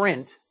fine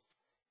print,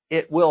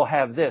 it will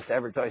have this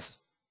advertised,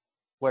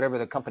 whatever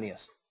the company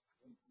is,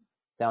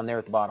 down there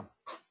at the bottom.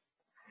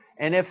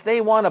 And if they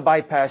want to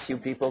bypass you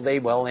people, they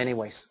will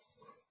anyways.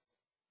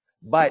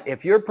 But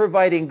if you're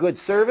providing good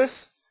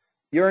service,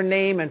 your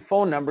name and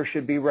phone number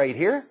should be right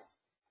here.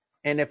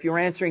 And if you're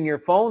answering your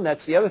phone,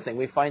 that's the other thing.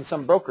 We find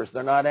some brokers,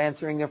 they're not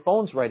answering their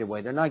phones right away.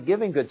 They're not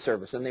giving good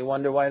service, and they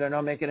wonder why they're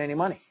not making any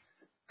money.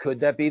 Could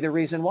that be the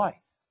reason why?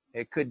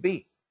 It could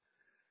be.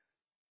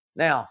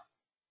 Now,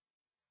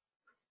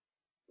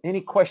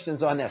 any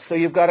questions on this? So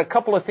you've got a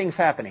couple of things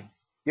happening.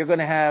 You're going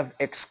to have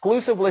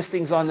exclusive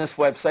listings on this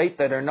website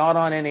that are not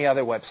on any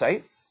other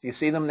website. You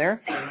see them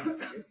there?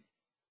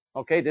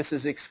 Okay, this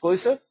is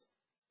exclusive.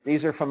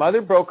 These are from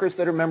other brokers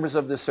that are members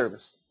of this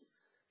service.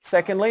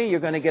 Secondly,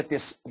 you're going to get the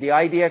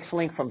IDX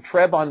link from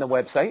Treb on the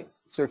website,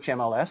 search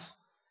MLS.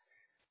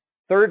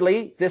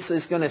 Thirdly, this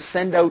is going to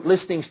send out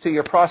listings to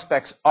your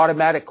prospects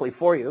automatically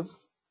for you.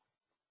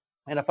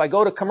 And if I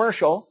go to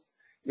commercial,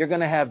 you're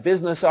going to have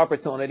business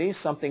opportunities,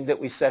 something that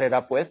we set it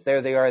up with.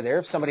 There they are there.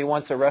 If somebody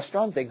wants a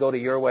restaurant, they go to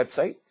your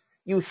website.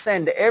 You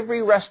send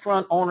every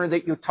restaurant owner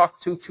that you talk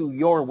to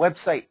your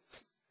website.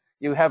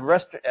 You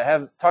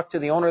have talked to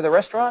the owner of the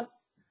restaurant.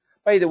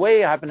 By the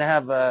way, I happen to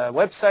have a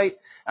website.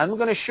 I'm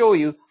going to show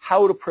you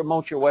how to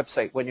promote your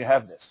website when you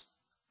have this.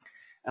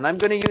 And I'm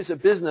going to use a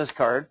business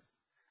card,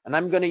 and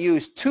I'm going to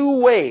use two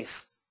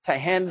ways to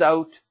hand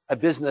out a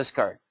business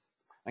card.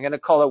 I'm going to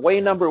call it way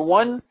number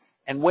 1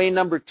 and way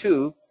number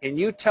 2, and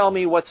you tell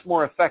me what's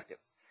more effective.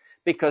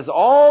 Because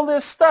all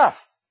this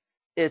stuff,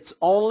 it's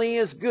only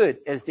as good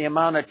as the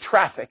amount of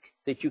traffic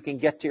that you can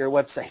get to your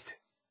website.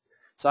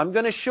 So I'm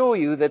going to show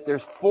you that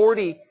there's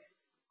 40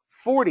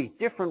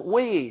 different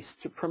ways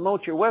to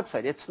promote your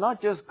website. It's not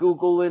just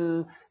Google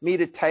and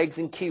meta tags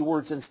and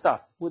keywords and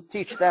stuff. We'll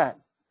teach that.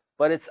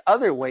 But it's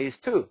other ways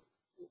too.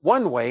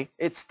 One way,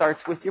 it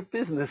starts with your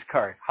business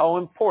card. How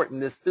important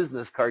this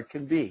business card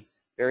can be.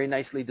 very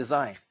nicely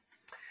designed.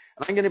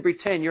 And I'm going to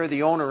pretend you're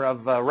the owner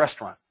of a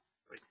restaurant.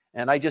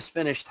 And I just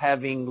finished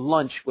having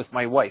lunch with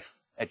my wife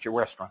at your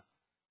restaurant.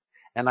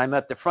 And I'm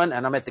at the front,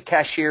 and I'm at the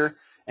cashier,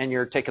 and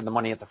you're taking the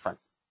money at the front.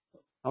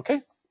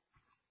 Okay?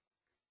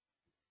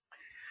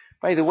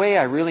 By the way,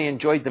 I really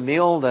enjoyed the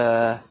meal.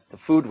 The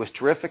food was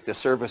terrific. The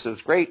service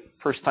was great.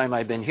 First time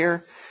I've been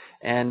here.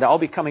 And I'll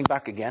be coming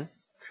back again.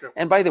 Sure.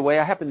 And by the way,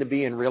 I happen to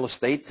be in real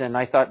estate, and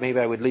I thought maybe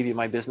I would leave you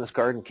my business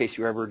card in case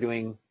you're ever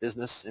doing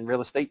business in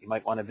real estate. You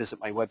might want to visit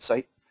my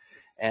website.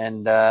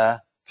 And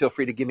feel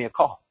free to give me a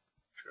call.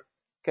 Sure.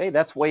 Okay,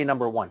 that's way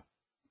number 1.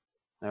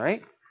 All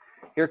right?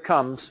 Here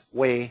comes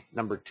way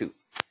number 2.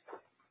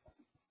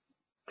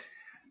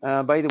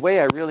 By the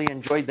way, I really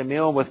enjoyed the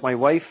meal with my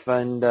wife,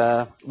 and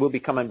we'll be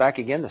coming back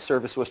again. The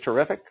service was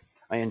terrific.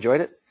 I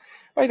enjoyed it.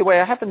 By the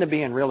way, I happen to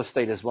be in real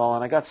estate as well,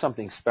 and I got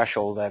something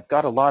special. I've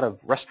got a lot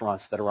of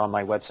restaurants that are on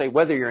my website.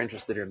 Whether you're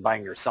interested in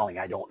buying or selling,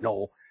 I don't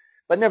know.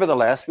 But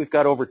nevertheless, we've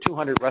got over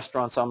 200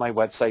 restaurants on my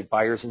website,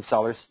 buyers and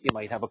sellers. You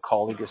might have a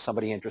colleague or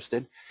somebody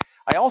interested.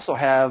 I also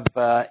have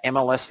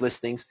MLS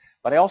listings,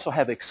 but I also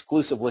have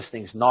exclusive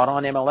listings not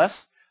on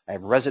MLS. I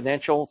have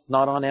residential,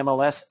 not on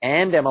MLS,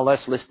 and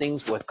MLS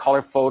listings with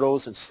color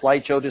photos and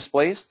slideshow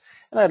displays.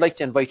 And I'd like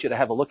to invite you to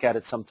have a look at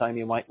it sometime.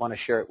 You might want to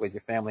share it with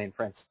your family and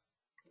friends.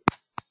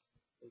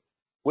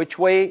 Which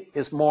way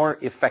is more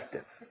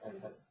effective?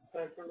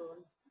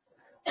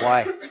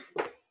 Why?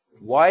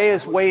 Why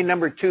is way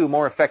number 2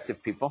 more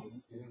effective, people?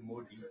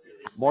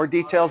 More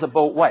details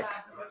about what?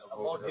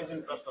 About his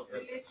interest of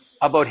business.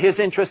 About his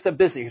interest of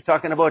business. You're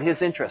talking about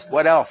his interest.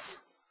 What else?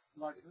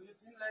 But do you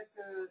think like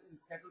in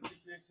settled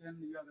situation,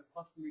 you have the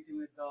first meeting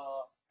with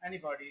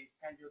anybody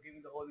and you're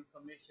giving the whole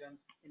information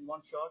in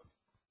one shot?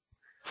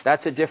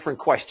 That's a different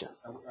question.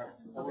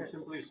 I would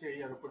simply say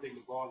you're putting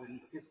the ball in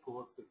his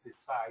court to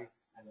decide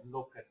and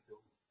look at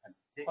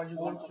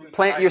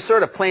it. You're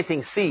sort of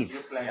planting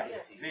seeds.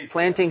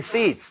 Planting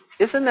seeds.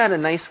 Isn't that a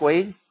nice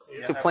way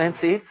to plant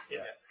seeds? Yeah.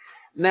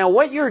 Now,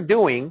 what you're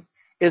doing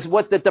is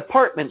what the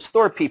department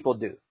store people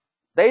do.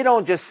 They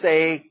don't just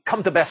say,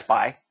 come to Best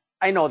Buy.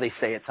 I know they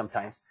say it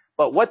sometimes.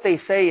 But what they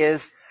say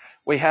is,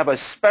 we have a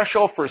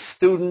special for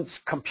students'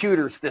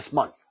 computers this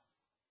month.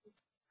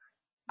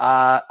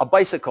 A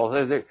bicycle,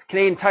 the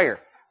Canadian Tire,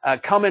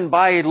 come and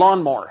buy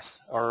lawnmowers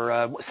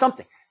or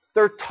something.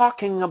 They're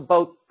talking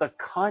about the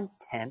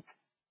content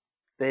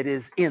that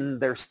is in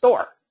their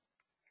store.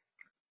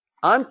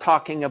 I'm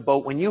talking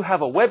about when you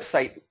have a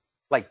website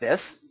like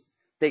this,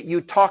 that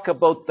you talk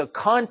about the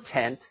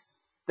content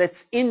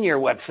that's in your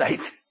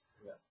website.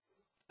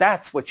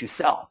 That's what you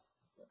sell.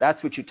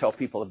 That's what you tell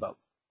people about.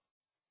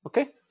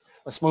 Okay?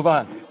 Let's move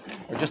on.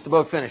 We're just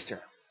about finished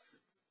here.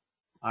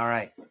 All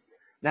right.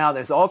 Now,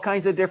 there's all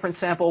kinds of different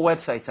sample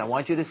websites. I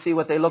want you to see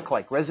what they look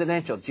like.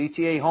 Residential,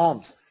 GTA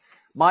homes,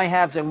 my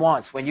haves and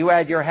wants. When you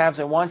add your haves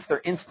and wants,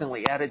 they're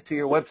instantly added to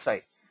your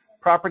website.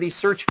 Property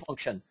search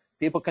function.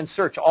 People can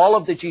search all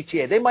of the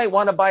GTA. They might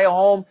want to buy a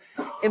home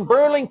in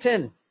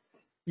Burlington.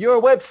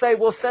 Your website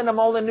will send them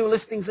all the new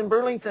listings in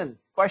Burlington.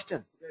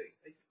 Question?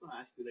 I just want to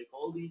ask you, like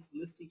all these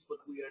listings, what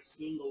we are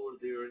seeing over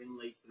there in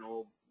like, you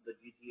know, the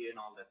GTA and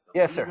all that stuff.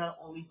 Yes, sir. These are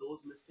only those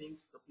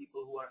listings, the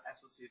people who are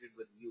associated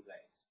with you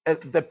guys.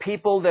 The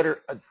people that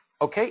are,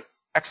 okay,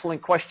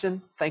 excellent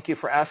question. Thank you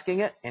for asking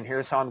it, and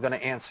here's how I'm going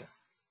to answer.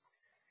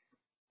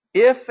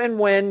 If and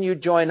when you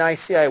join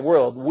ICI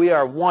World, we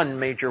are one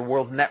major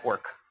world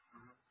network.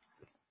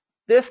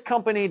 This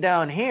company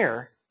down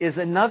here is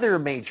another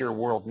major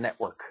world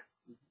network.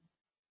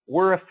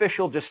 We're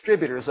official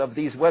distributors of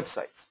these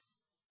websites.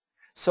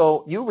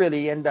 So you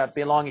really end up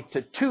belonging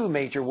to 2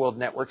 major world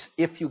networks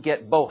if you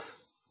get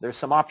both. There's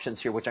some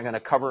options here which I'm going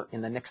to cover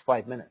in the next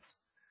 5 minutes.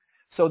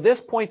 So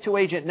this point-to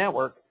agent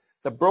network,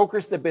 the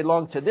brokers that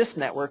belong to this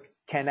network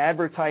can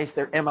advertise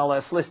their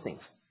MLS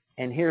listings.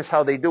 And here's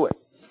how they do it.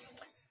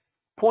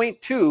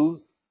 Point 2,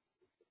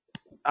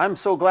 I'm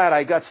so glad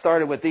I got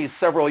started with these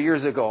several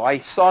years ago. I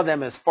saw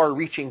them as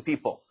far-reaching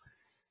people.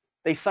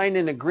 They signed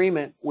an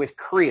agreement with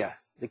CREA,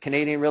 the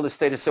Canadian Real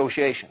Estate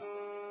Association.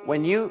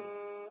 When you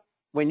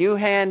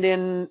hand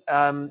in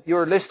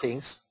your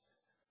listings,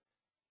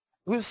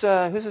 whose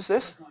is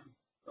this?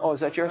 Oh,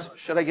 is that yours?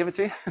 Should I give it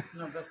to you?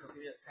 No, that's okay.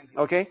 Yeah, thank you.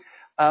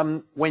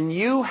 Okay. When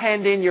you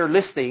hand in your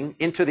listing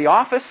into the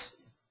office,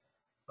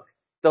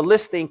 the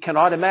listing can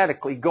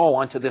automatically go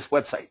onto this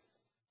website.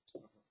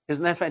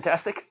 Isn't that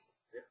fantastic?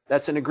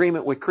 That's an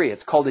agreement with CREA.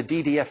 It's called a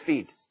DDF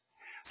feed.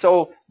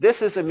 So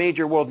this is a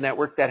major world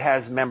network that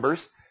has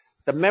members.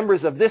 The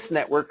members of this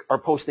network are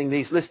posting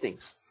these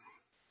listings.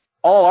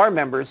 All our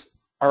members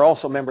are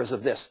also members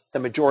of this, the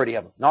majority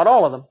of them. Not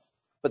all of them,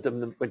 but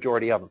the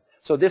majority of them.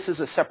 So this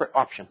is a separate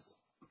option.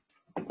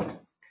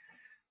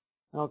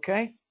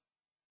 Okay?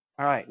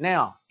 All right.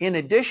 Now, in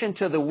addition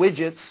to the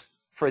widgets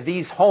for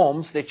these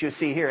homes that you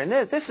see here, and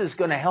this is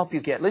going to help you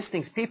get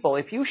listings. People,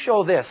 if you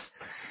show this,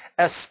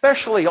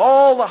 especially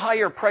all the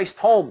higher priced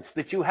homes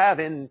that you have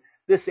in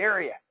this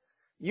area,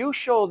 you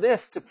show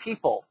this to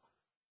people.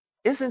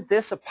 Isn't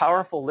this a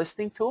powerful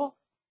listing tool?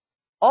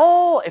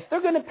 if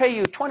they're going to pay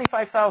you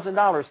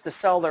 $25,000 to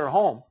sell their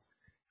home,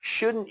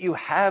 shouldn't you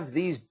have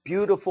these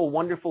beautiful,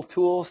 wonderful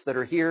tools that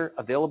are here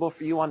available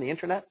for you on the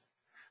internet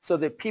so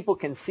that people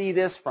can see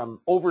this from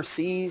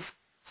overseas,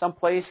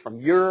 someplace, from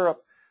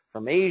Europe,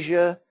 from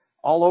Asia,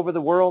 all over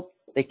the world?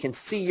 They can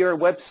see your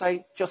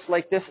website just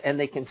like this, and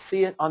they can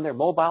see it on their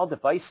mobile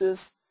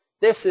devices.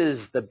 This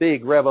is the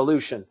big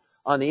revolution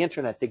on the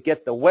internet, to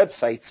get the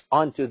websites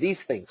onto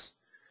these things.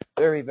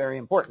 Very, very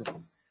important.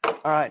 All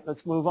right,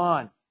 let's move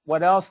on.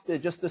 What else,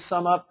 just to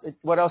sum up,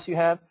 what else you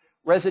have?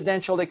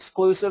 Residential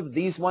exclusive.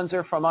 These ones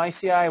are from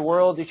ICI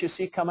World that you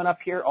see coming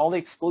up here, all the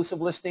exclusive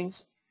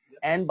listings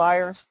and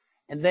buyers.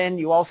 And then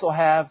you also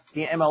have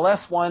the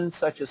MLS ones,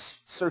 such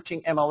as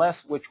Searching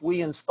MLS, which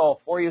we install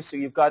for you, so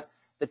you've got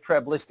the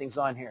TREB listings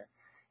on here.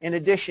 In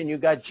addition,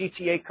 you've got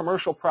GTA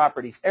commercial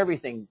properties,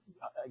 everything,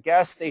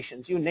 gas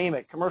stations, you name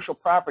it, commercial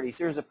properties.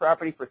 Here's a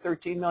property for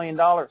 $13 million.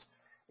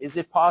 Is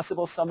it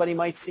possible somebody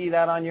might see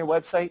that on your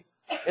website?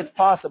 It's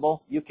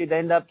possible. You could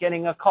end up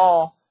getting a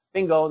call.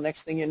 Bingo,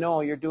 next thing you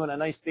know, you're doing a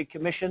nice big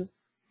commission.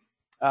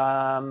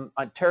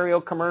 Ontario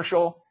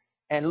commercial.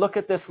 And look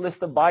at this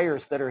list of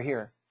buyers that are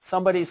here.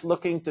 Somebody's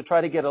looking to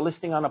try to get a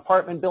listing on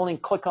apartment building.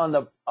 Click on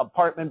the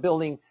apartment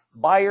building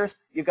buyers.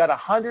 You've got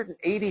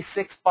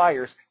 186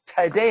 buyers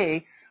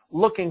today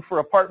looking for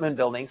apartment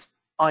buildings.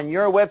 On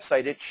your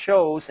website, it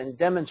shows and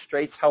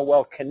demonstrates how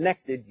well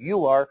connected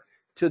you are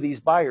to these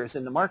buyers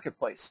in the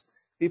marketplace.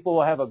 People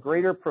will have a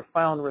greater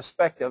profound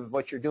respect of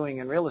what you're doing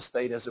in real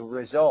estate as a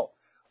result.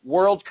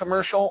 World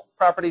commercial,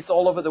 properties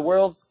all over the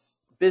world,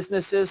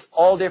 businesses,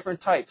 all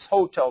different types,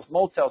 hotels,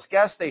 motels,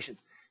 gas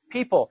stations.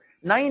 People,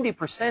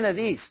 90% of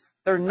these,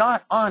 they're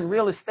not on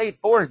real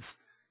estate boards.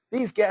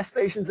 These gas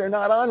stations are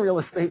not on real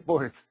estate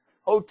boards.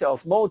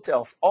 Hotels,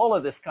 motels, all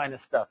of this kind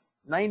of stuff.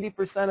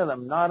 90% of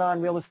them not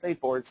on real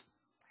estate boards.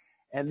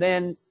 And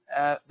then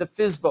the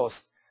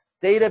FSBOs.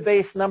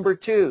 Database number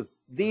 2.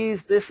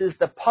 This is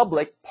the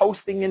public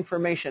posting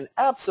information,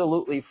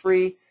 absolutely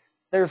free.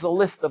 There's a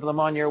list of them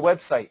on your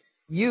website.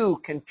 You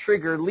can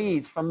trigger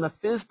leads from the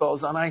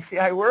FSBOs on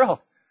ICI World.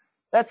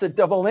 That's a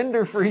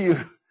double-ender for you,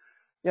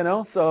 you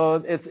know, so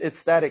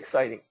it's that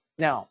exciting.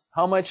 Now,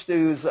 how much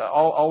does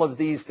all of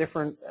these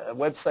different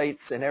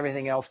websites and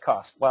everything else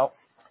cost? Well,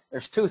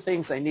 there's 2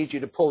 things I need you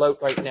to pull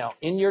out right now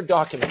in your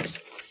documents.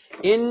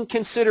 In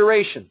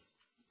consideration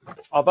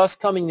of us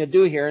coming to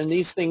do here, and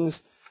these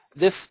things,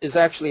 this is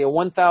actually a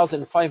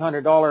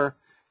 $1,500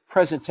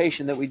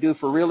 presentation that we do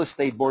for real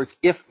estate boards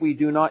if we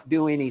do not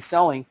do any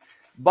selling,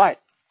 but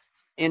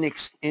in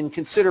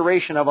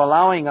consideration of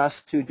allowing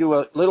us to do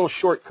a little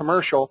short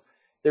commercial,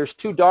 there's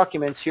 2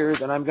 documents here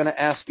that I'm going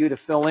to ask you to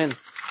fill in.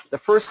 The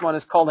first one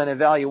is called an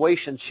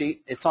evaluation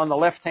sheet. It's on the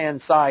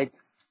left-hand side.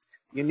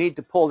 You need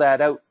to pull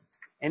that out.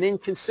 And in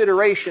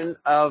consideration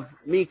of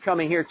me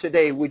coming here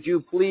today, would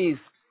you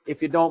please,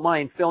 if you don't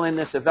mind, fill in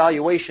this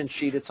evaluation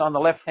sheet. It's on the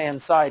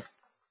left-hand side.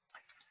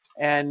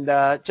 And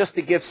just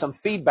to give some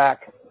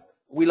feedback,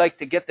 we like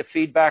to get the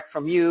feedback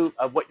from you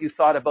of what you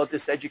thought about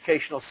this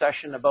educational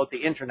session about the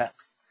internet.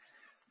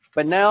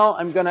 But now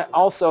I'm going to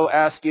also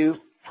ask you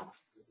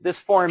this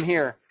form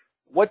here.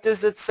 What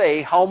does it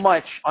say, how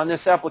much on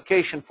this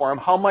application form,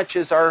 how much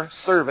is our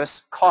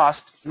service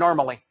cost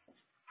normally?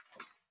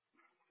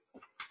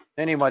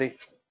 Anybody?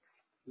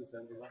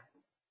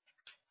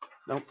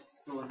 Nope.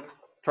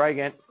 Try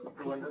again.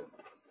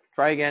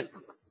 Try again.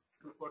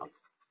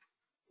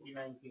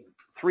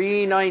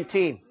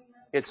 $319.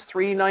 It's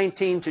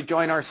 $319 to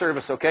join our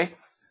service, okay?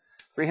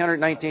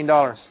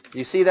 $319.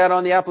 You see that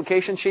on the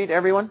application sheet,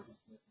 everyone?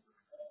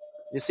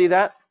 You see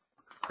that?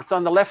 It's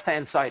on the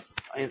left-hand side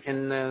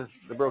in the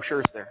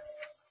brochures there.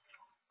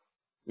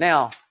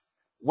 Now,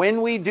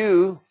 when we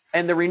do,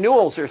 and the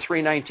renewals are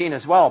 $319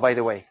 as well, by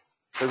the way.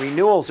 The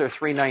renewals are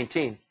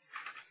 $319.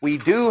 We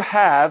do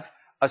have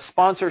a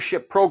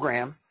sponsorship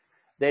program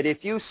that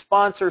if you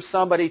sponsor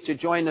somebody to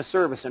join the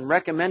service and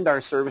recommend our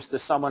service to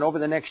someone over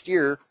the next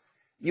year,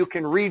 you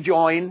can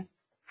rejoin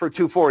for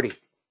 $240.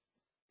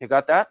 You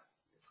got that?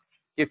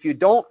 If you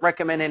don't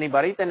recommend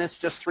anybody, then it's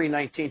just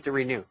 $319 to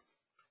renew.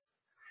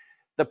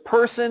 The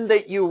person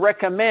that you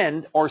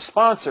recommend or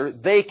sponsor,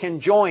 they can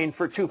join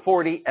for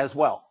 $240 as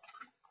well.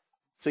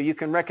 So you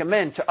can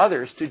recommend to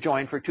others to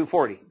join for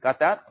 $240. Got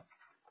that?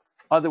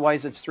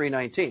 Otherwise, it's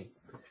 $319.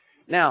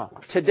 Now,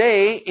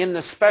 today in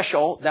the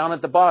special down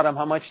at the bottom,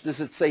 how much does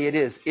it say it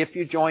is if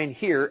you join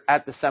here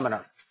at the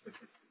seminar?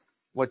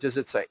 What does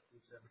it say?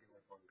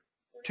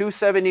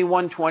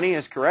 $271.20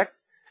 is correct.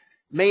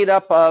 Made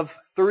up of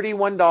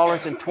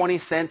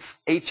 $31.20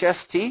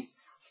 HST.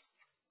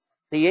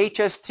 The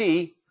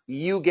HST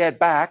you get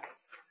back,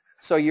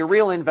 so your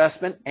real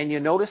investment, and you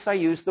notice I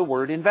use the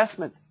word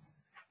investment.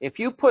 If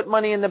you put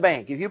money in the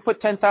bank, if you put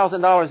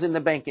 $10,000 in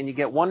the bank and you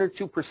get 1 or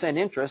 2%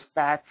 interest,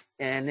 that's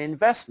an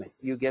investment.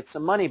 You get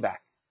some money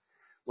back.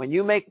 When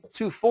you make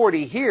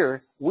 $240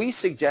 here, we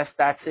suggest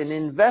that's an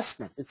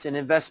investment. It's an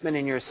investment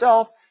in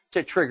yourself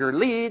to trigger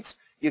leads.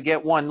 You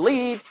get 1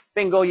 lead,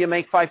 bingo, you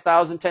make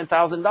 $5,000,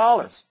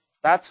 $10,000.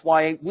 That's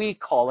why we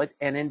call it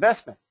an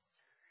investment.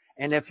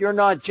 And if you're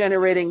not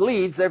generating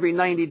leads every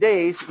 90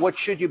 days, what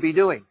should you be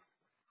doing?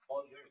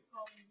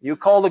 You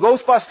call the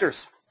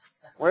Ghostbusters.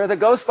 Where are the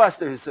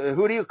Ghostbusters?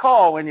 Who do you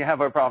call when you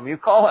have a problem? You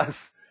call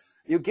us.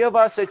 You give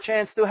us a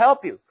chance to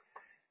help you.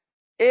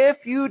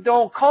 If you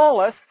don't call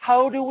us,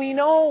 how do we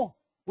know?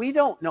 We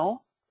don't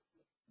know.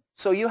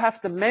 So you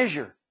have to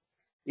measure.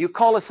 You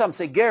call us up and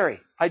say,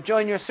 Gary, I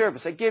joined your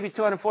service. I gave you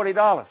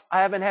 $240.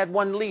 I haven't had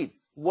one lead.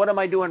 What am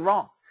I doing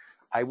wrong?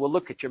 I will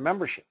look at your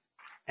membership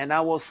and I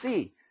will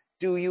see,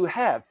 do you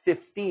have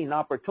 15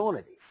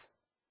 opportunities?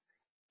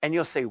 And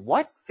you'll say,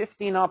 what?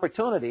 15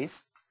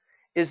 opportunities?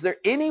 Is there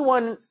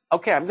anyone,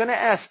 okay, I'm going to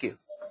ask you,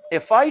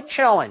 if I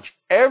challenge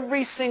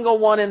every single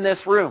one in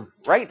this room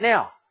right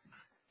now,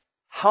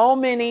 how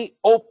many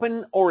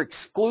open or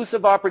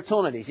exclusive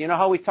opportunities? You know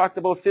how we talked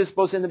about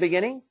FSBOs in the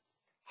beginning?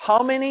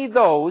 How many of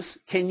those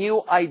can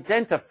you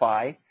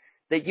identify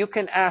that you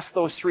can ask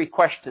those 3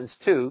 questions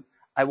to?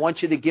 I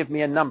want you to give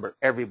me a number,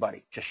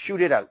 everybody. Just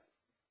shoot it out.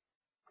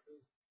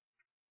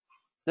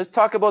 Let's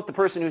talk about the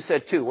person who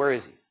said 2. Where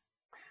is he?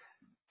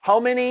 How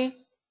many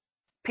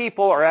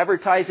people are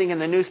advertising in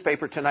the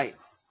newspaper tonight?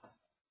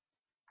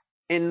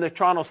 In the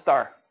Toronto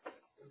Star?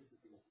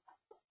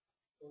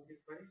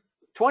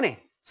 20.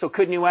 So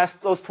couldn't you ask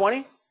those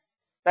 20?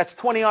 That's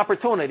 20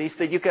 opportunities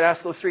that you could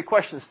ask those 3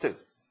 questions to.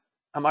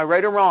 Am I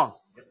right or wrong?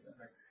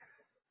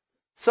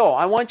 So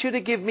I want you to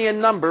give me a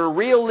number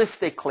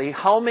realistically.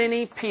 How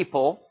many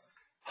people,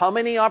 how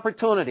many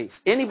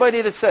opportunities?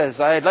 Anybody that says,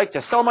 I'd like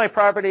to sell my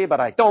property, but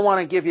I don't want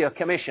to give you a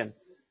commission.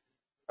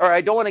 Or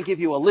I don't want to give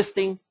you a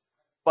listing,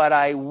 but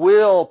I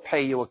will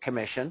pay you a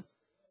commission.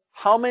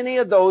 How many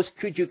of those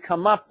could you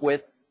come up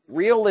with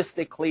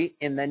realistically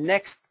in the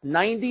next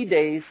 90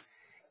 days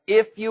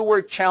if you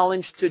were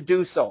challenged to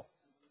do so?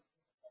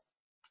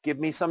 Give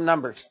me some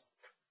numbers.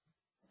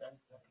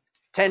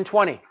 10,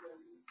 20.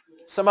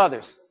 Some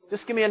others.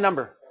 Just give me a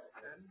number.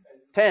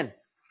 10.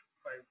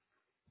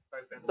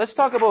 Let's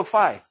talk about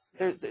 5.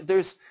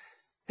 There's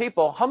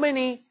people. How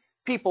many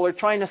people are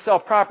trying to sell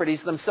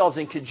properties themselves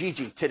in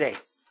Kijiji today?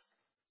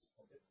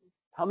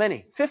 How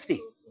many?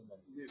 50.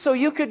 So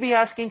you could be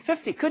asking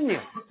 50, couldn't you?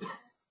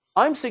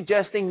 I'm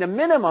suggesting the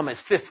minimum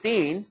is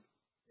 15.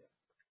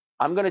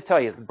 I'm going to tell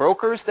you, the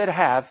brokers that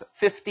have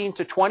 15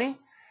 to 20,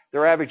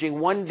 they're averaging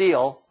 1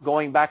 deal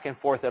going back and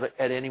forth at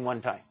any one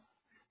time.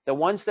 The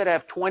ones that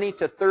have 20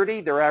 to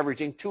 30, they're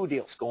averaging 2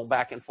 deals going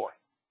back and forth.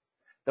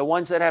 The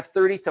ones that have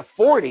 30 to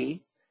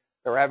 40,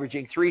 they're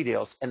averaging 3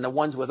 deals. And the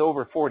ones with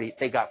over 40,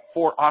 they got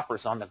 4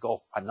 offers on the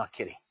go. I'm not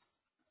kidding.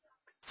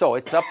 So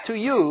it's up to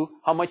you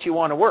how much you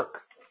want to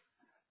work.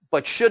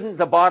 But shouldn't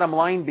the bottom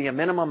line be a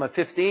minimum of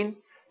 15?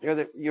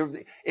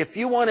 If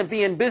you want to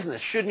be in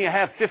business, shouldn't you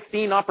have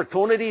 15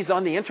 opportunities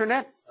on the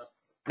internet?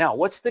 Now,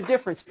 what's the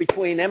difference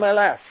between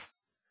MLS?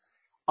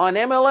 On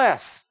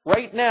MLS,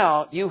 right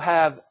now, you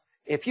have,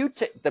 if you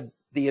take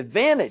the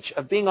advantage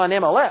of being on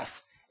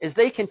MLS is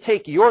they can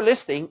take your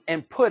listing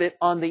and put it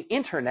on the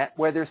internet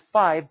where there's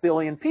 5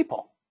 billion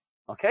people.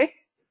 Okay?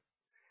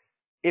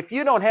 If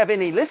you don't have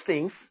any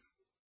listings,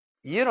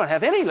 you don't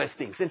have any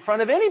listings in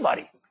front of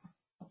anybody.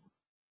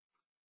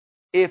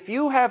 If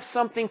you have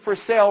something for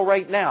sale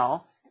right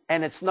now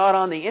and it's not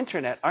on the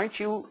internet, aren't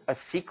you a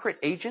secret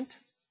agent?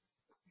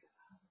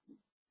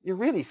 You're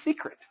really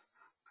secret.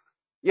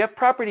 You have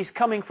properties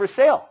coming for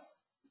sale.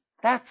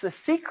 That's a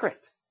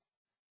secret.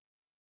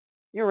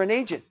 You're an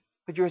agent,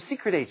 but you're a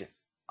secret agent.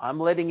 I'm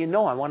letting you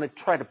know. I want to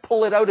try to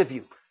pull it out of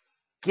you.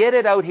 Get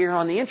it out here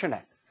on the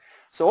internet.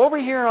 So over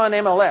here on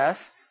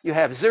MLS, you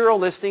have 0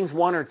 listings,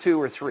 1 or 2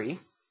 or 3.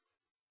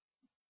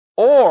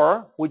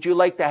 Or would you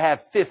like to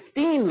have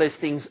 15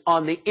 listings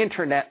on the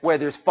internet where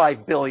there's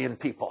 5 billion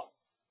people?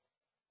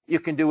 You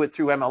can do it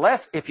through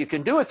MLS. If you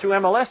can do it through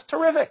MLS,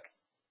 terrific.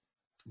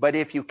 But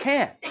if you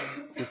can't,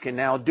 you can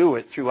now do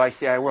it through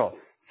ICI World.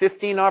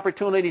 15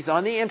 opportunities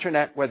on the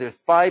internet where there's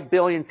 5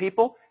 billion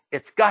people.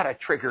 It's got to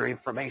trigger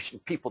information,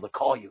 people to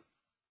call you.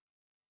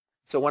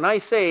 So when I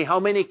say how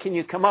many can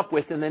you come up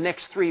with in the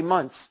next 3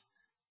 months,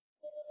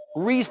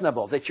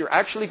 reasonable, that you're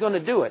actually going to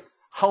do it,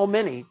 how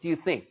many do you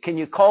think? Can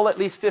you call at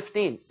least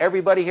 15?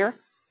 Everybody here?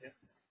 Yeah.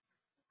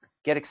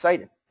 Get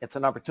excited. It's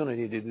an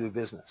opportunity to do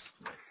business.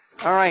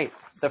 All right.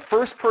 The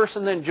first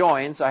person that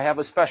joins, I have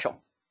a special.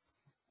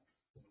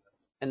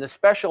 And the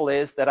special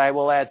is that I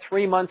will add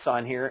 3 months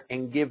on here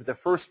and give the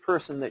first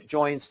person that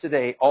joins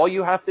today, all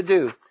you have to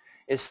do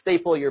is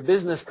staple your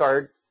business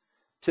card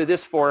to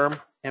this form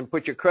and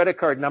put your credit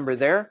card number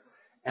there,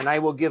 and I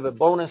will give a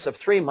bonus of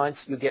 3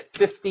 months. You get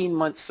 15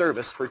 months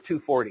service for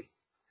 $240.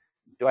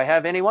 Do I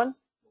have anyone?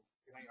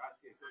 Can I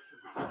ask you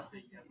a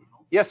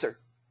question? Yes, sir.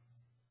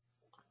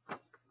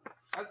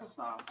 As of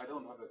now, I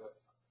don't have a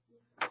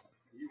website.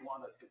 You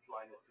want us to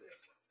join it there?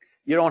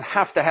 You don't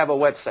have to have a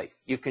website.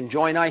 You can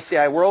join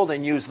ICI World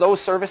and use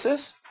those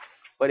services,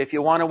 but if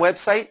you want a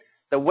website,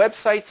 the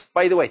websites,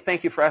 by the way,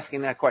 thank you for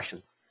asking that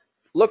question.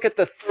 Look at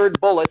the 3rd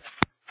bullet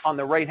on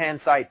the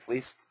right-hand side,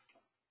 please.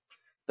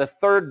 The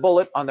 3rd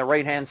bullet on the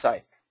right-hand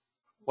side.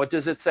 What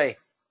does it say?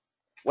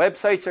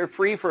 Websites are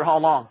free for how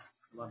long?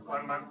 1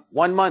 month.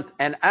 1 month.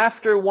 And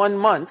after 1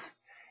 month,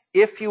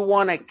 if you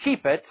want to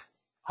keep it,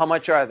 how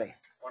much are they?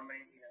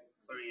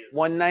 $199 per year.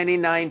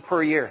 $199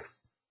 per year.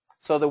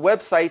 So the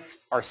websites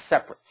are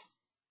separate.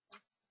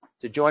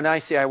 To join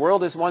ICI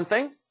World is one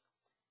thing.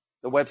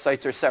 The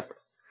websites are separate.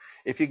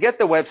 If you get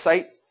the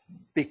website,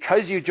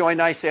 because you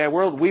joined ICI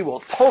World, we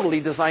will totally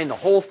design the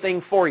whole thing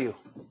for you.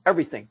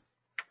 Everything.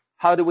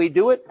 How do we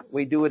do it?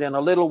 We do it in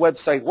a little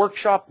website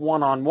workshop,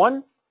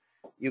 one-on-one.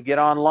 You get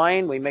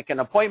online. We make an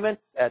appointment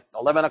at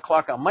 11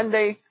 o'clock on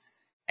Monday,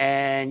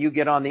 and you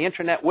get on the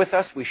internet with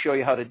us. We show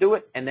you how to do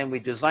it, and then we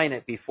design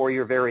it before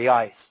your very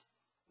eyes.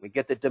 We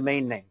get the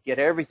domain name, get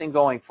everything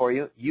going for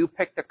you. You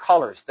pick the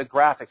colors, the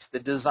graphics, the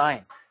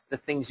design, the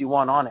things you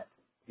want on it.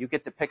 You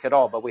get to pick it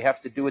all, but we have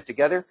to do it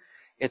together.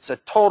 It's a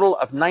total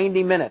of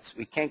 90 minutes.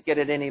 We can't get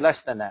it any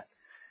less than that.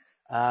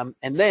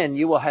 And then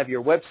you will have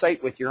your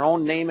website with your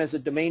own name as a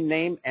domain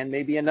name and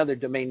maybe another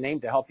domain name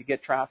to help you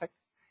get traffic.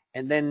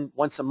 And then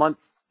once a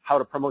month, how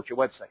to promote your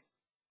website.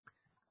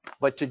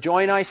 But to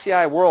join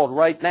ICI World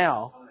right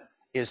now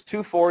is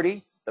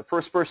 $240. The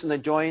first person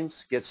that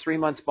joins gets 3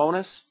 months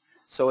bonus.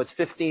 So it's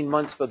 15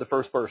 months for the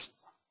first person.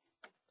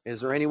 Is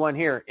there anyone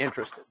here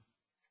interested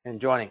in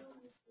joining?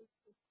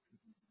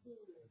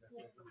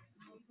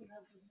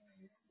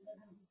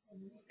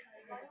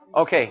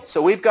 Okay,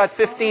 so we've got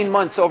 15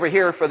 months over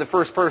here for the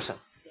first person.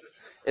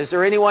 Is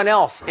there anyone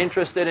else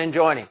interested in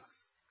joining?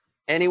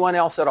 Anyone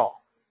else at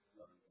all?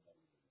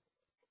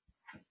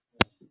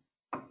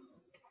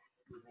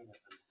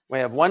 We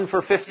have one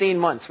for 15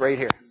 months right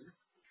here.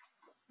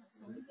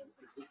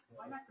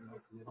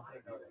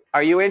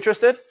 Are you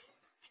interested?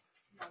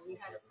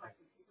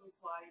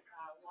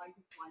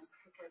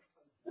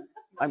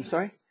 I'm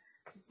sorry?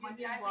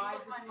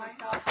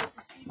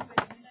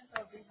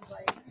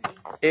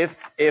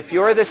 If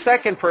you're the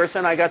second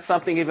person, I got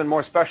something even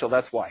more special.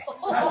 That's why.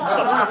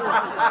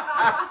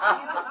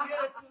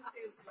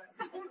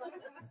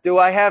 Do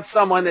I have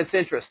someone that's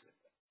interested?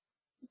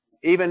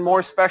 Even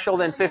more special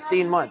than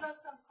 15 months.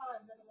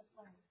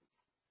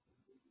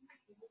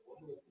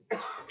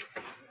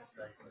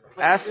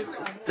 Ask.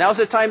 Now's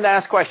the time to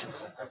ask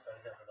questions.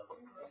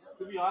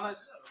 To be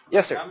honest,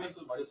 yes, sir. I'm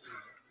into this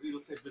real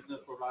estate business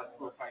for the last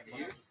 4 or 5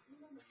 years.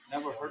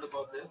 Never heard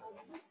about this,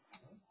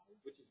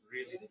 which is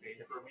really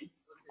strange for me.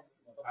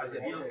 As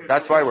a real estate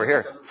That's why we're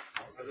here.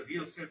 As a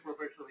real estate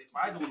professional, if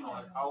I don't know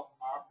how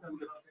often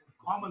the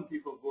common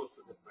people go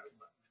to this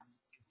website.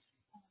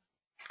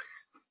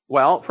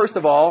 Well, first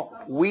of all,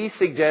 we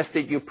suggest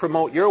that you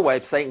promote your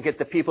website and get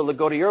the people to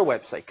go to your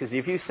website. Because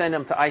if you send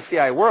them to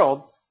ICI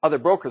World, other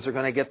brokers are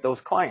going to get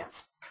those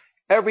clients.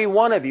 Every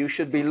one of you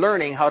should be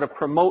learning how to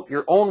promote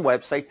your own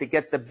website to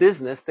get the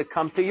business to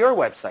come to your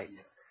website.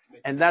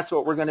 And that's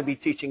what we're going to be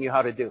teaching you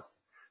how to do.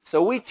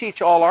 So we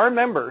teach all our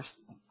members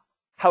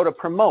how to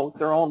promote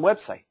their own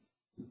website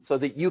so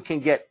that you can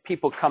get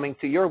people coming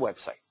to your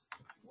website.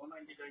 $199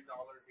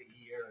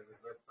 a year as a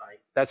website.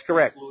 That's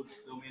correct. Includes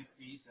domain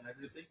fees and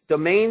everything.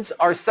 Domains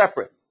are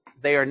separate.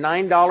 They are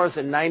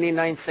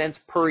 $9.99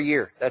 per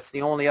year. That's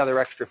the only other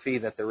extra fee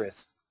that there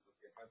is.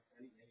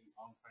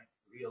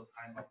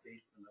 Real-time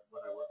updates and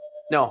whatever.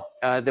 No,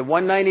 the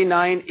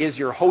 $199 is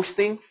your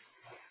hosting.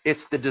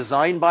 It's the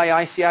design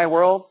by ICI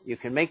World. You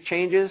can make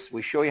changes.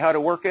 We show you how to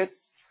work it.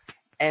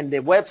 And the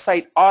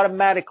website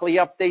automatically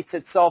updates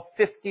itself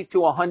 50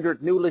 to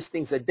 100 new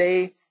listings a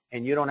day,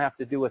 and you don't have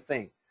to do a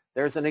thing.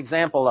 There's an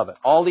example of it.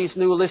 All these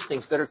new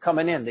listings that are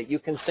coming in that you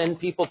can send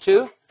people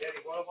to. Jerry,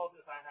 what about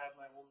if I have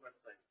my own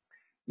website?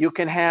 You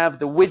can have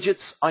the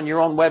widgets on your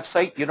own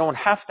website. You don't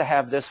have to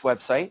have this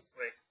website.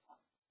 Right.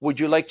 Would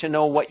you like to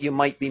know what you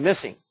might be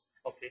missing?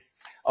 Okay.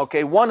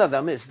 Okay, one of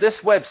them is this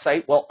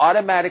website will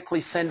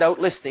automatically send out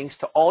listings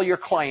to all your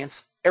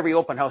clients every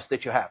open house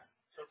that you have.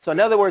 So in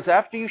other words,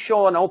 after you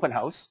show an open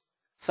house,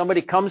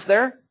 somebody comes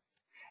there,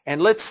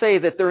 and let's say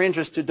that they're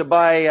interested to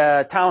buy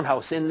a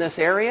townhouse in this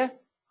area.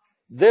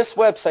 This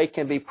website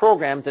can be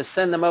programmed to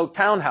send them out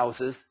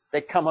townhouses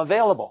that come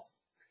available.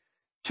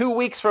 2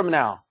 weeks from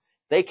now,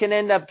 they can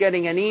end up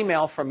getting an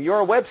email from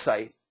your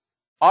website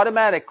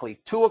automatically,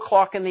 2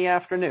 o'clock in the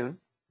afternoon.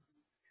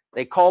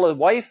 They call his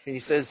wife, and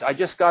he says, I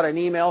just got an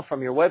email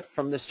from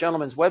from this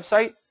gentleman's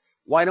website.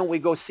 Why don't we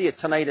go see it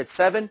tonight at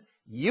 7?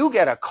 You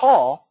get a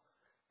call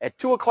at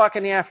 2 o'clock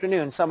in the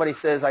afternoon. Somebody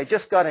says, I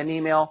just got an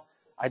email.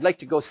 I'd like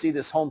to go see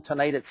this home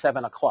tonight at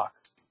 7 o'clock.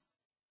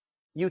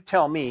 You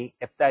tell me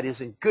if that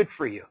isn't good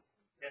for you.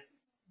 Yes.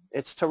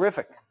 It's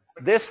terrific.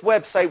 This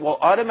website will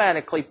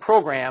automatically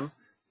program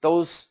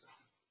those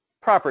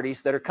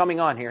properties that are coming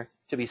on here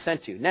to be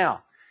sent to you.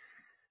 Now,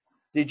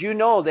 did you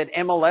know that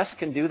MLS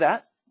can do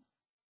that?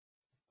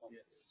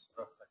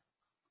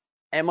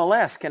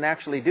 MLS can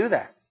actually do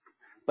that.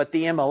 But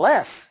the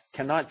MLS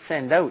cannot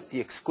send out the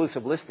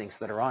exclusive listings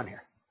that are on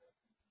here.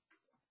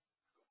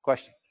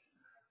 Question?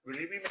 Will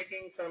you be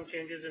making some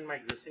changes in my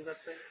existing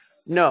website?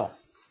 No.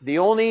 The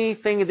only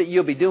thing that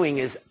you'll be doing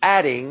is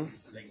adding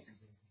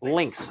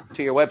links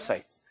to your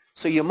website.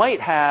 So you might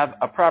have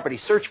a property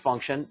search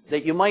function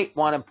that you might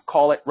want to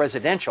call it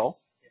residential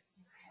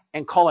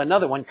and call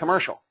another one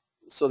commercial.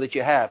 so that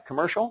you have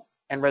commercial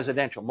and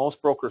residential.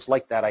 Most brokers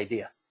like that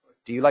idea.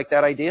 Do you like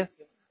that idea?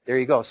 There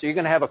you go. So you're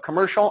going to have a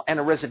commercial and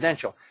a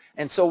residential.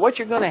 And so what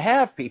you're going to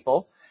have,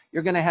 people,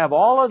 you're going to have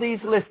all of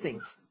these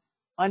listings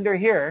under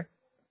here.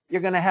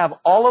 You're going to have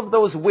all of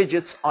those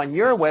widgets on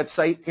your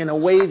website in a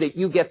way that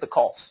you get the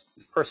calls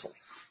personally.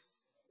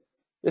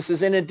 This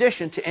is in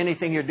addition to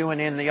anything you're doing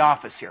in the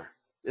office here.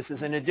 This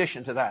is in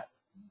addition to that.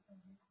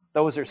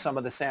 Those are some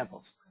of the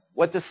samples.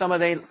 What do some of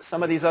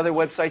these other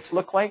websites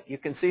look like? You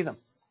can see them.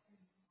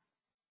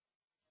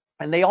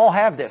 And they all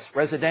have this.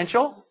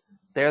 Residential,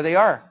 there they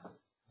are.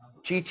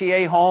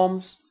 GTA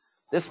homes.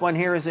 This one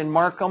here is in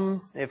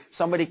Markham. If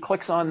somebody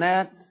clicks on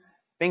that,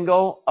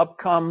 bingo, up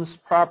comes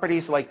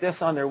properties like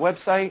this on their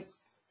website.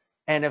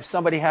 And if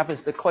somebody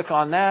happens to click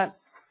on that,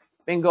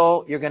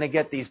 bingo, you're going to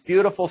get these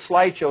beautiful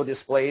slideshow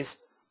displays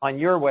on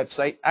your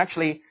website.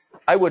 Actually,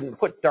 I wouldn't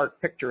put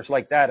dark pictures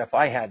like that if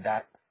I had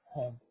that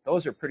home.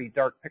 Those are pretty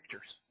dark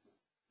pictures.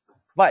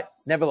 But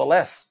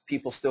nevertheless,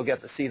 people still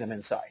get to see them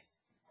inside.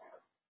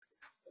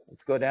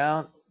 Let's go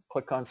down,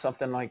 click on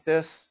something like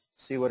this,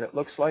 see what it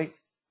looks like.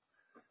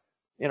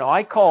 You know,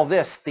 I call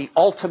this the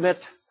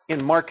ultimate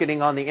in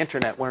marketing on the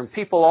internet, where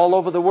people all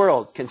over the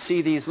world can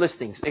see these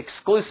listings,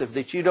 exclusive,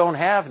 that you don't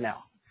have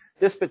now.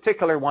 This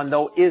particular one,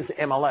 though, is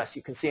MLS.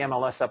 You can see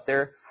MLS up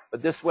there,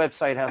 but this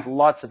website has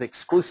lots of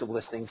exclusive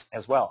listings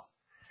as well.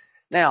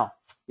 Now,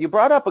 you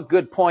brought up a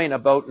good point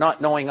about not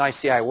knowing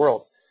ICI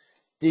World.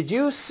 Did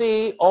you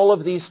see all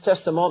of these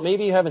testimonials?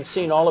 Maybe you haven't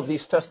seen all of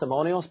these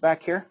testimonials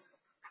back here.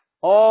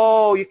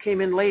 Oh, you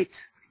came in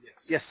late.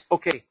 Yes,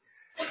 okay.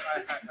 I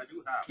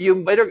do have.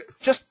 You better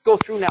just go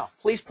through now.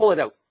 Please pull it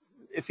out,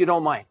 if you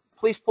don't mind.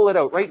 Please pull it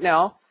out right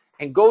now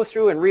and go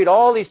through and read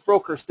all these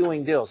brokers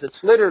doing deals.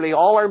 It's literally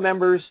all our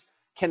members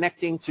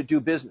connecting to do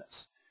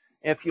business.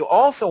 If you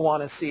also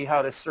want to see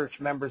how to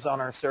search members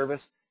on our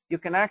service, you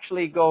can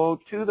actually go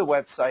to the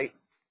website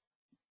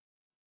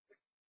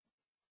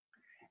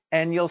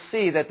and you'll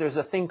see that there's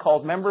a thing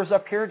called members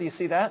up here. Do you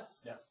see that?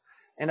 Yeah.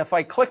 And if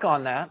I click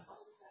on that,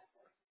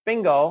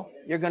 bingo,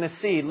 you're going to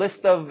see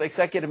list of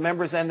executive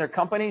members and their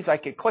companies. I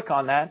could click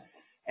on that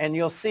and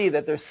you'll see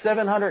that there's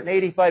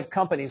 785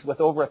 companies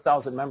with over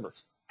 1,000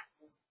 members.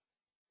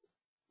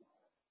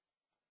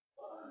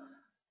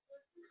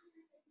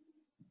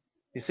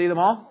 You see them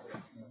all?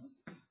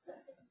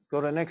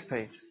 Go to the next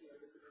page.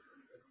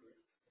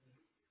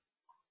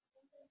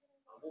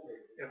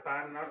 If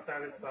I'm not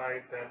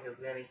satisfied, then is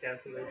there any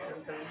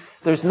cancellation time?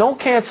 There's no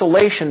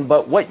cancellation,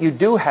 but what you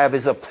do have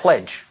is a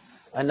pledge.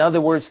 In other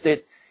words,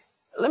 that,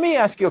 let me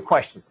ask you a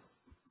question.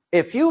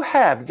 If you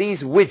have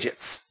these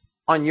widgets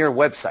on your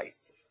website,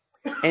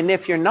 and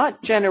if you're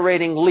not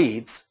generating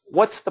leads,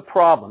 what's the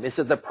problem? Is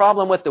it the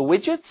problem with the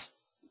widgets,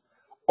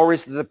 or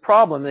is it the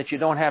problem that you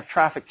don't have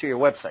traffic to your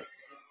website?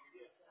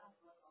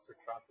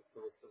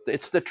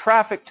 It's the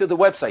traffic to the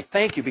website.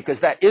 Thank you, because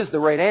that is the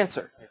right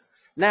answer.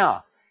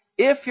 Now,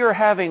 if you're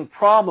having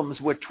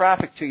problems with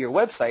traffic to your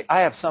website,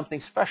 I have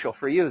something special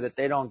for you that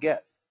they don't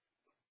get.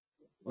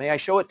 May I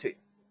show it to you?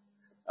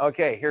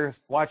 Okay, here's,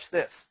 watch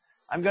this.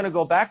 I'm going to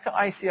go back to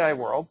ICI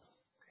World,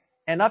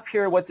 and up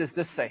here, what does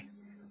this say?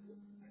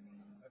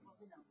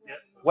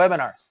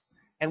 Webinars.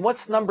 And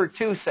what's number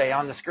 2 say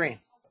on the screen?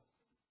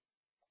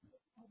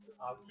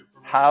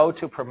 How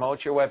to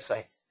promote your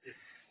website.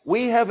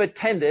 We have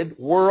attended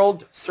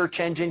World Search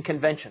Engine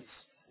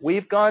Conventions.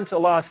 We've gone to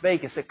Las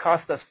Vegas. It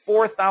cost us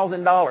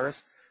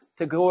 $4,000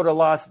 to go to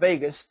Las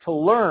Vegas to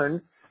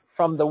learn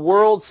from the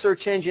world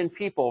search engine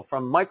people,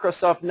 from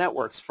Microsoft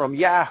Networks, from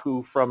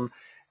Yahoo, from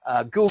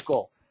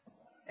Google.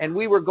 And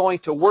we were going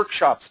to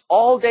workshops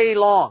all day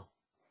long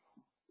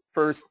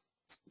for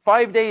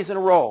 5 days in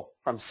a row,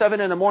 from 7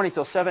 in the morning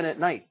till 7 at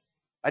night.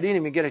 I didn't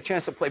even get a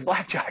chance to play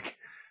blackjack.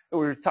 We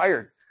were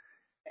tired.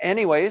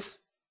 Anyways,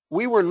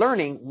 we were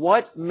learning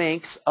what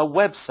makes a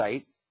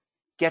website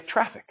get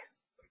traffic.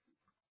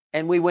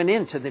 And we went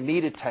into the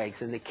meta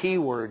tags and the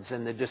keywords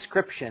and the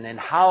description and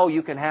how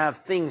you can have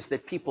things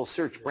that people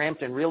search.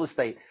 Brampton real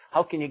estate,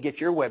 how can you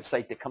get your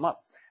website to come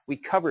up? We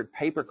covered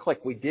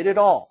pay-per-click. We did it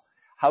all,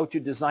 how to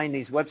design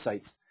these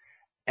websites.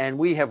 And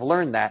we have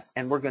learned that,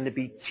 and we're going to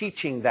be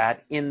teaching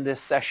that in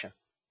this session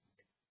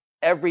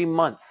every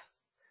month.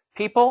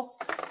 People,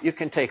 you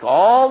can take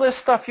all this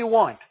stuff you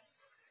want,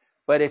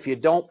 but if you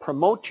don't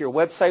promote your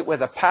website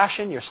with a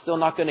passion, you're still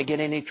not going to get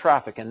any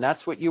traffic, and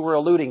that's what you were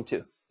alluding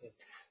to.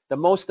 The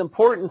most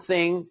important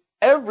thing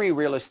every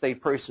real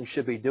estate person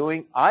should be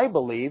doing, I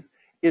believe,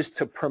 is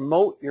to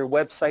promote your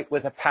website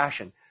with a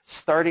passion,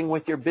 starting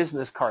with your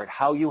business card,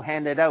 how you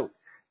hand it out,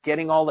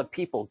 getting all the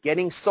people,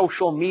 getting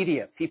social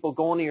media, people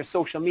going to your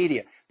social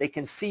media. They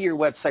can see your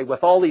website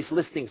with all these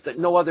listings that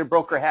no other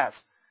broker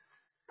has.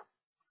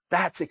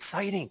 That's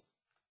exciting.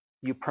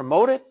 You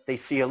promote it, they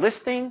see a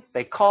listing,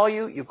 they call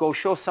you, you go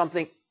show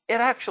something.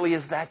 It actually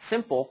is that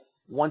simple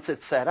once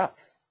it's set up.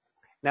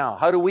 Now,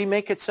 how do we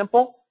make it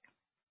simple?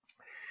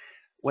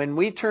 When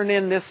we turn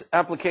in this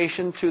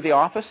application to the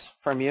office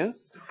from you,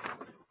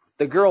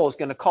 the girl is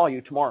going to call you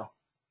tomorrow.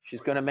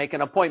 She's going to make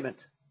an appointment,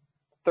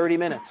 30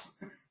 minutes,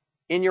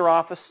 in your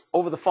office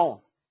over the phone.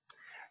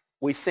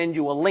 we send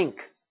you a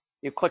link.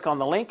 You click on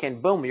the link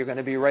and boom, you're going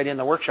to be right in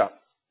the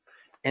workshop.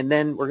 And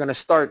then we're going to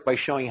start by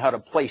showing you how to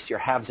place your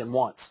haves and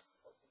wants.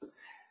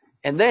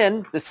 And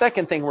then the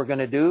second thing we're going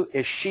to do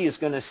is she is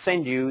going to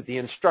send you the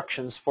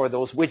instructions for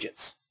those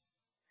widgets.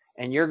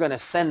 And you're going to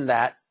send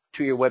that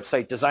to your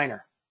website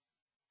designer.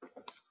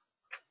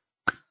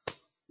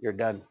 You're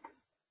done.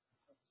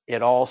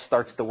 It all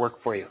starts to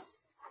work for you.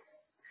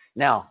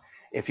 Now,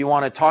 if you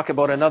want to talk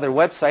about another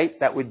website,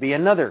 that would be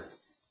another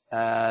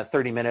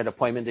 30-minute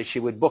appointment that she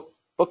would book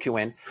you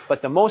in.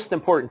 But the most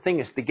important thing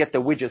is to get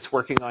the widgets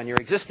working on your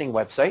existing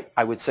website.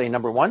 I would say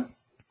number one.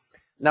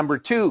 Number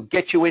two,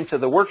 get you into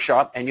the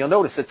workshop, and you'll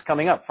notice it's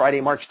coming up Friday,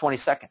 March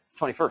 22nd,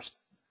 21st.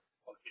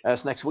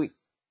 That's next week.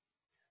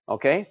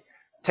 Okay?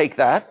 Take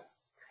that,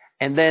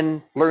 and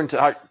then learn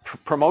to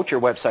promote your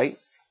website.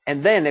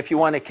 And then if you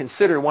want to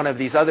consider one of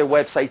these other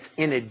websites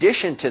in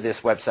addition to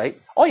this website,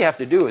 all you have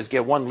to do is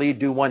get one lead,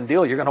 do one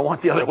deal. You're going to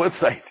want the other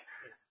website,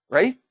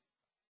 right?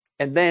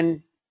 And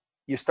then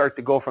you start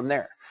to go from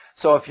there.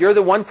 So if you're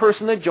the one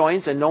person that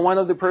joins and no one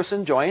other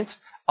person joins,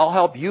 I'll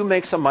help you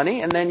make some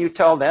money, and then you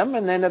tell them,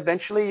 and then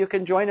eventually you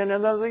can join in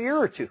another year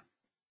or two.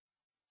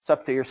 It's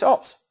up to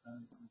yourselves,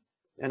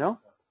 you know.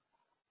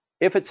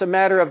 If it's a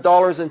matter of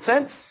dollars and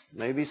cents,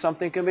 maybe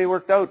something can be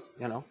worked out,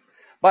 you know.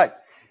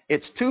 But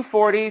it's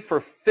 $240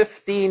 for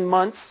 15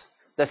 months.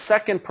 The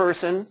second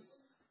person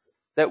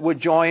that would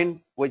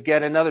join would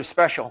get another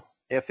special.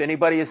 If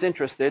anybody is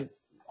interested,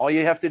 all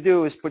you have to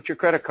do is put your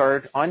credit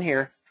card on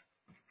here.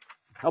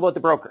 How about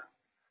the broker?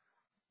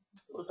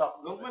 So the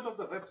development of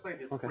the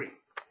website is free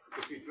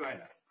if you join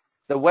us.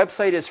 The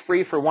website is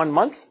free for 1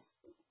 month.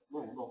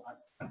 No.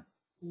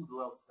 Who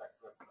develops that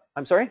website?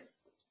 I'm sorry?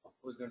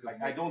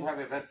 Like, I don't have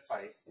a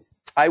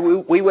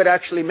website. We would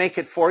actually make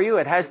it for you.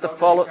 It has to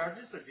follow.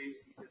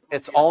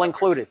 It's all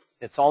included.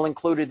 It's all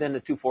included in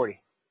the $240.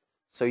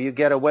 So you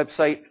get a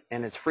website,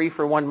 and it's free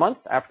for 1 month.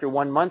 After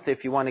 1 month,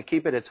 if you want to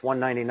keep it, it's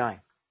 $199.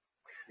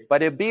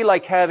 But it'd be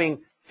like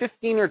having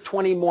 15 or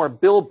 20 more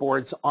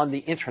billboards on the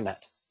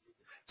internet.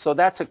 So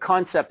that's a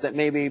concept that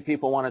maybe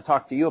people want to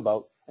talk to you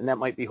about, and that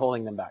might be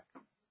holding them back.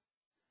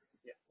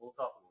 Yeah, we'll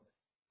talk about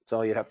it.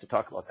 So you'd have to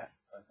talk about that.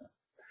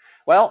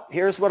 Well,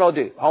 here's what I'll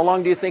do. How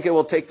long do you think it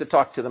will take to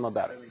talk to them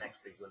about it? Maybe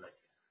next week we'll let you.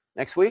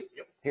 Next week?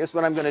 Yep. Here's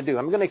what I'm going to do.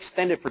 I'm going to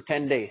extend it for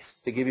 10 days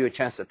to give you a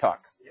chance to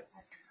talk. Yep.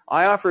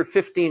 I offer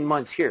 15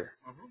 months here.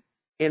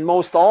 In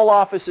most all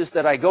offices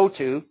that I go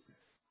to,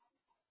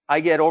 I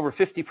get over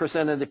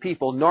 50% of the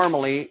people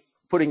normally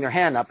putting their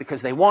hand up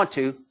because they want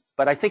to,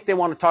 but I think they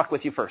want to talk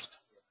with you first.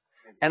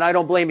 And I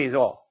don't blame you at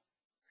all.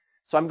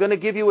 So I'm going to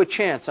give you a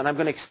chance, and I'm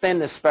going to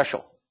extend this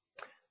special.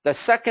 The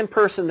second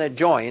person that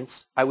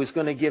joins, I was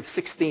going to give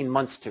 16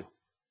 months to.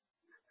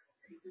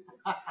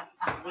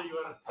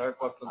 Third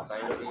person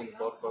signed up in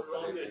fourth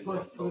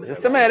person.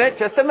 Just a minute,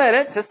 just a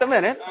minute, just a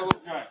minute. I will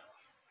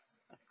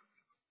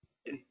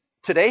join.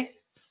 Today?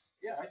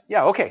 Yeah.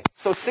 Yeah, okay.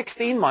 So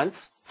 16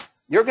 months.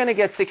 You're going to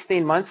get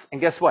 16 months,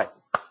 and guess what?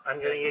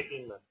 I'm getting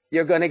 18 months.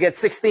 You're going to get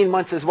 16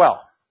 months as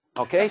well.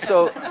 Okay,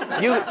 so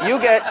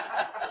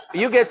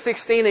you get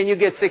 16 and you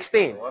get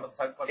 16. What if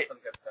third person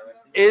gets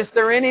 17? Is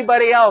there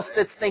anybody else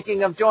that's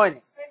thinking of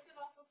joining?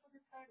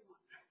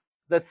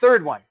 The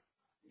third one.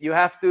 You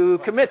have to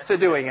commit to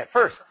doing it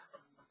first.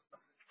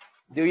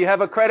 Do you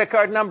have a credit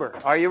card number?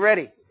 Are you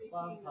ready?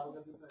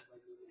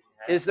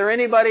 Is there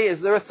anybody,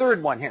 is there a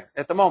third one here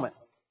at the moment?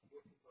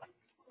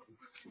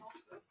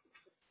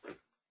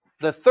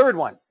 The third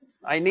one.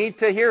 I need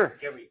to hear.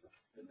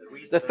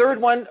 The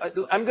third one,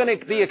 I'm going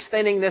to be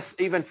extending this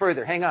even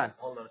further. Hang on.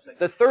 Hold on a second.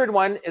 The third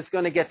one is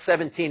going to get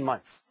 17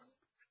 months.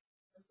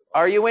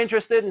 Are you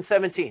interested in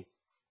 17?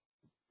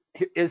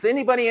 Is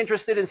anybody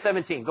interested in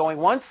 17? Going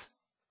once?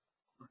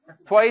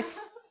 Twice?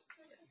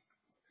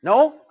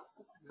 No?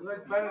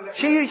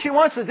 She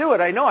wants to do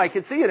it. I know. I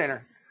can see it in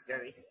her.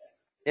 Gary,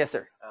 Yes,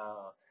 sir.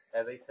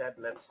 as I said,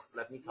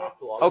 let me talk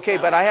to all. Okay,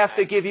 of but them. I have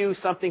to give you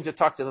something to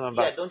talk to them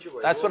about. Yeah, don't you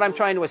worry. That's what I'm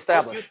trying to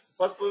establish.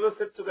 First we will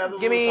sit together.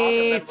 Give we'll talk,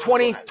 me and then we'll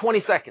 20, go ahead. 20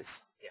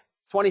 seconds. Yeah.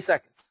 20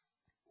 seconds.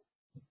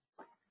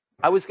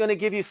 I was going to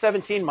give you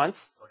 17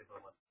 months. 24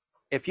 months.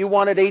 If you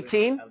wanted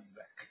 18, I'll be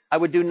back. I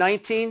would do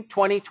 19,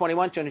 20,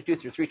 21, 22,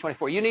 23,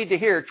 24. You need to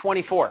hear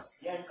 24.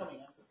 Yeah, I'm coming.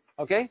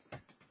 Okay?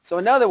 So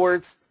in other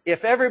words,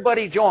 if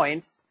everybody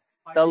joined,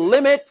 the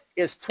limit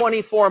is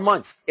 24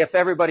 months if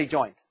everybody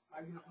joined.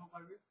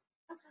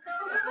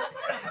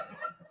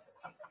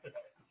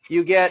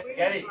 You get,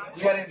 Gary,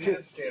 you are in real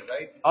estate,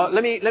 right?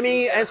 let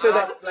me answer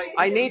that.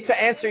 I need to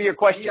answer your He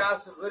question.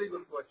 asked a very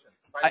good question.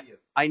 5 years.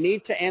 I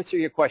need to answer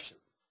your question.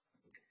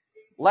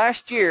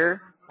 Last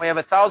year, we have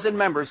 1,000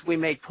 members. We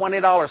made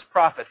 $20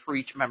 profit for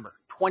each member.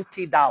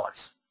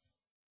 $20.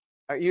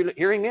 Are you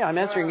hearing me? I'm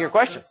answering your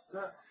question.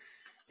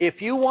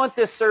 If you want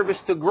this service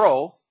to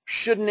grow,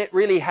 shouldn't it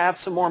really have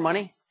some more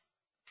money?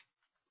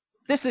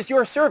 This is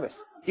your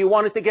service. Do you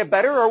want it to get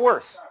better or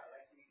worse?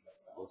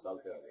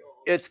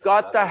 It's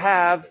got to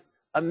have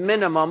a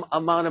minimum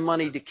amount of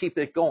money to keep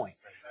it going.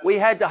 We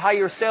had to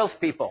hire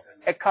salespeople.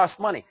 It costs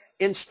money.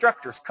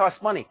 Instructors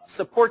cost money.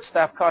 Support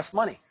staff costs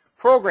money.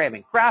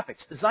 programming,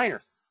 graphics,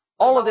 designers,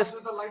 all of this.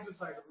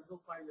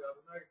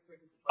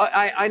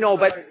 I know,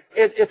 but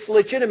it's a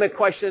legitimate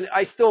question.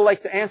 I still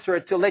like to answer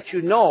it to let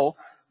you know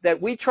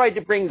that we tried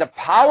to bring the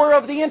power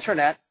of the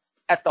internet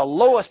at the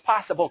lowest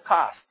possible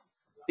cost,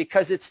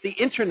 because it's the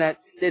internet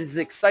that is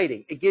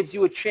exciting. It gives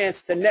you a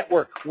chance to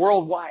network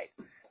worldwide,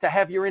 to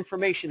have your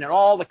information in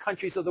all the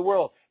countries of the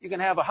world. You can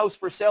have a house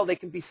for sale. They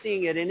can be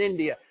seeing it in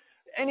India,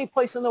 any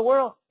place in the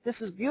world.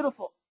 This is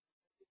beautiful.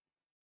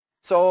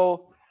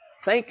 So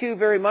thank you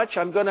very much.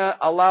 I'm going to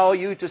allow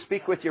you to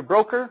speak with your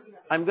broker.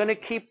 I'm going to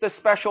keep the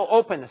special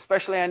open,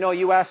 especially I know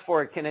you asked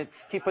for it. Can it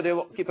keep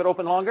it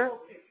open longer?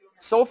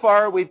 So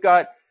far, we've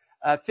got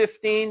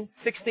 15,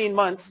 16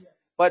 months.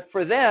 But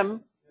for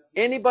them,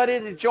 anybody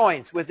that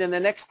joins within the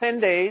next 10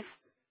 days,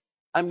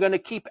 I'm going to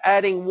keep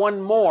adding one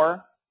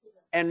more.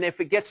 And if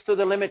it gets to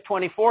the limit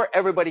 24,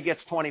 everybody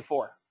gets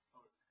 24.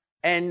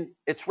 And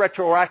it's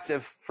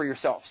retroactive for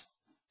yourselves.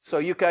 So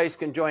you guys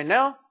can join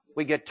now.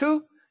 We get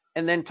 2,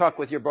 and then talk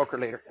with your broker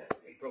later.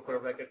 Broker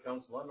bracket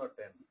counts 1 or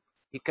 10?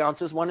 He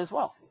counts as 1 as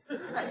well.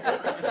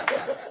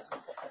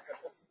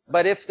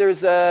 But if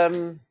there's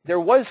there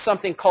was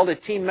something called a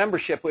team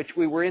membership, which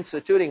we were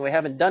instituting. We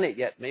haven't done it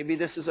yet. Maybe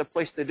this is a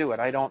place to do it.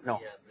 I don't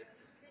know.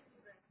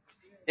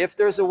 If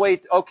there's a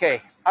way,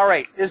 okay. All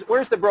right.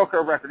 Where's the broker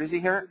of record? Is he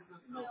here?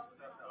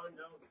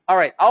 All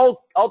right.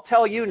 I'll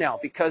tell you now,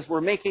 because we're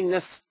making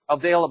this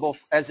available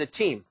as a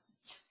team.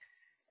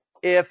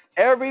 If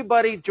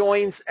everybody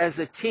joins as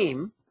a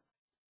team,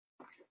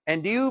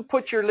 and you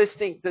put your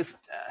listing,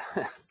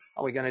 how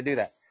are we going to do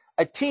that?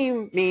 A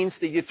team means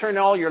that you turn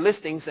all your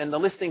listings, and the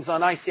listings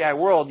on ICI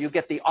World, you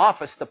get the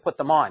office to put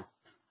them on.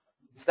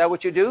 Is that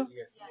what you do?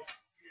 Yes.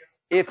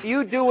 If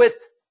you do it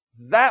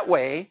that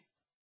way,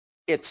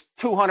 it's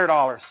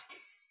 $200.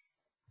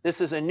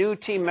 This is a new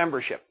team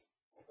membership.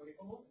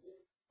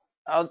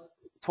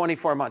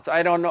 24 months.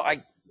 I don't know.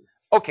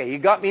 Okay, you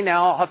got me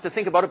now. I'll have to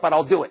think about it, but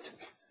I'll do it.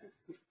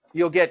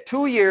 You'll get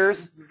 2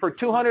 years for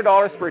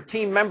 $200 for a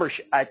team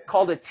membership. I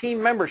called a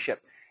team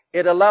membership.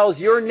 It allows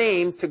your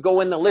name to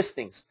go in the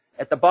listings.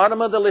 At the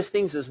bottom of the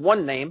listings is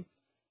one name,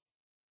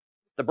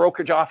 the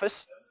brokerage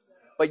office,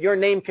 but your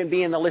name can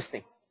be in the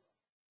listing.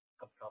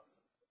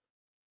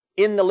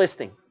 In the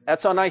listing.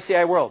 That's on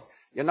ICI World.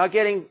 You're not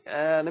getting,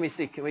 let me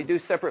see, can we do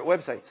separate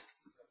websites?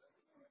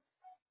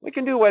 We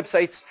can do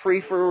websites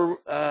free for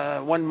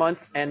 1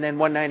 month and then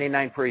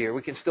 $199 per year.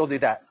 We can still do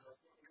that.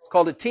 It's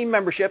called a team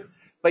membership,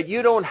 but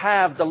you don't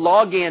have the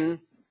login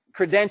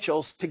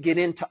credentials to get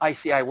into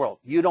ICI World.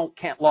 You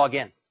can't log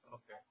in.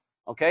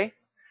 Okay?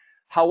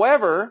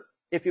 However,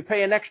 if you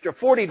pay an extra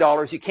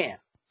 $40, you can.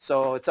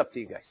 So it's up to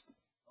you guys.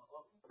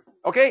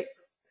 Okay?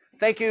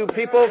 Thank you,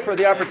 people, for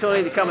the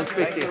opportunity to come and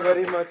speak to you. Thank you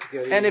very much,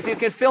 Gary. And if you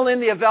can fill in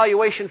the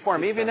evaluation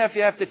form, even if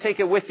you have to take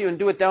it with you and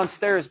do it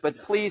downstairs, but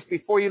please,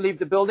 before you leave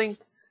the building,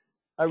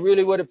 I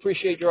really would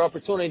appreciate your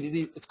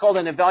opportunity. It's called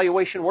an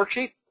evaluation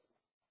worksheet,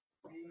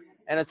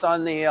 and it's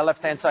on the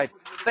left-hand side.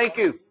 Thank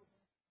you.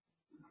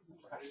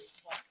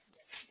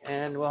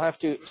 And we'll have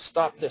to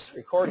stop this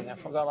recording. I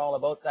forgot all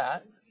about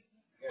that.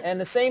 And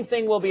the same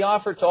thing will be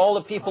offered to all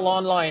the people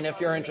online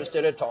if you're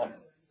interested at all.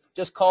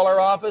 Just call our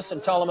office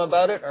and tell them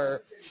about it,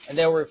 and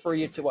they'll refer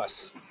you to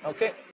us. Okay?